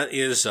thing, and that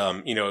is,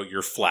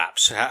 your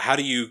flaps. How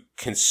do you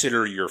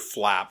consider your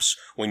flaps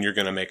when you're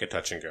going to make a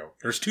touch and go?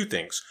 There's two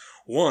things.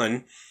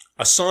 One,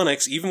 a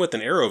Sonex, even with an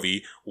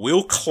AeroV,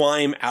 will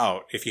climb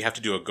out if you have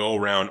to do a go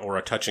around or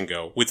a touch and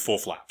go with full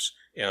flaps.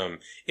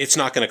 It's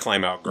not going to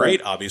climb out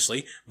great,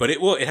 obviously, but it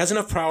will. It has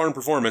enough power and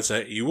performance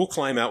that you will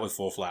climb out with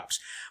full flaps.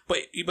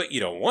 But you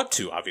don't want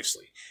to,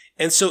 obviously.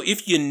 And so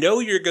if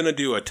you're going to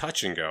do a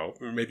touch and go,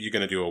 or maybe you're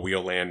going to do a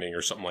wheel landing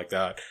or something like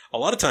that, a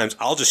lot of times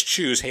I'll just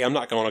choose, hey, I'm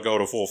not going to go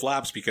to full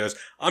flaps because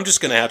I'm just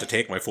going to have to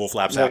take my full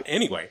flaps out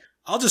anyway.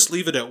 I'll just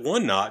leave it at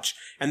one notch,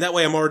 and that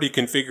way I'm already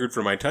configured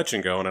for my touch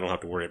and go, and I don't have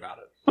to worry about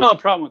it. Well,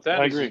 the problem with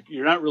that is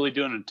you're not really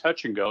doing a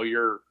touch and go.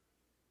 You're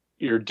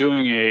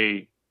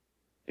doing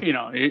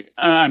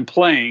I'm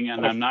playing,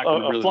 and I'm not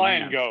going to really fly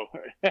land. And go.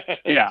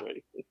 Yeah.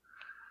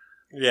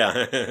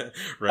 Yeah.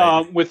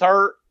 Right.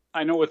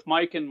 With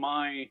Mike and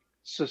my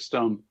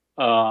system,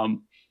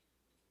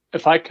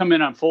 if I come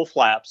in on full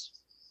flaps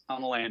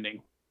on a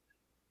landing,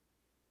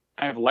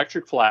 I have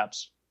electric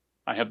flaps.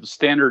 I have the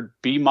standard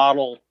B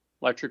model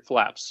electric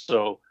flaps,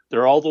 so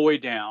they're all the way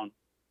down.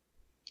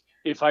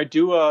 If I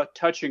do a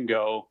touch and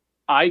go,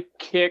 I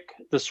kick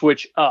the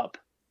switch up,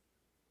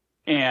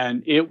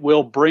 and it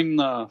will bring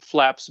the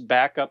flaps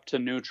back up to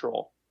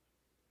neutral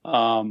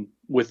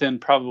within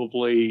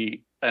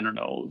probably,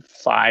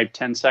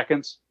 5-10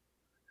 seconds.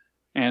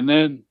 And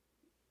then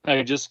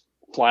I just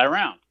fly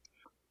around.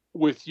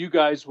 With you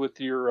guys with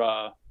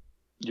your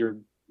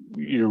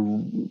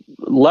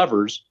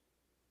levers,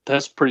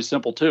 that's pretty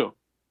simple too.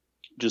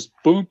 Just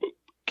boom,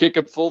 kick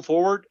it full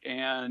forward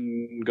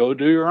and go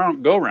do your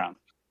own go round.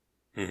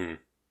 Mm-hmm.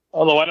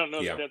 Although I don't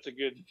know if that's a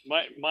good.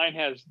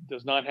 Mine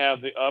does not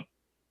have the up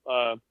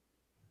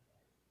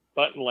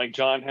button like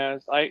John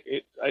has.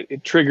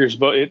 It triggers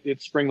both.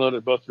 It's spring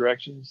loaded both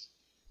directions.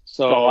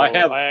 So I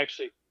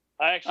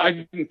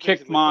can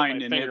kick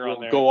mine and it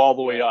will go all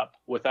the way up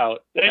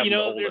without.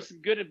 There's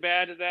good and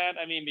bad to that.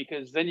 I mean,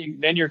 because then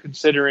you're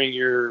considering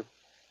your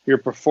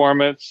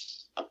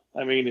performance.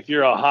 I mean, if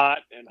you're a hot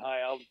and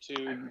high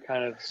altitude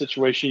kind of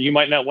situation, you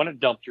might not want to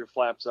dump your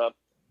flaps up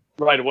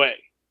right away.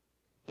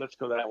 Let's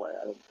go that way.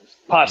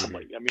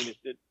 Possibly. I mean,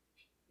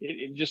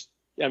 it just.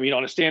 I mean,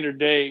 on a standard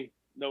day,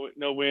 no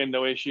wind,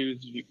 no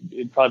issues,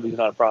 it probably is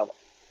not a problem.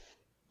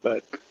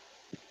 But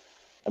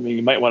I mean,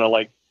 you might want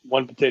to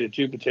one potato,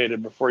 two potato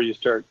before you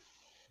hit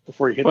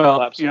the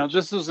flaps.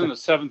 This isn't a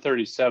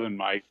 737,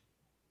 Mike.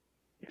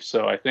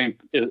 So I think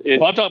I'm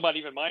talking about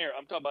even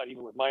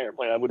with my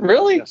airplane, I wouldn't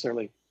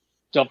necessarily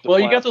dump the flaps. Well,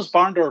 you got those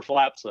barn door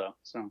flaps though.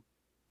 So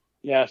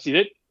yeah, see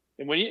it,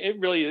 and when it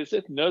really is,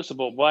 it's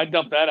noticeable. Well, I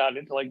dump that out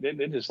into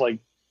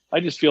I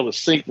just feel the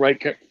sink right.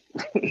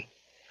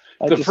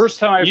 First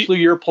time I flew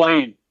your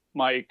plane,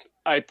 Mike,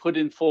 I put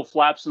in full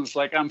flaps and it's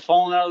like I'm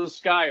falling out of the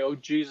sky. Oh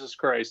Jesus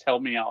Christ,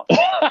 help me out!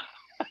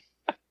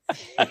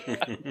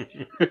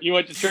 You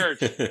went to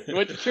church.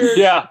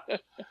 Yeah.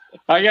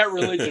 I got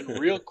religion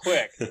real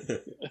quick.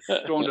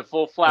 Going to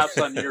full flaps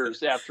on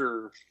yours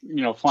after,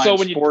 flying so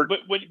when sport.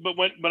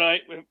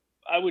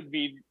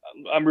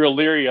 I'm real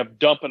leery of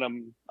dumping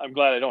them. I'm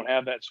glad I don't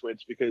have that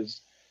switch because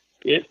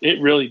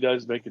it really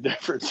does make a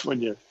difference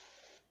when you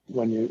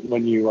bring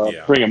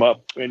them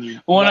up.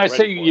 When I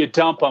say you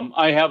dump them,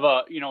 I have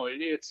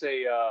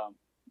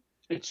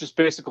it's just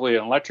basically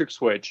an electric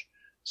switch.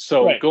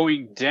 So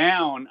going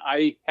down,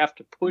 I have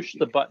to push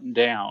the button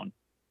down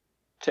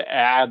to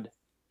add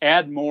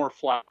more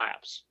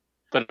flaps.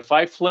 But if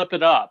I flip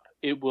it up,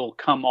 it will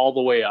come all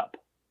the way up.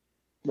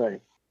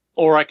 Right.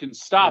 Or I can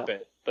stop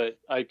it, but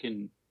I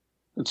can.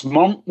 It's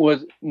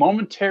with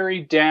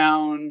momentary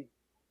down,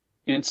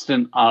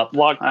 instant up.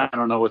 I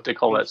don't know what they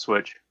call that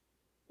switch.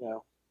 Yeah.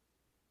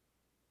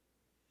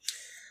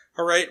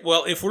 All right.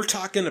 Well, if we're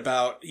talking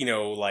about,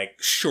 like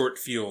short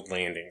field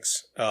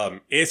landings,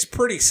 it's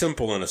pretty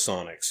simple in a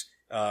Sonics.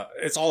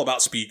 It's all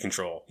about speed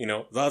control.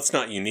 That's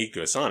not unique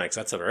to a Sonics.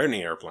 That's for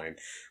any airplane.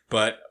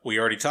 But we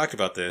already talked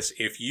about this.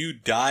 If you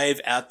dive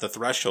at the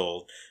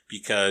threshold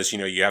because,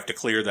 you have to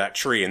clear that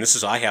tree, and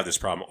I have this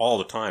problem all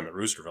the time at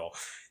Roosterville,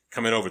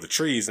 coming over the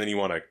trees, and then you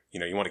want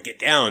to get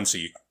down, so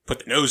you put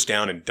the nose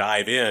down and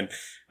dive in.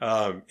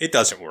 It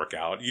doesn't work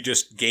out. You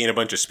just gain a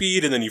bunch of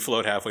speed, and then you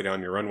float halfway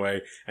down your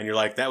runway, and you're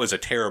like, that was a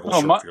terrible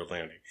short field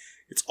landing.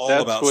 It's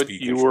all about speed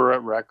control. You were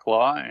at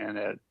Reclaw and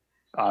at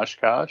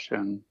Oshkosh,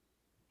 and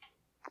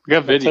we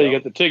got video. That's how you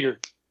get the Tigger.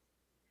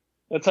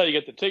 That's how you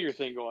get the Tigger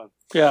thing going.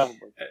 Yeah.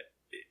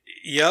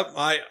 Yep.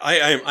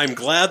 I'm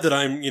glad that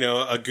I'm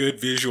a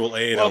good visual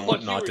aid on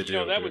what not to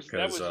do. That was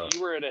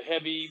you were at a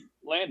heavy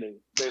landing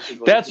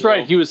basically. That's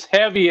right. He was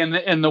heavy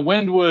and the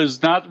wind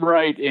was not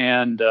right,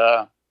 and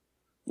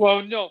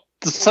well, no,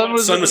 the sun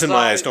was in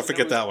my eyes. Don't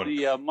forget that one.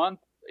 The month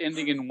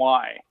ending in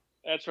Y.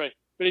 That's right.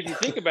 But if you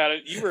think about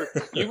it,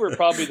 you were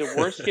probably the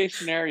worst case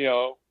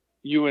scenario.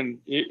 You and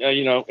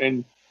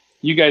and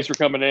you guys were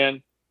coming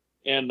in,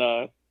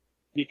 and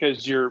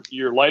because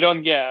you're light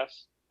on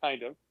gas,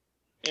 kind of,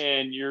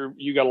 and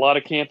you got a lot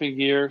of camping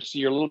gear, so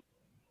you're a little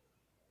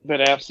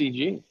bit aft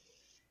CG.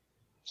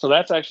 So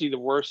that's actually the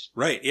worst.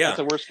 Right. Yeah. That's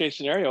the worst case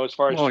scenario as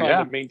far as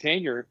trying to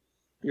maintain your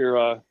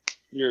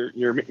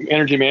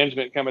energy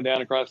management coming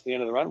down across the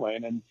end of the runway.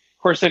 And then,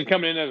 of course,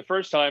 coming in there the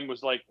first time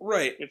was like,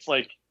 right. It's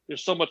like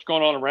there's so much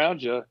going on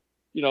around you.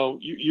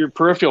 Your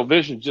peripheral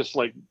vision just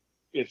like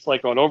it's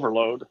like on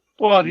overload.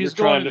 Well, he's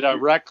going to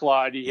Rec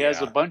Lot. He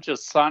has a bunch of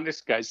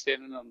Sonics guys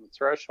standing on the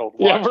threshold.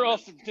 Yeah, we're all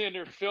standing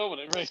there filming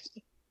it, right?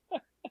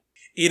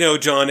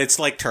 John, it's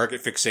like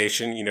target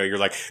fixation. You're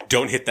like,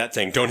 don't hit that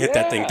thing, don't hit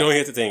that thing, don't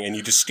hit the thing, and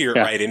you just steer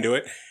right into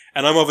it.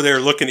 And I'm over there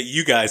looking at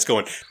you guys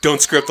going,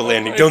 don't screw up the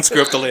landing, don't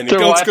screw up the landing,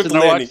 don't screw up the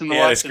landing.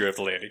 Yeah, I screw up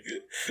the landing.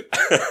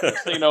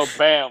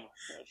 Bam.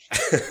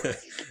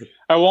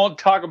 I won't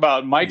talk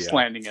about Mike's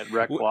landing at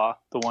Rec Law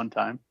the one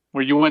time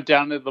where you went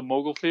down to the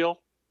mogul field.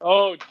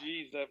 Oh,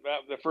 geez,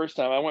 the first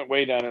time I went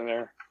way down in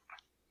there.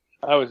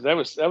 That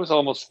was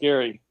almost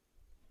scary.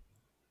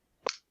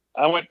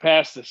 I went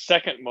past the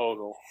second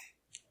mogul.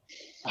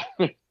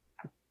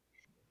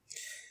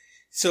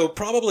 So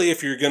probably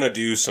if you're going to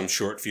do some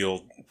short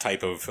field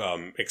type of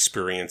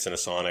experience in a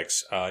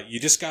Sonics, you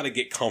just got to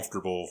get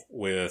comfortable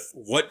with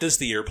what does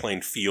the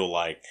airplane feel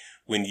like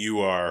when you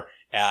are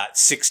at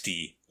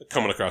 60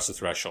 coming across the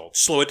threshold.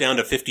 Slow it down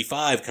to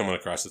 55 coming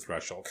across the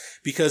threshold.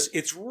 Because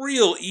it's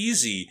real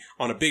easy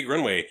on a big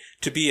runway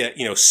to be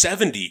at,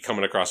 70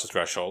 coming across the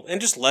threshold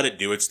and just let it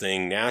do its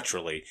thing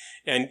naturally.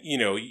 And,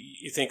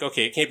 you think,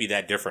 okay, it can't be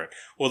that different.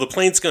 Well, the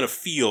plane's going to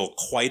feel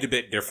quite a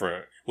bit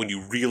different when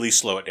you really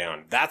slow it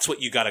down. That's what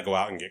you got to go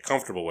out and get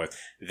comfortable with.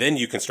 Then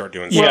you can start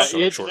doing short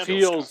field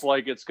feels stuff.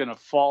 Like it's going to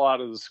fall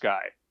out of the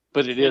sky,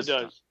 but it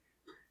does.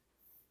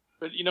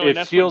 But and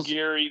that's why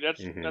Gary.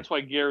 That's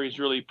why Gary's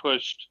really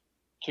pushed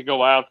to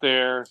go out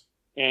there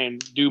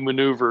and do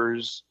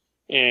maneuvers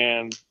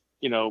and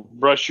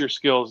brush your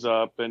skills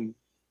up and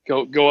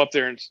go up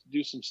there and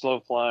do some slow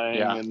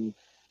flying and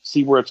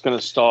see where it's going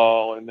to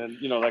stall and then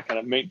that kind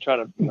of try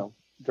to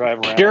drive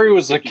around. Gary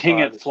was the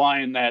king at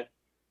flying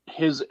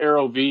his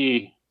Aero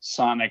V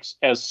Sonics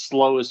as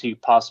slow as he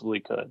possibly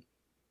could,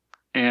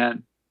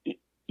 and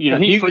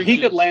he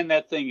could land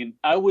that thing in,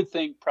 I would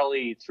think,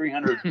 probably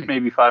 300,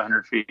 maybe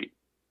 500 feet.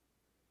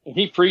 And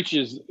he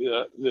preaches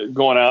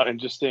going out and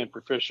just staying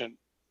proficient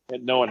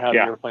and knowing how the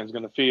airplane's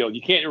going to feel.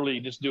 You can't really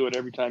just do it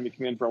every time you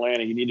come in for a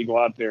landing. You need to go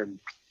out there and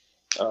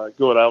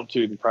go at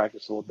altitude and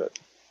practice a little bit.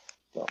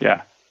 So,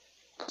 yeah,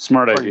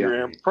 smart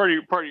idea. Part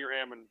of your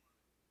airman,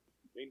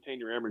 maintain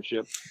your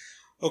airmanship.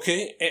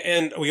 Okay,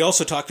 and we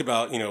also talked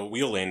about,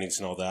 wheel landings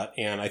and all that,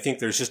 and I think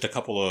there's just a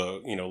couple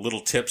of, little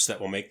tips that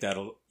will make that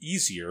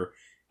easier.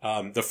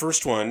 The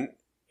first one,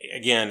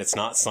 again, it's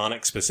not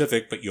Sonic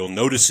specific, but you'll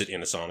notice it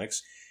in a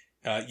Sonics.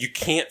 You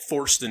can't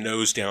force the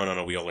nose down on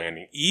a wheel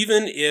landing.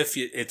 Even if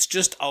it's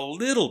just a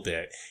little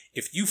bit,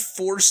 if you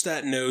force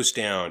that nose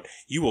down,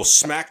 you will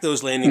smack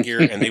those landing gear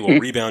and they will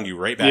rebound you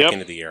right back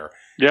into the air.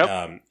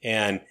 Yep.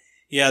 And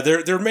yeah,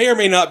 there may or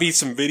may not be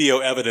some video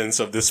evidence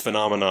of this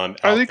phenomenon.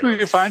 I think we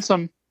could find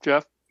some,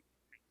 Jeff.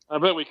 I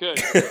bet we could.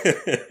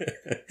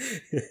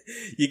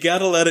 You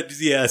gotta let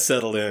it,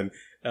 settle in.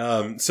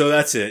 So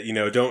that's it.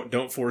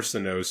 Don't force the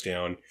nose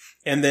down.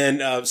 And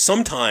then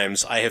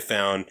sometimes I have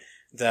found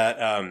that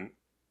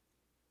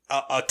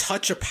a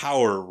touch of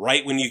power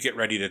right when you get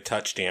ready to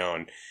touch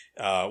down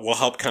will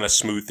help kind of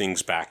smooth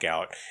things back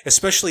out.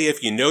 Especially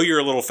if you know you're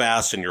a little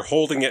fast and you're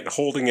holding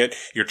it,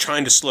 you're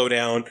trying to slow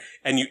down,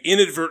 and you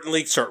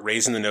inadvertently start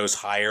raising the nose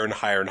higher and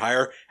higher and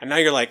higher, and now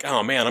you're like,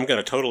 oh man, I'm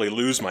going to totally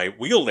lose my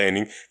wheel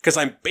landing because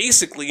I'm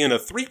basically in a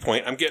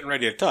 3-point I'm getting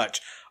ready to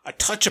touch. A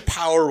touch of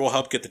power will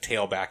help get the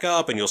tail back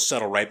up, and you'll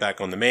settle right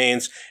back on the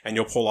mains, and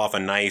you'll pull off a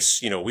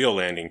nice, wheel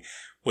landing.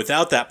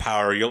 Without that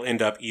power, you'll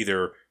end up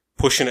either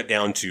pushing it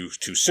down too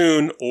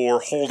soon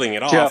or holding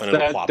it off, and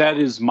it'll plop. That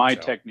is my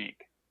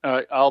technique.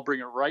 I'll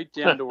bring it right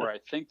down to where I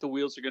think the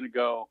wheels are going to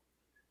go,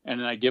 and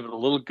then I give it a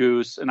little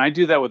goose, and I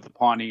do that with the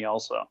Pawnee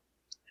also.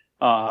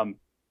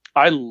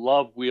 I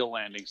love wheel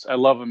landings. I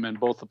love them in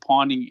both the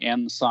Pawnee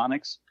and the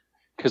Sonics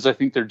because I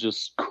think they're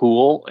just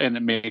cool, and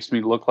it makes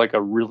me look like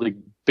a really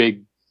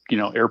big,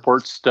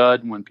 airport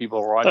stud when people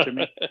are watching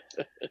me.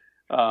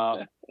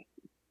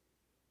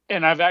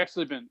 And I've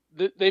actually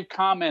they've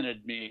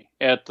commented me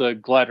at the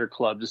Glider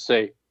Club to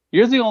say,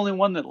 you're the only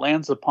one that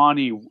lands a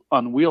Pawnee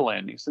on wheel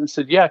landings. And I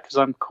said, yeah, because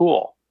I'm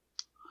cool.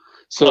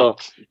 So,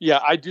 yeah,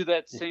 I do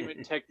that same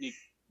technique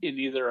in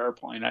either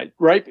airplane.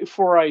 Right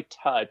before I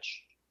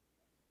touch,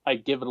 I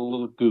give it a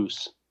little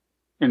goose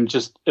and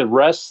just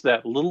arrest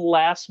that little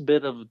last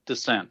bit of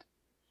descent.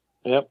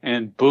 Yep.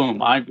 And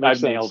boom, I've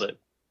nailed it.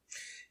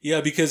 Yeah,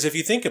 because if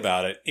you think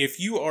about it, if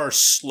you are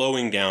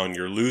slowing down,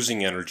 you're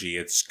losing energy.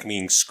 It's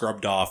being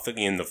scrubbed off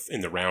in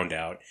the round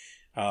out.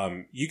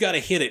 You got to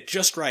hit it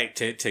just right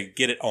to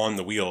get it on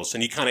the wheels,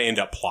 and you kind of end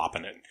up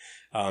plopping it.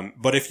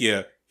 But if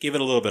you give it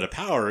a little bit of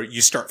power,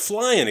 you start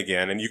flying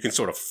again, and you can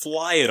sort of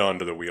fly it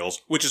onto the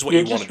wheels, which is what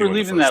you want to do. You're just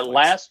relieving that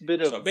last bit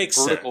of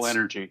vertical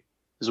energy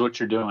is what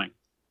you're doing.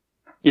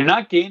 You're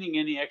not gaining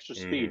any extra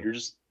speed. You're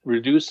just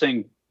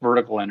reducing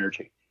vertical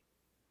energy.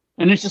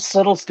 And it just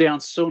settles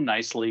down so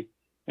nicely.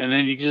 And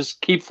then you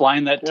just keep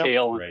flying that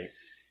tail. And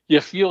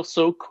you feel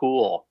so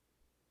cool.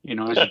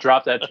 As you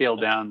drop that tail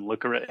down,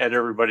 look at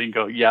everybody and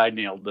go, yeah, I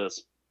nailed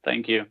this.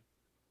 Thank you.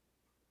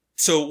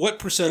 So what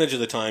percentage of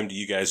the time do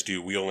you guys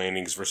do wheel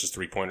landings versus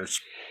 3-pointers?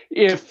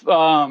 If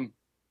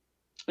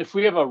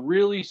we have a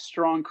really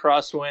strong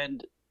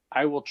crosswind,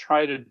 I will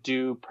try to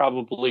do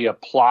probably a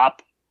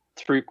plop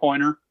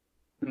 3-pointer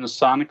in the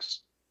Sonics,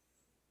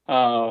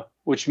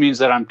 which means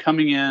that I'm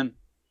coming in,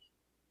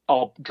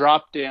 I'll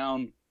drop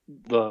down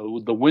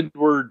the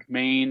windward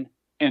main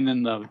and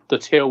then the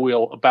tail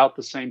wheel about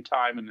the same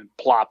time and then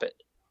plop it.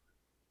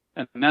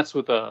 And that's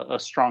with a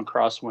strong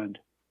crosswind.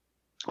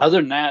 Other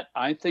than that,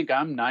 I think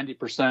I'm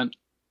 90%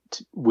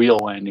 wheel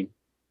landing.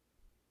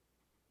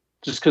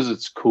 Just because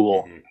it's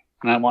cool.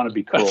 And I want to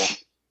be cool.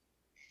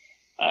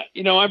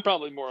 I'm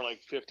probably more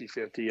like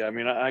 50-50. I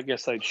mean, I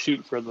guess I'd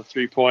shoot for the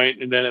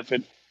 3-point. And then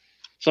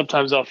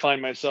sometimes I'll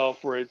find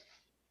myself where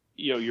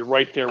you're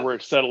right there where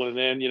it's settling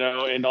in,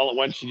 and all at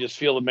once you just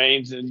feel the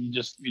mains and you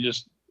just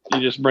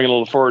bring a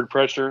little forward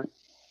pressure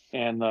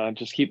and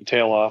just keep the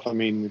tail off. I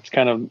mean,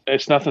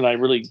 it's nothing I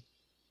really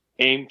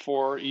aim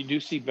for. You do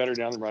see better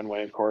down the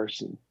runway, of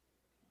course.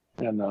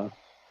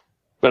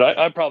 But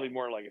I'm probably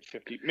more like a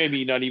 50,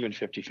 maybe not even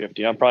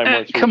 50-50. I'm probably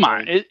more. Come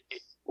on.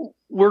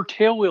 We're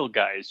tail wheel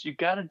guys. You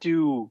got to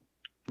do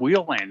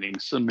wheel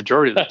landings the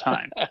majority of the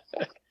time.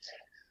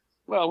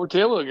 Well, we're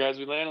tail wheel guys.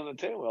 We land on the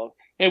tail wheel.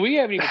 And we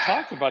haven't even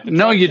talked about the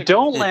No, you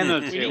don't land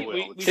on the tail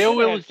wheel. Tail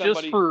wheel is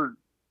just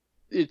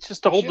it's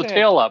just to hold the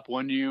tail up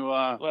when you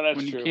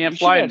can't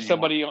fly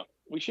anymore.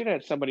 We should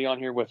have somebody on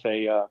here with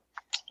a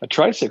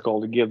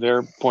tricycle to give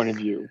their point of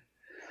view.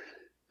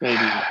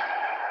 Maybe.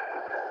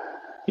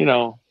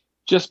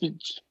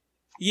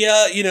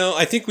 Yeah,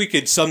 I think we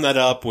could sum that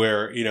up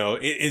where,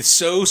 it's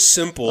so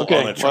simple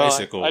on a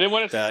tricycle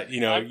that,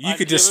 you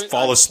could just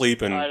fall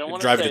asleep and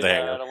drive it to the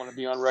hangar. I don't want to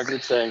be on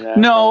record saying that.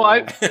 No,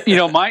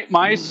 my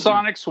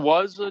Sonics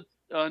was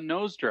a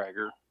nose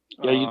dragger.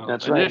 Yeah,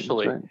 that's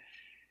initially. Right.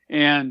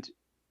 And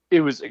it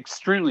was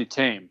extremely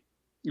tame.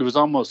 It was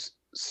almost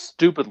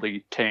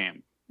stupidly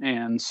tame.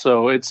 And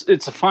so it's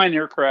a fine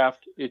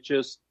aircraft. It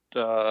just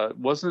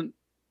wasn't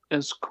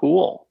as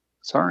cool.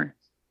 Sorry.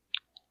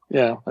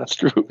 Yeah, that's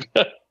true.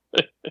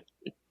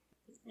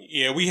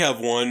 Yeah, we have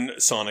one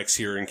Sonics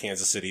here in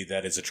Kansas City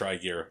that is a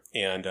tri-gear,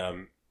 and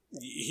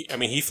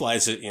he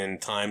flies it in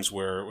times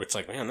where it's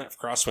like, man, that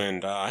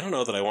crosswind, I don't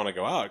know that I want to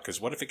go out because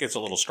what if it gets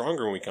a little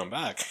stronger when we come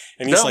back?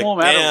 And he's like,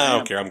 I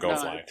don't care, I'm going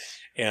flying.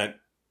 And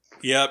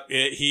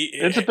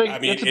it's a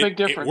big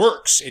difference. It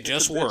works. It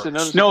just works.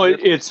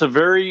 It's a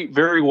very,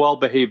 very well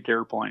behaved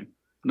airplane.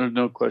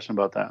 No question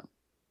about that.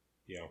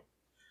 Yeah.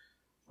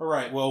 All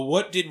right. Well,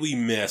 what did we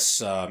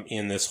miss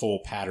in this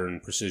whole pattern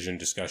precision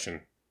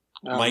discussion?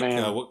 Mike,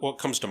 what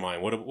comes to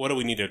mind? What do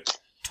we need to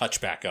touch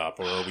back up,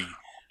 or do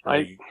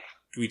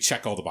we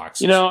check all the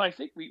boxes? I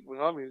think we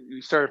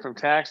started from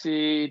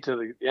taxi to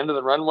the end of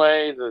the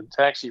runway, the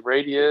taxi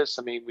radius.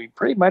 I mean, we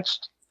pretty much,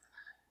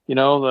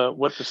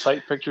 what the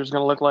sight picture is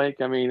going to look like.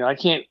 I mean, I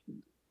can't,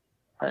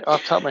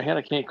 off the top of my head,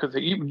 I can't, because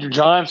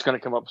John's going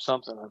to come up with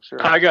something, I'm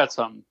sure. I got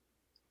something.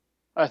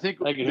 I think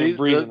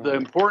the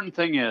important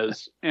thing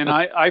is, and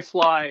I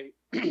fly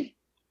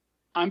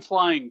I'm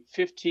flying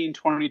 15,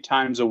 20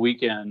 times a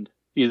weekend,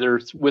 either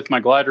with my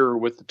glider or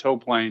with the tow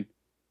plane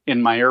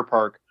in my air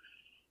park,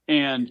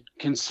 and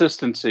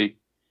consistency.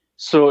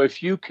 So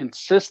if you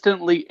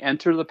consistently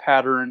enter the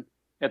pattern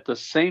at the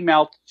same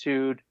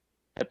altitude,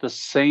 at the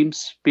same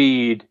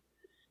speed,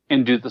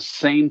 and do the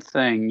same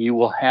thing, you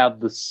will have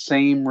the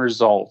same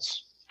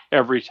results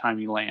every time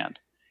you land.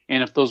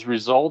 And if those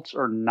results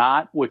are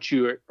not what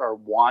you are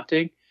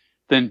wanting,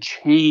 then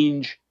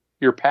change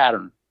your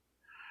pattern.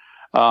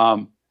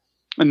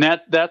 And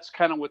that's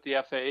kind of what the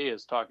FAA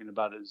is talking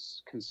about,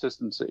 is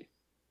consistency.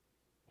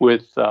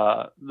 With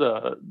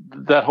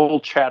that whole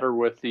chatter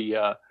with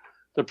the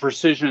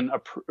precision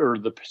or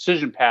the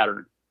precision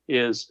pattern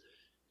is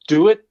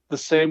do it the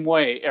same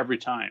way every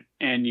time,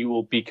 and you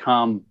will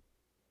become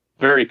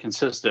very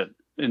consistent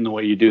in the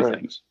way you do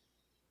things.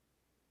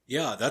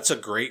 Yeah, that's a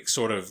great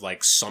sort of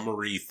like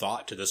summary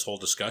thought to this whole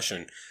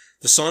discussion.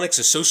 The Sonix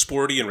is so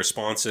sporty and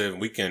responsive,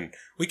 and we can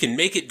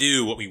make it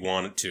do what we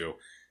want it to.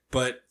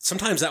 But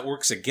sometimes that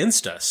works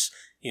against us,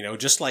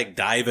 just like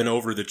diving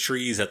over the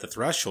trees at the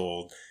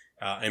threshold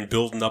and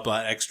building up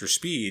that extra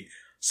speed.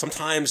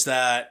 Sometimes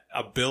that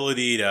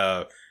ability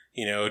to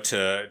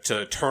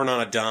turn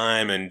on a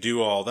dime and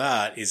do all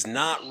that is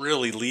not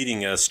really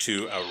leading us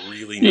to a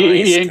really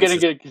nice. You ain't going to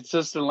get a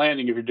consistent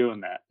landing if you're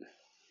doing that.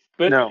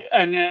 But no.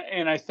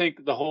 And I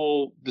think the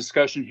whole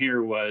discussion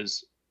here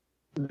was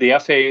the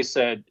FAA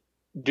said,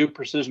 do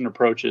precision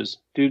approaches,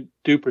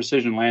 do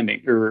precision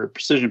landing or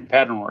precision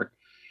pattern work.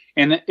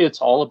 And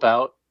it's all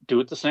about do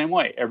it the same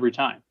way every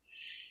time.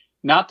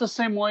 Not the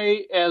same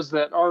way as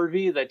that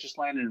RV that just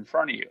landed in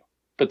front of you,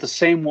 but the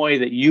same way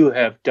that you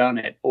have done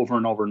it over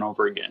and over and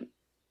over again.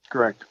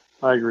 Correct.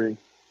 I agree.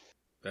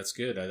 That's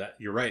good.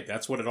 You're right.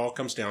 That's what it all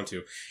comes down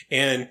to.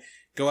 And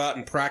go out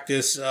and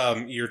practice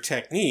your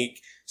technique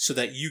so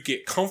that you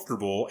get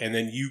comfortable, and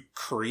then you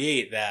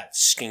create that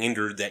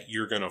standard that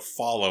you're going to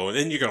follow, and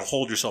then you're going to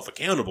hold yourself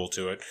accountable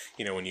to it.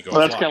 When you go. Well,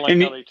 that's kind of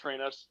like how they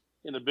train us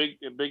in the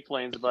big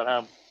planes about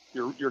how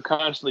you're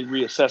constantly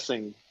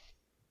reassessing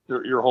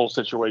your whole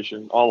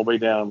situation all the way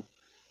down.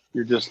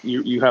 You're just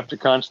you have to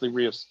constantly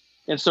reassess.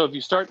 And so if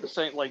you start the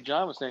same, like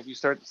John was saying, if you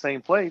start the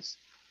same place,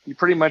 you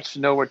pretty much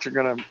know what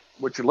you're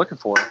looking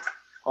for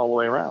all the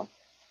way around.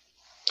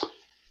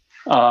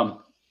 On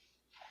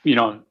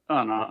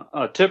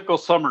a typical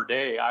summer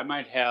day, I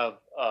might have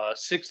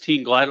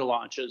 16 glider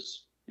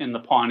launches in the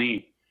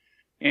Pawnee.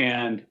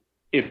 And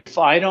if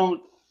I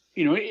don't,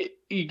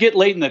 you get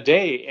late in the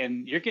day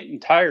and you're getting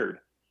tired,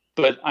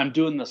 but I'm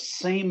doing the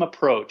same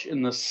approach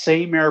in the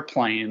same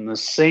airplane, in the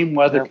same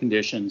weather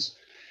conditions.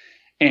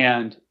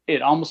 And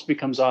it almost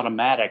becomes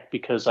automatic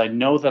because I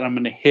know that I'm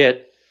going to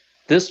hit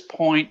this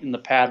point in the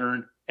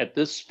pattern at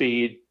this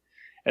speed,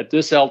 at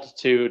this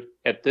altitude,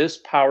 at this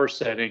power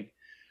setting.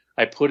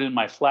 I put in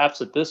my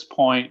flaps at this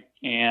point,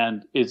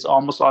 and it's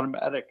almost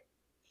automatic.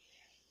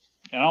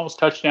 And I almost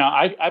touch down.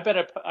 I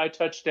bet I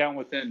touch down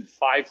within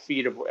 5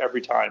 feet of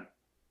every time.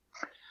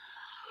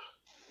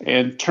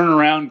 And turn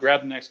around,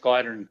 grab the next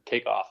glider, and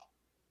take off.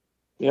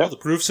 Yeah, well, the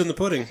proof's in the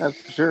pudding.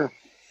 That's for sure.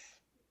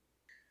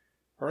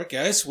 All right,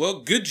 guys.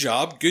 Well, good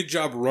job. Good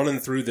job running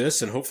through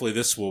this, and hopefully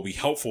this will be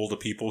helpful to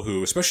people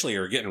who especially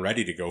are getting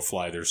ready to go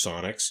fly their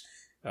Sonix.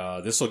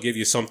 This will give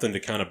you something to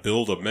kind of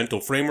build a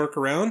mental framework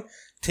around.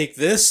 Take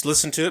this,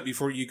 listen to it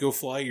before you go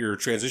fly your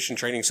transition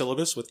training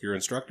syllabus with your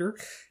instructor,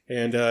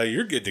 and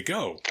you're good to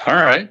go. All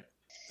right.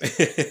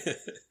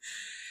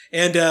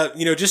 And,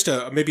 just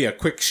maybe a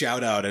quick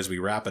shout out as we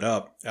wrap it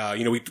up.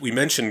 We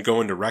mentioned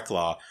going to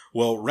RecLaw.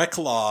 Well,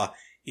 RecLaw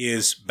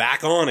is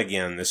back on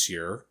again this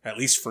year. At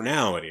least for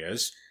now it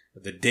is.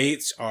 The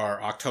dates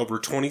are October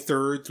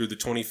 23rd through the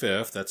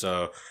 25th. That's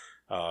a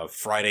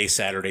Friday,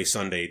 Saturday,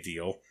 Sunday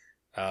deal.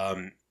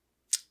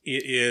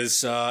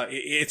 It's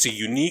a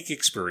unique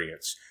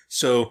experience.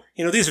 So,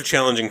 these are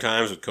challenging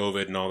times with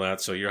COVID and all that,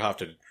 so you'll have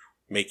to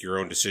make your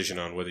own decision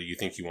on whether you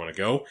think you want to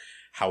go.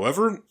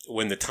 However,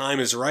 when the time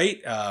is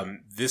right,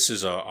 this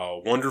is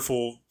a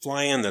wonderful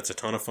fly-in that's a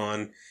ton of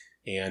fun.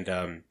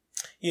 And,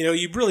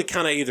 you really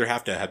kind of either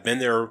have to have been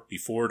there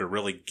before to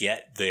really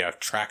get the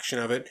attraction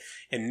of it.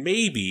 And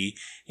maybe,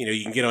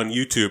 you can get on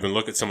YouTube and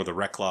look at some of the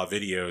RecLaw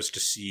videos to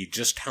see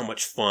just how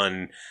much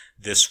fun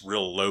this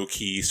real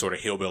low-key sort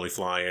of hillbilly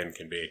fly-in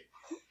can be.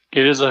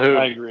 It is a hoot.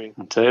 I agree.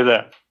 I'll tell you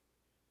that.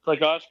 It's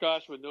like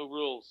Oshkosh with no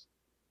rules.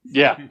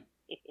 Yeah.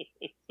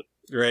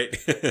 Right.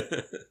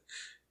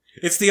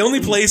 It's the only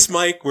place,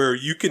 Mike, where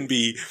you can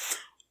be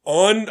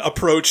on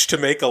approach to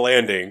make a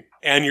landing,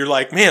 and you're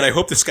like, man, I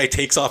hope this guy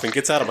takes off and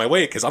gets out of my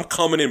way because I'm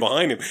coming in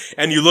behind him.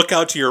 And you look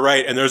out to your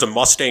right, and there's a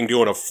Mustang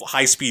doing a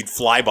high-speed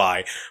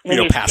flyby,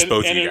 past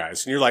both of you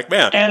guys. And you're like,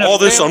 man, all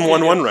this on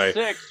one runway.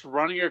 6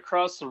 running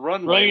across the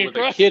runway with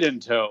a kid in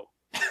tow.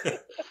 A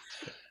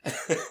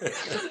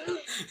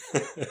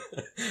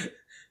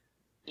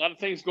lot of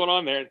things going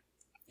on there.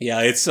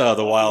 Yeah, it's the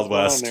Wild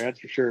West. There, that's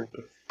for sure.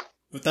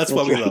 But that's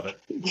why we love it.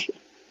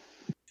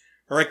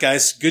 All right,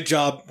 guys. Good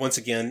job once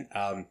again.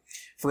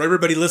 For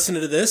everybody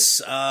listening to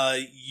this,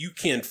 you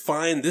can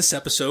find this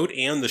episode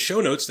and the show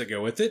notes that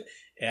go with it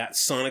at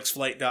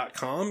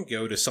sonicsflight.com.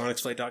 Go to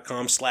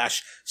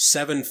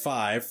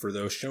sonicsflight.com/75 for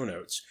those show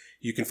notes.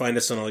 You can find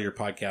us on all your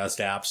podcast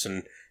apps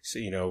and,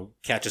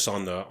 catch us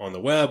on the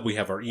web. We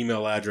have our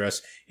email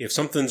address. If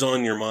something's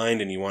on your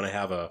mind and you want to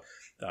have a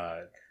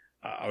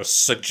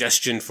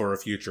suggestion for a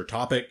future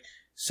topic,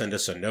 send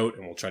us a note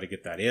and we'll try to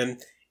get that in.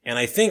 And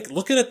I think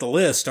looking at the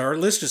list, our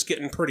list is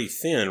getting pretty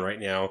thin right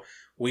now.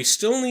 We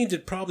still need to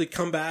probably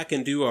come back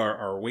and do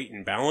our weight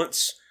and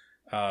balance,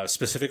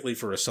 specifically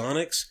for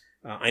Sonics.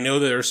 I know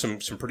there are some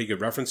pretty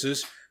good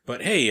references,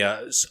 but hey,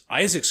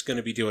 Isaac's going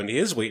to be doing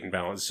his weight and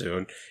balance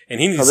soon, and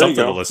he needs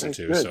something to listen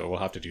to, so we'll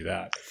have to do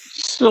that.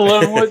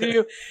 Still in with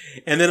you?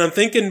 And then I'm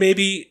thinking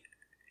maybe,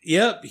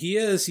 yep, he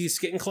is. He's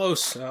getting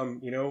close,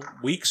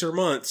 weeks or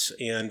months,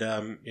 and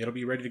it'll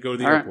be ready to go to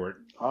the airport.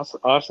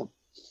 Awesome.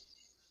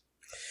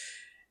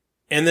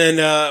 And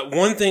then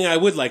one thing I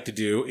would like to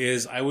do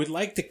is I would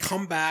like to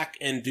come back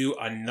and do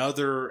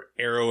another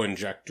aero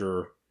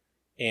injector.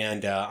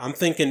 And I'm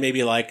thinking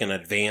maybe like an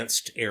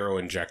advanced aero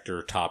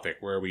injector topic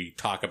where we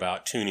talk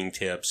about tuning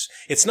tips.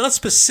 It's not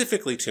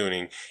specifically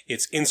tuning.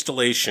 It's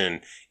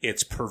installation.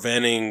 It's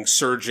preventing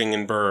surging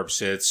and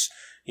burps. It's,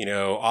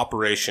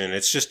 operation.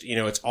 It's just,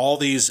 it's all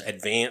these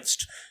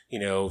advanced,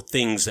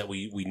 things that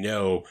we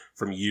know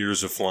from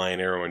years of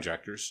flying aero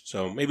injectors.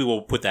 So maybe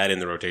we'll put that in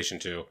the rotation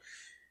too.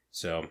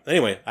 So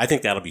anyway, I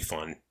think that'll be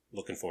fun.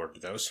 Looking forward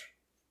to those.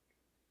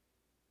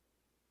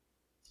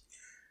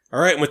 All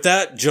right, and with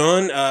that,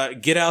 John,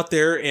 get out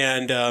there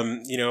and,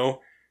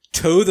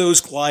 tow those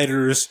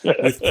gliders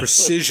with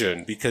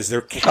precision because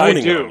they're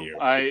counting on you.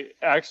 I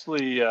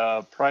actually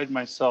pride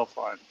myself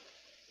on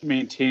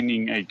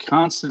maintaining a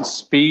constant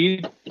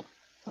speed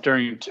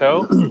during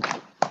tow.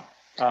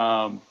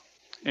 And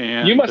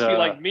you must be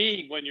like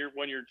me when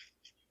you're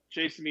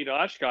chasing me to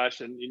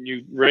Oshkosh and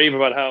you rave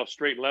about how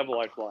straight and level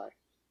I fly.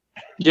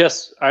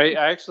 Yes, I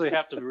actually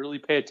have to really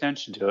pay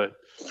attention to it.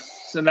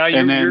 So now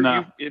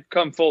you've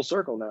come full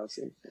circle now.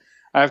 See?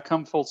 I've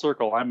come full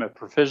circle. I'm a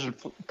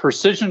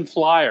precision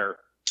flyer.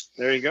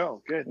 There you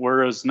go. Good.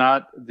 Whereas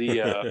not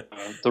the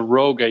the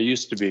rogue I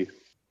used to be.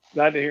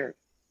 Glad to hear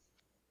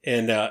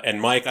And it.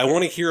 Mike, I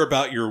want to hear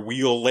about your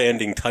wheel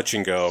landing touch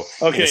and go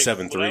in a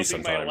 7.3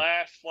 sometime. My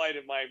last flight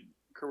of my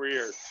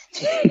career.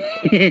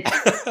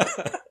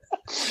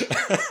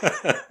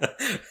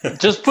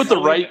 Just put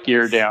the right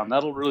gear down.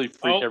 That'll really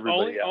freak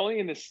everybody out. Only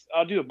in this.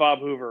 I'll do a Bob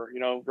Hoover.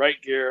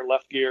 Right gear,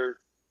 left gear.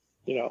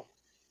 There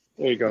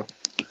you go.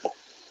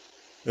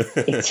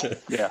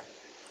 Yeah,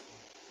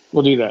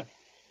 we'll do that.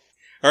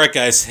 All right,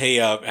 guys. Hey,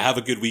 have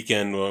a good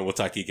weekend. We'll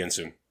talk to you again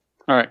soon.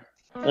 All right.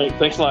 Hey,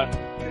 thanks a lot.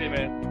 Hey,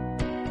 man.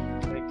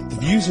 The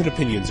views and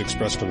opinions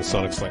expressed on the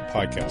Sonic Flight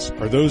podcast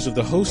are those of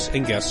the hosts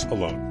and guests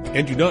alone,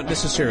 and do not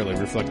necessarily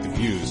reflect the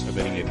views of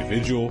any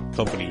individual,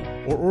 company,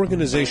 or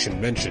organization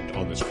mentioned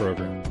on this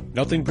program.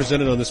 Nothing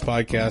presented on this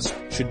podcast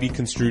should be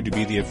construed to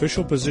be the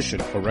official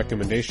position or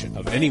recommendation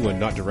of anyone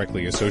not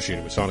directly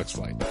associated with Sonic's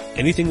Flight.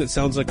 Anything that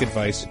sounds like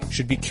advice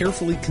should be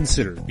carefully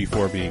considered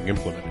before being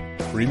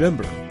implemented.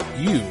 Remember,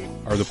 you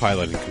are the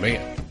pilot in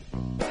command.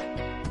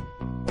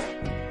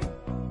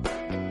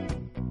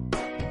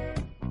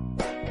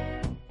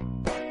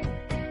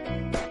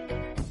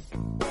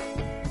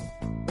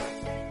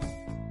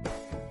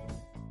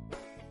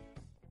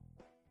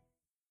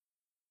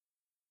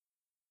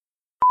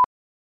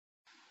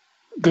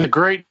 The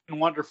great and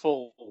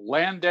wonderful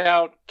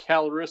Landau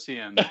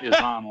Calrissian is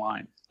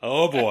online.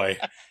 Oh boy.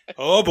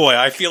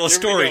 I feel a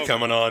story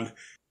coming on.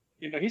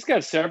 He's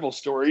got several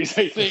stories,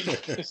 I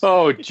think.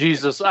 Oh,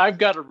 Jesus. I've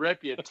got a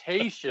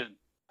reputation.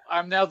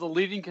 I'm now the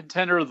leading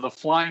contender of the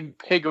Flying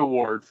Pig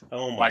Award.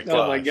 Oh my God.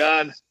 Oh my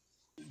God.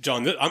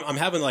 John, I'm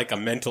having like a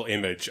mental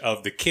image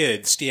of the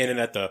kid standing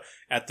at the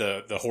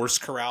horse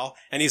corral,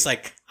 and he's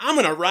like, "I'm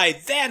gonna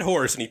ride that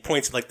horse," and he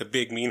points at like the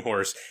big mean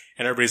horse,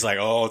 and everybody's like,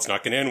 "Oh, it's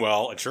not gonna end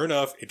well," and sure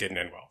enough, it didn't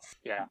end well.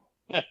 Yeah.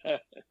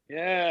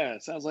 Yeah,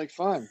 it sounds like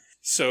fun.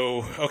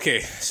 So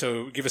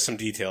give us some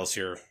details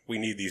here. We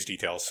need these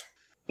details.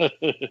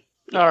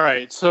 All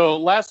right. So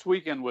last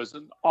weekend was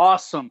an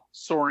awesome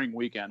soaring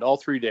weekend, all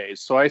 3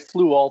 days. So I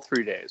flew all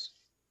 3 days.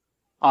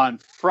 On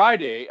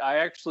Friday, I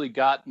actually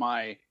got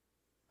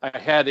I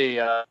had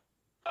an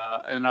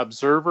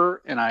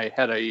observer, and I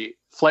had a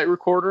flight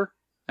recorder,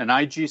 an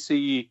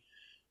IGC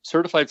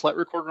certified flight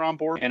recorder on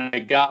board, and I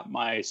got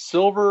my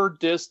silver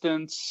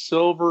distance,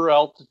 silver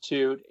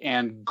altitude,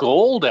 and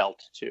gold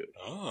altitude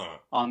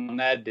on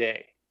that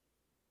day.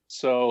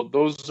 So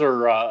those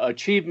are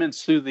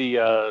achievements through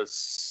the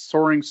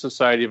Soaring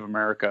Society of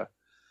America,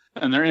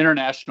 and they're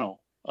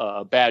international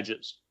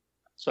badges.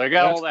 So I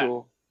got all that.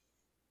 Cool.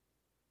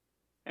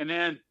 And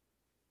then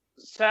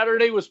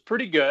Saturday was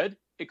pretty good.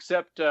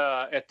 Except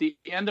at the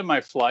end of my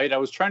flight, I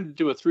was trying to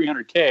do a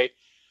 300K.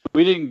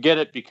 We didn't get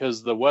it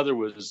because the weather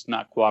was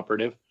not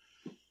cooperative.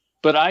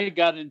 But I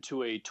got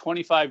into a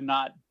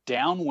 25-knot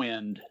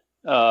downwind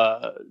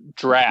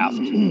draft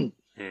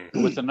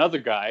with another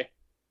guy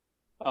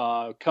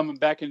coming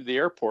back into the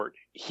airport.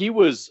 He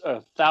was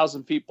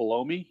 1,000 feet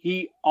below me.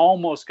 He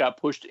almost got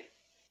pushed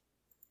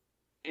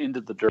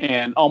into the dirt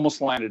and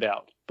almost landed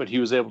out, but he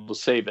was able to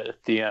save it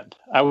at the end.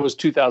 I was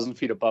 2,000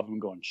 feet above him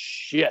going,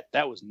 shit,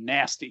 that was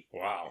nasty.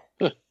 Wow.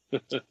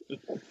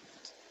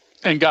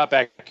 And got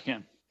back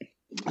in.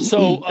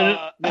 So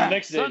the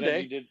next day,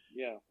 Sunday, you did,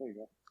 yeah, there you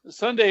go.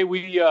 Sunday,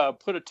 we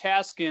put a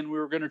task in. We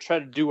were going to try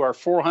to do our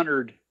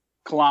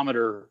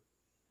 400-kilometer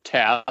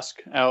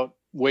task out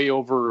way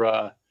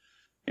over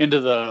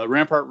into the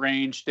Rampart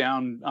Range,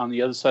 down on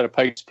the other side of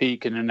Pikes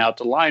Peak, and then out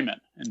to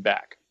Lyman and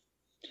back.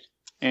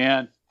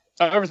 And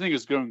everything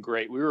was going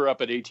great. We were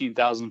up at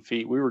 18,000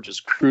 feet. We were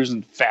just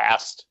cruising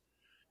fast.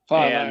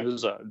 And it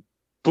was a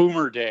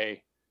boomer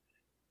day.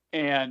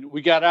 And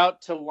we got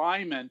out to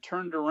Lyman,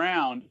 turned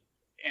around,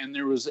 and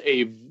there was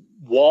a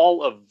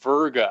wall of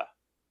virga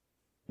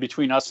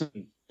between us.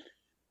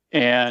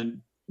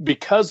 And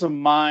because of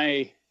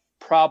my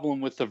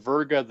problem with the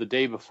virga the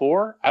day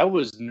before, I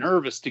was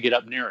nervous to get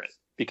up near it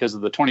because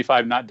of the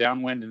 25 knot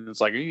downwind. And it's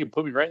like, you can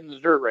put me right in the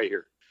dirt right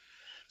here.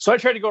 So I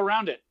tried to go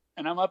around it.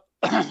 And I'm up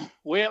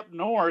way up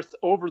north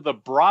over the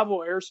Bravo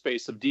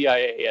airspace of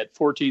DIA at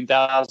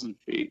 14,000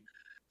 feet,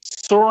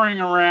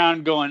 soaring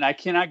around going, I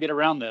cannot get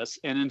around this.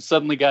 And then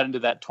suddenly got into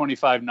that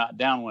 25 knot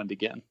downwind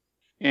again.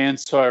 And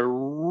so I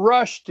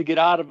rushed to get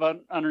out of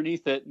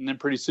underneath it. And then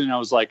pretty soon I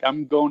was like,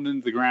 I'm going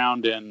into the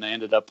ground. And I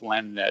ended up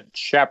landing at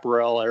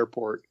Chaparral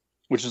Airport,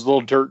 which is a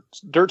little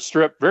dirt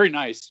strip, very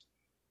nice,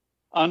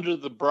 under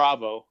the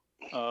Bravo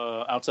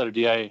outside of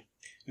DIA.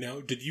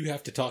 Now, did you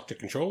have to talk to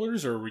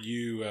controllers, or were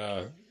you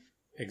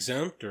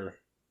exempt? Or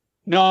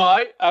no,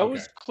 I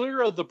was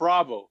clear of the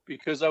Bravo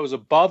because I was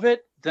above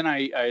it. Then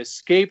I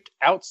escaped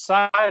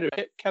outside of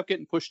it, kept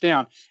getting pushed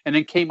down, and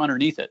then came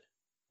underneath it.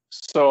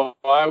 So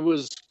I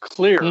was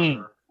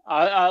clear.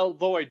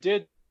 Although I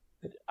did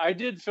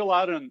fill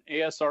out an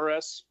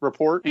ASRS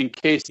report in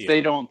case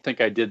they don't think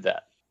I did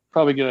that.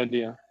 Probably a good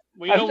idea.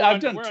 Well,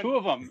 I've done two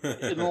of them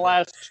in the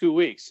last 2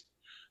 weeks.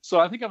 So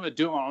I think I'm going to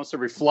do them almost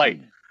every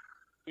flight.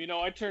 You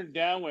know, I turned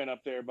downwind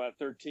up there about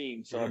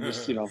 13, so I'm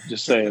just,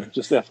 just saying,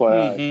 just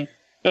FYI.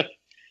 Mm-hmm.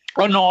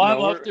 Oh, no,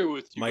 I'm up there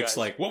with you Mike's guys.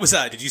 like, what was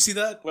that? Did you see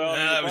that? Well,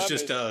 it was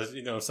just,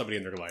 somebody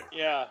in their glider.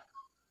 Yeah.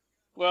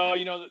 Well,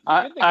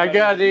 I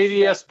got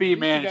ADSB,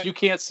 man. If you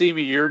can't see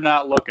me, you're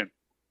not looking.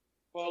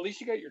 Well, at least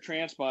you got your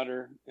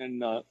transponder,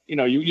 and,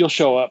 you'll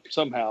show up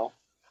somehow.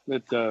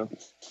 But,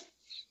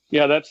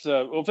 that's,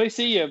 if they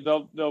see you,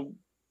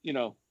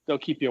 they'll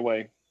keep you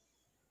away.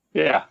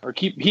 Yeah, or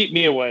keep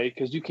me away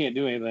because you can't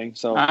do anything.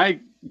 So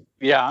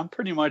I'm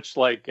pretty much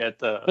like at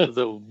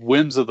the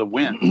whims of the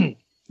wind.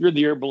 You're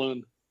the air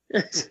balloon.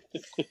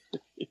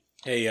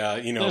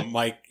 Hey,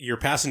 Mike, your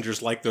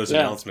passengers like those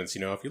announcements.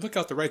 If you look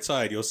out the right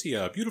side, you'll see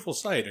a beautiful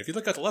sight. If you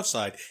look out the left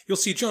side, you'll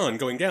see John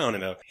going down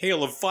in a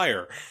hail of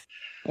fire.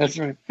 That's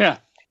right. Yeah.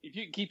 If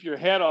you keep your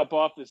head up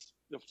off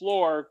the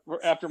floor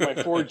after my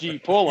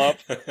 4G pull up.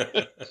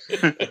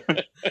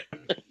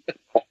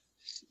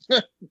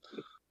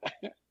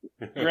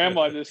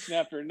 Grandma just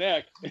snapped her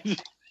neck.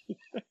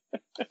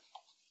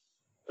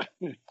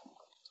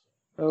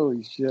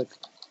 Holy shit.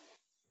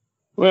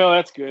 Well,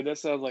 that's good. That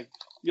sounds like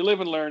you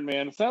live and learn,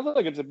 man. It sounds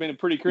like it's been a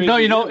pretty crazy.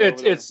 No,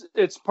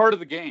 it's part of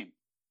the game.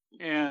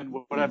 And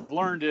what I've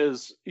learned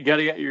is you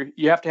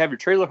have to have your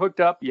trailer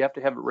hooked up, you have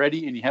to have it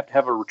ready, and you have to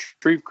have a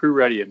retrieve crew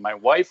ready. And my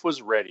wife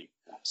was ready.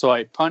 So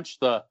I punched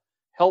the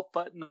help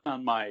button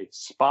on my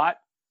Spot.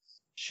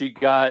 She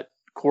got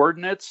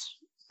coordinates,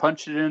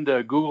 punched it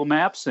into Google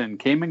Maps, and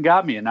came and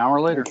got me an hour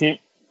later.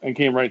 I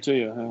came right to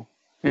you, huh?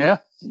 Yeah.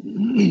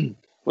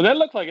 Well, that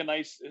looked like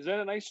is that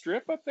a nice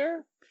strip up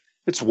there?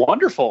 It's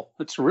wonderful.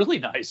 It's really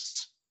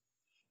nice.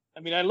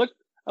 I mean, I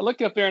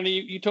looked up there, and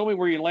you told me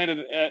where you landed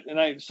at, and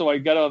I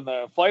got on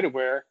the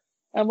FlightAware.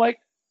 I'm like,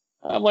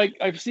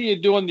 I see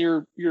you doing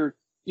you're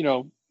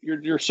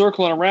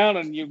circling around,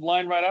 and you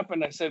line right up,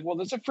 and I said, well,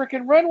 there's a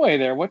freaking runway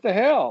there. What the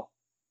hell?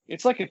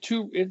 It's like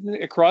isn't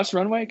it a cross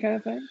runway kind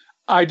of thing?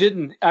 I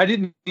didn't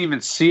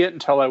even see it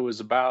until I was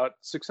about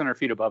 600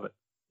 feet above it.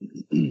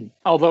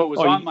 Although it was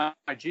on my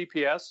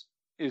GPS,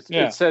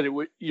 it said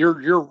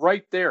you're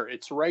right there.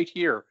 It's right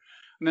here.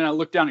 And then I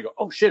looked down and go,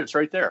 oh shit, it's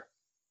right there.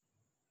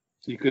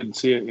 So you couldn't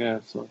see it,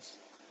 yeah. So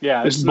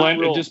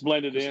it just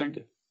blended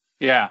in.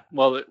 Yeah,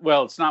 well,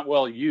 it's not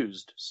well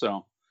used.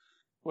 So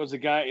was the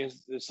guy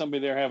is somebody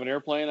there have an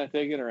airplane? I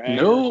take it or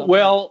no?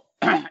 Well,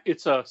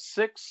 it's a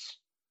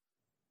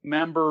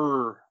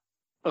 6-member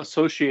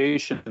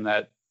association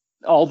that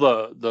all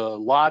the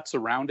lots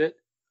around it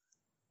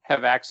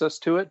have access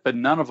to it, but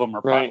none of them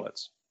are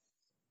pilots.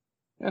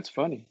 That's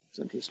funny. It's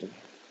interesting.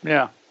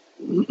 Yeah.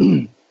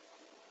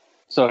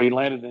 So he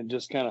landed and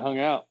just kind of hung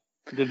out.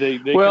 Did they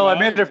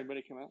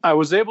anybody come out? I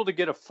was able to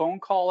get a phone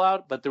call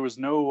out, but there was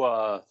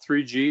no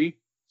 3G,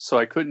 so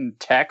I couldn't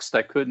text.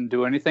 I couldn't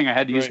do anything. I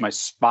had to use my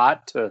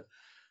Spot to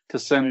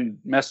send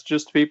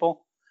messages to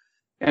people.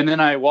 And then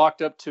I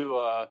walked up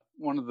to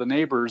one of the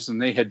neighbors,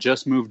 and they had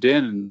just moved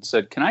in and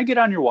said, "Can I get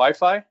on your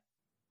Wi-Fi?"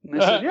 And they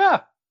said,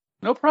 "Yeah,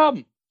 no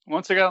problem."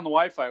 Once I got on the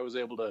Wi-Fi, I was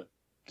able to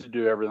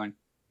do everything.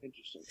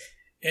 Interesting.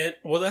 And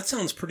well, that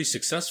sounds pretty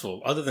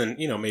successful. Other than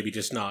maybe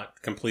just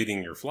not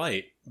completing your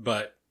flight,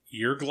 but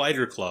your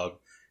glider club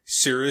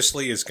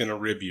seriously is going to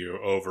rib you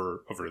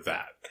over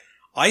that.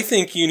 I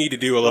think you need to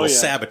do a little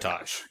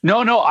sabotage. No,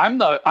 I'm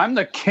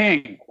the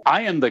king.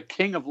 I am the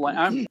king of land.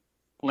 I'm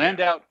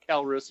Landau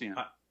Calrissian.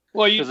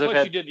 Well, you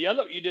did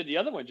the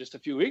other one just a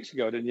few weeks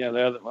ago, didn't you?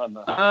 The other one.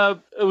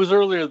 It was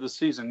earlier this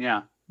season,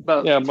 yeah.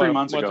 About 3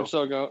 months ago. Month or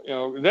so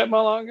ago. Is that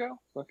long ago?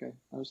 Okay,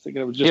 I was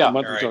thinking it was just a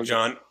month or so ago.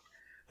 John,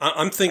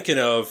 I'm thinking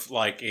of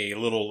like a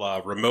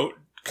little remote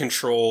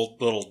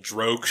controlled little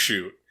drogue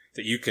chute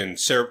that you can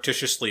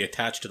surreptitiously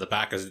attach to the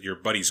back of your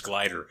buddy's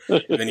glider.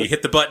 And then you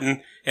hit the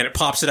button and it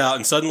pops it out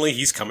and suddenly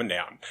he's coming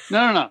down.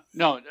 No.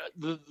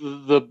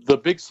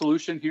 The big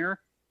solution here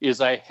is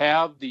I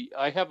have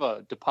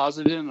a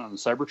deposit in on the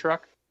Cybertruck.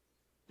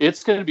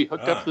 It's going to be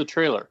hooked up to the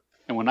trailer.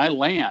 And when I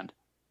land,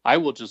 I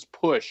will just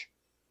push,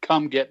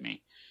 come get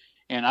me.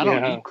 And I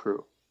don't need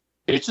crew.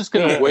 It's just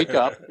going to wake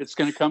up. It's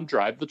going to come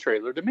drive the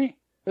trailer to me.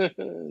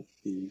 And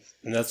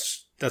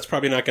that's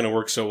probably not going to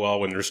work so well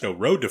when there's no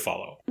road to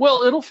follow.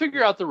 Well, it'll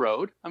figure out the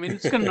road. I mean,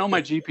 it's going to know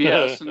my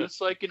GPS, and it's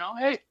like,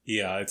 hey.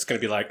 Yeah, it's going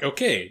to be like,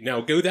 okay,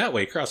 now go that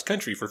way cross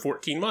country for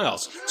 14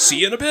 miles. See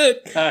you in a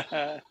bit.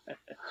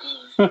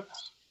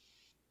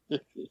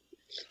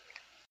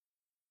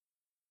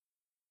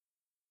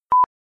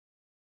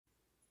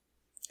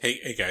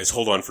 Hey guys,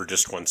 hold on for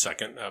just 1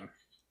 second.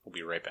 We'll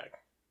be right back.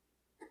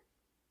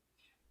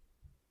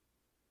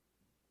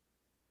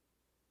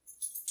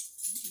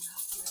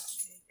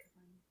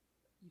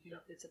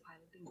 It's a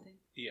piloting thing?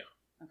 Yeah.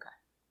 Okay.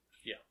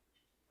 Yeah.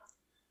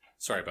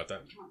 Sorry about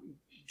that.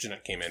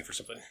 Jeanette came in for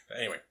something.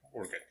 Anyway,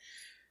 we're good.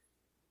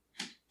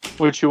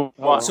 What you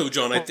want? So,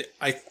 John,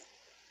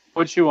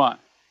 what you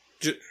want?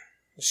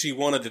 She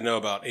wanted to know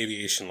about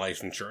aviation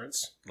life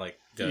insurance. Like,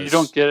 you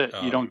don't get it.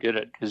 You don't get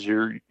it because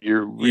you're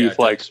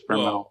reflex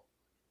experimental.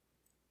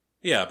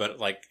 Yeah, but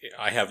like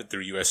I have it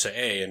through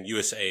USAA, and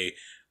USAA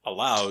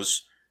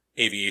allows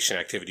aviation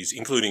activities,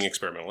 including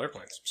experimental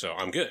airplanes. So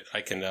I'm good.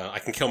 I can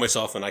kill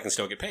myself and I can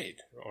still get paid.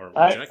 Or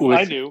I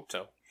do.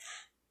 So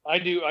I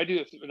do.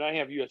 When I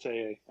have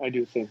USAA, I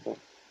do the same thing.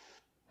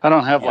 I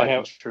don't have life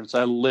insurance.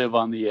 I live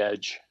on the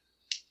edge.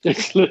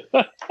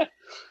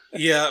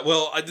 Yeah,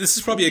 well, this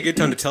is probably a good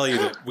time to tell you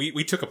that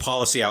we took a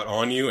policy out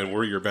on you, and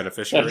we're your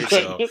beneficiary.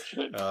 So,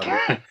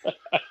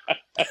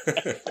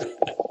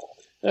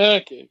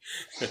 okay.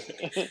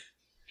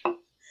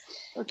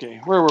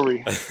 Okay, where were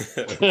we?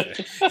 Okay.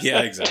 Yeah,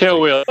 exactly. Tail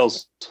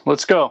wheels.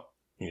 Let's go.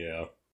 Yeah.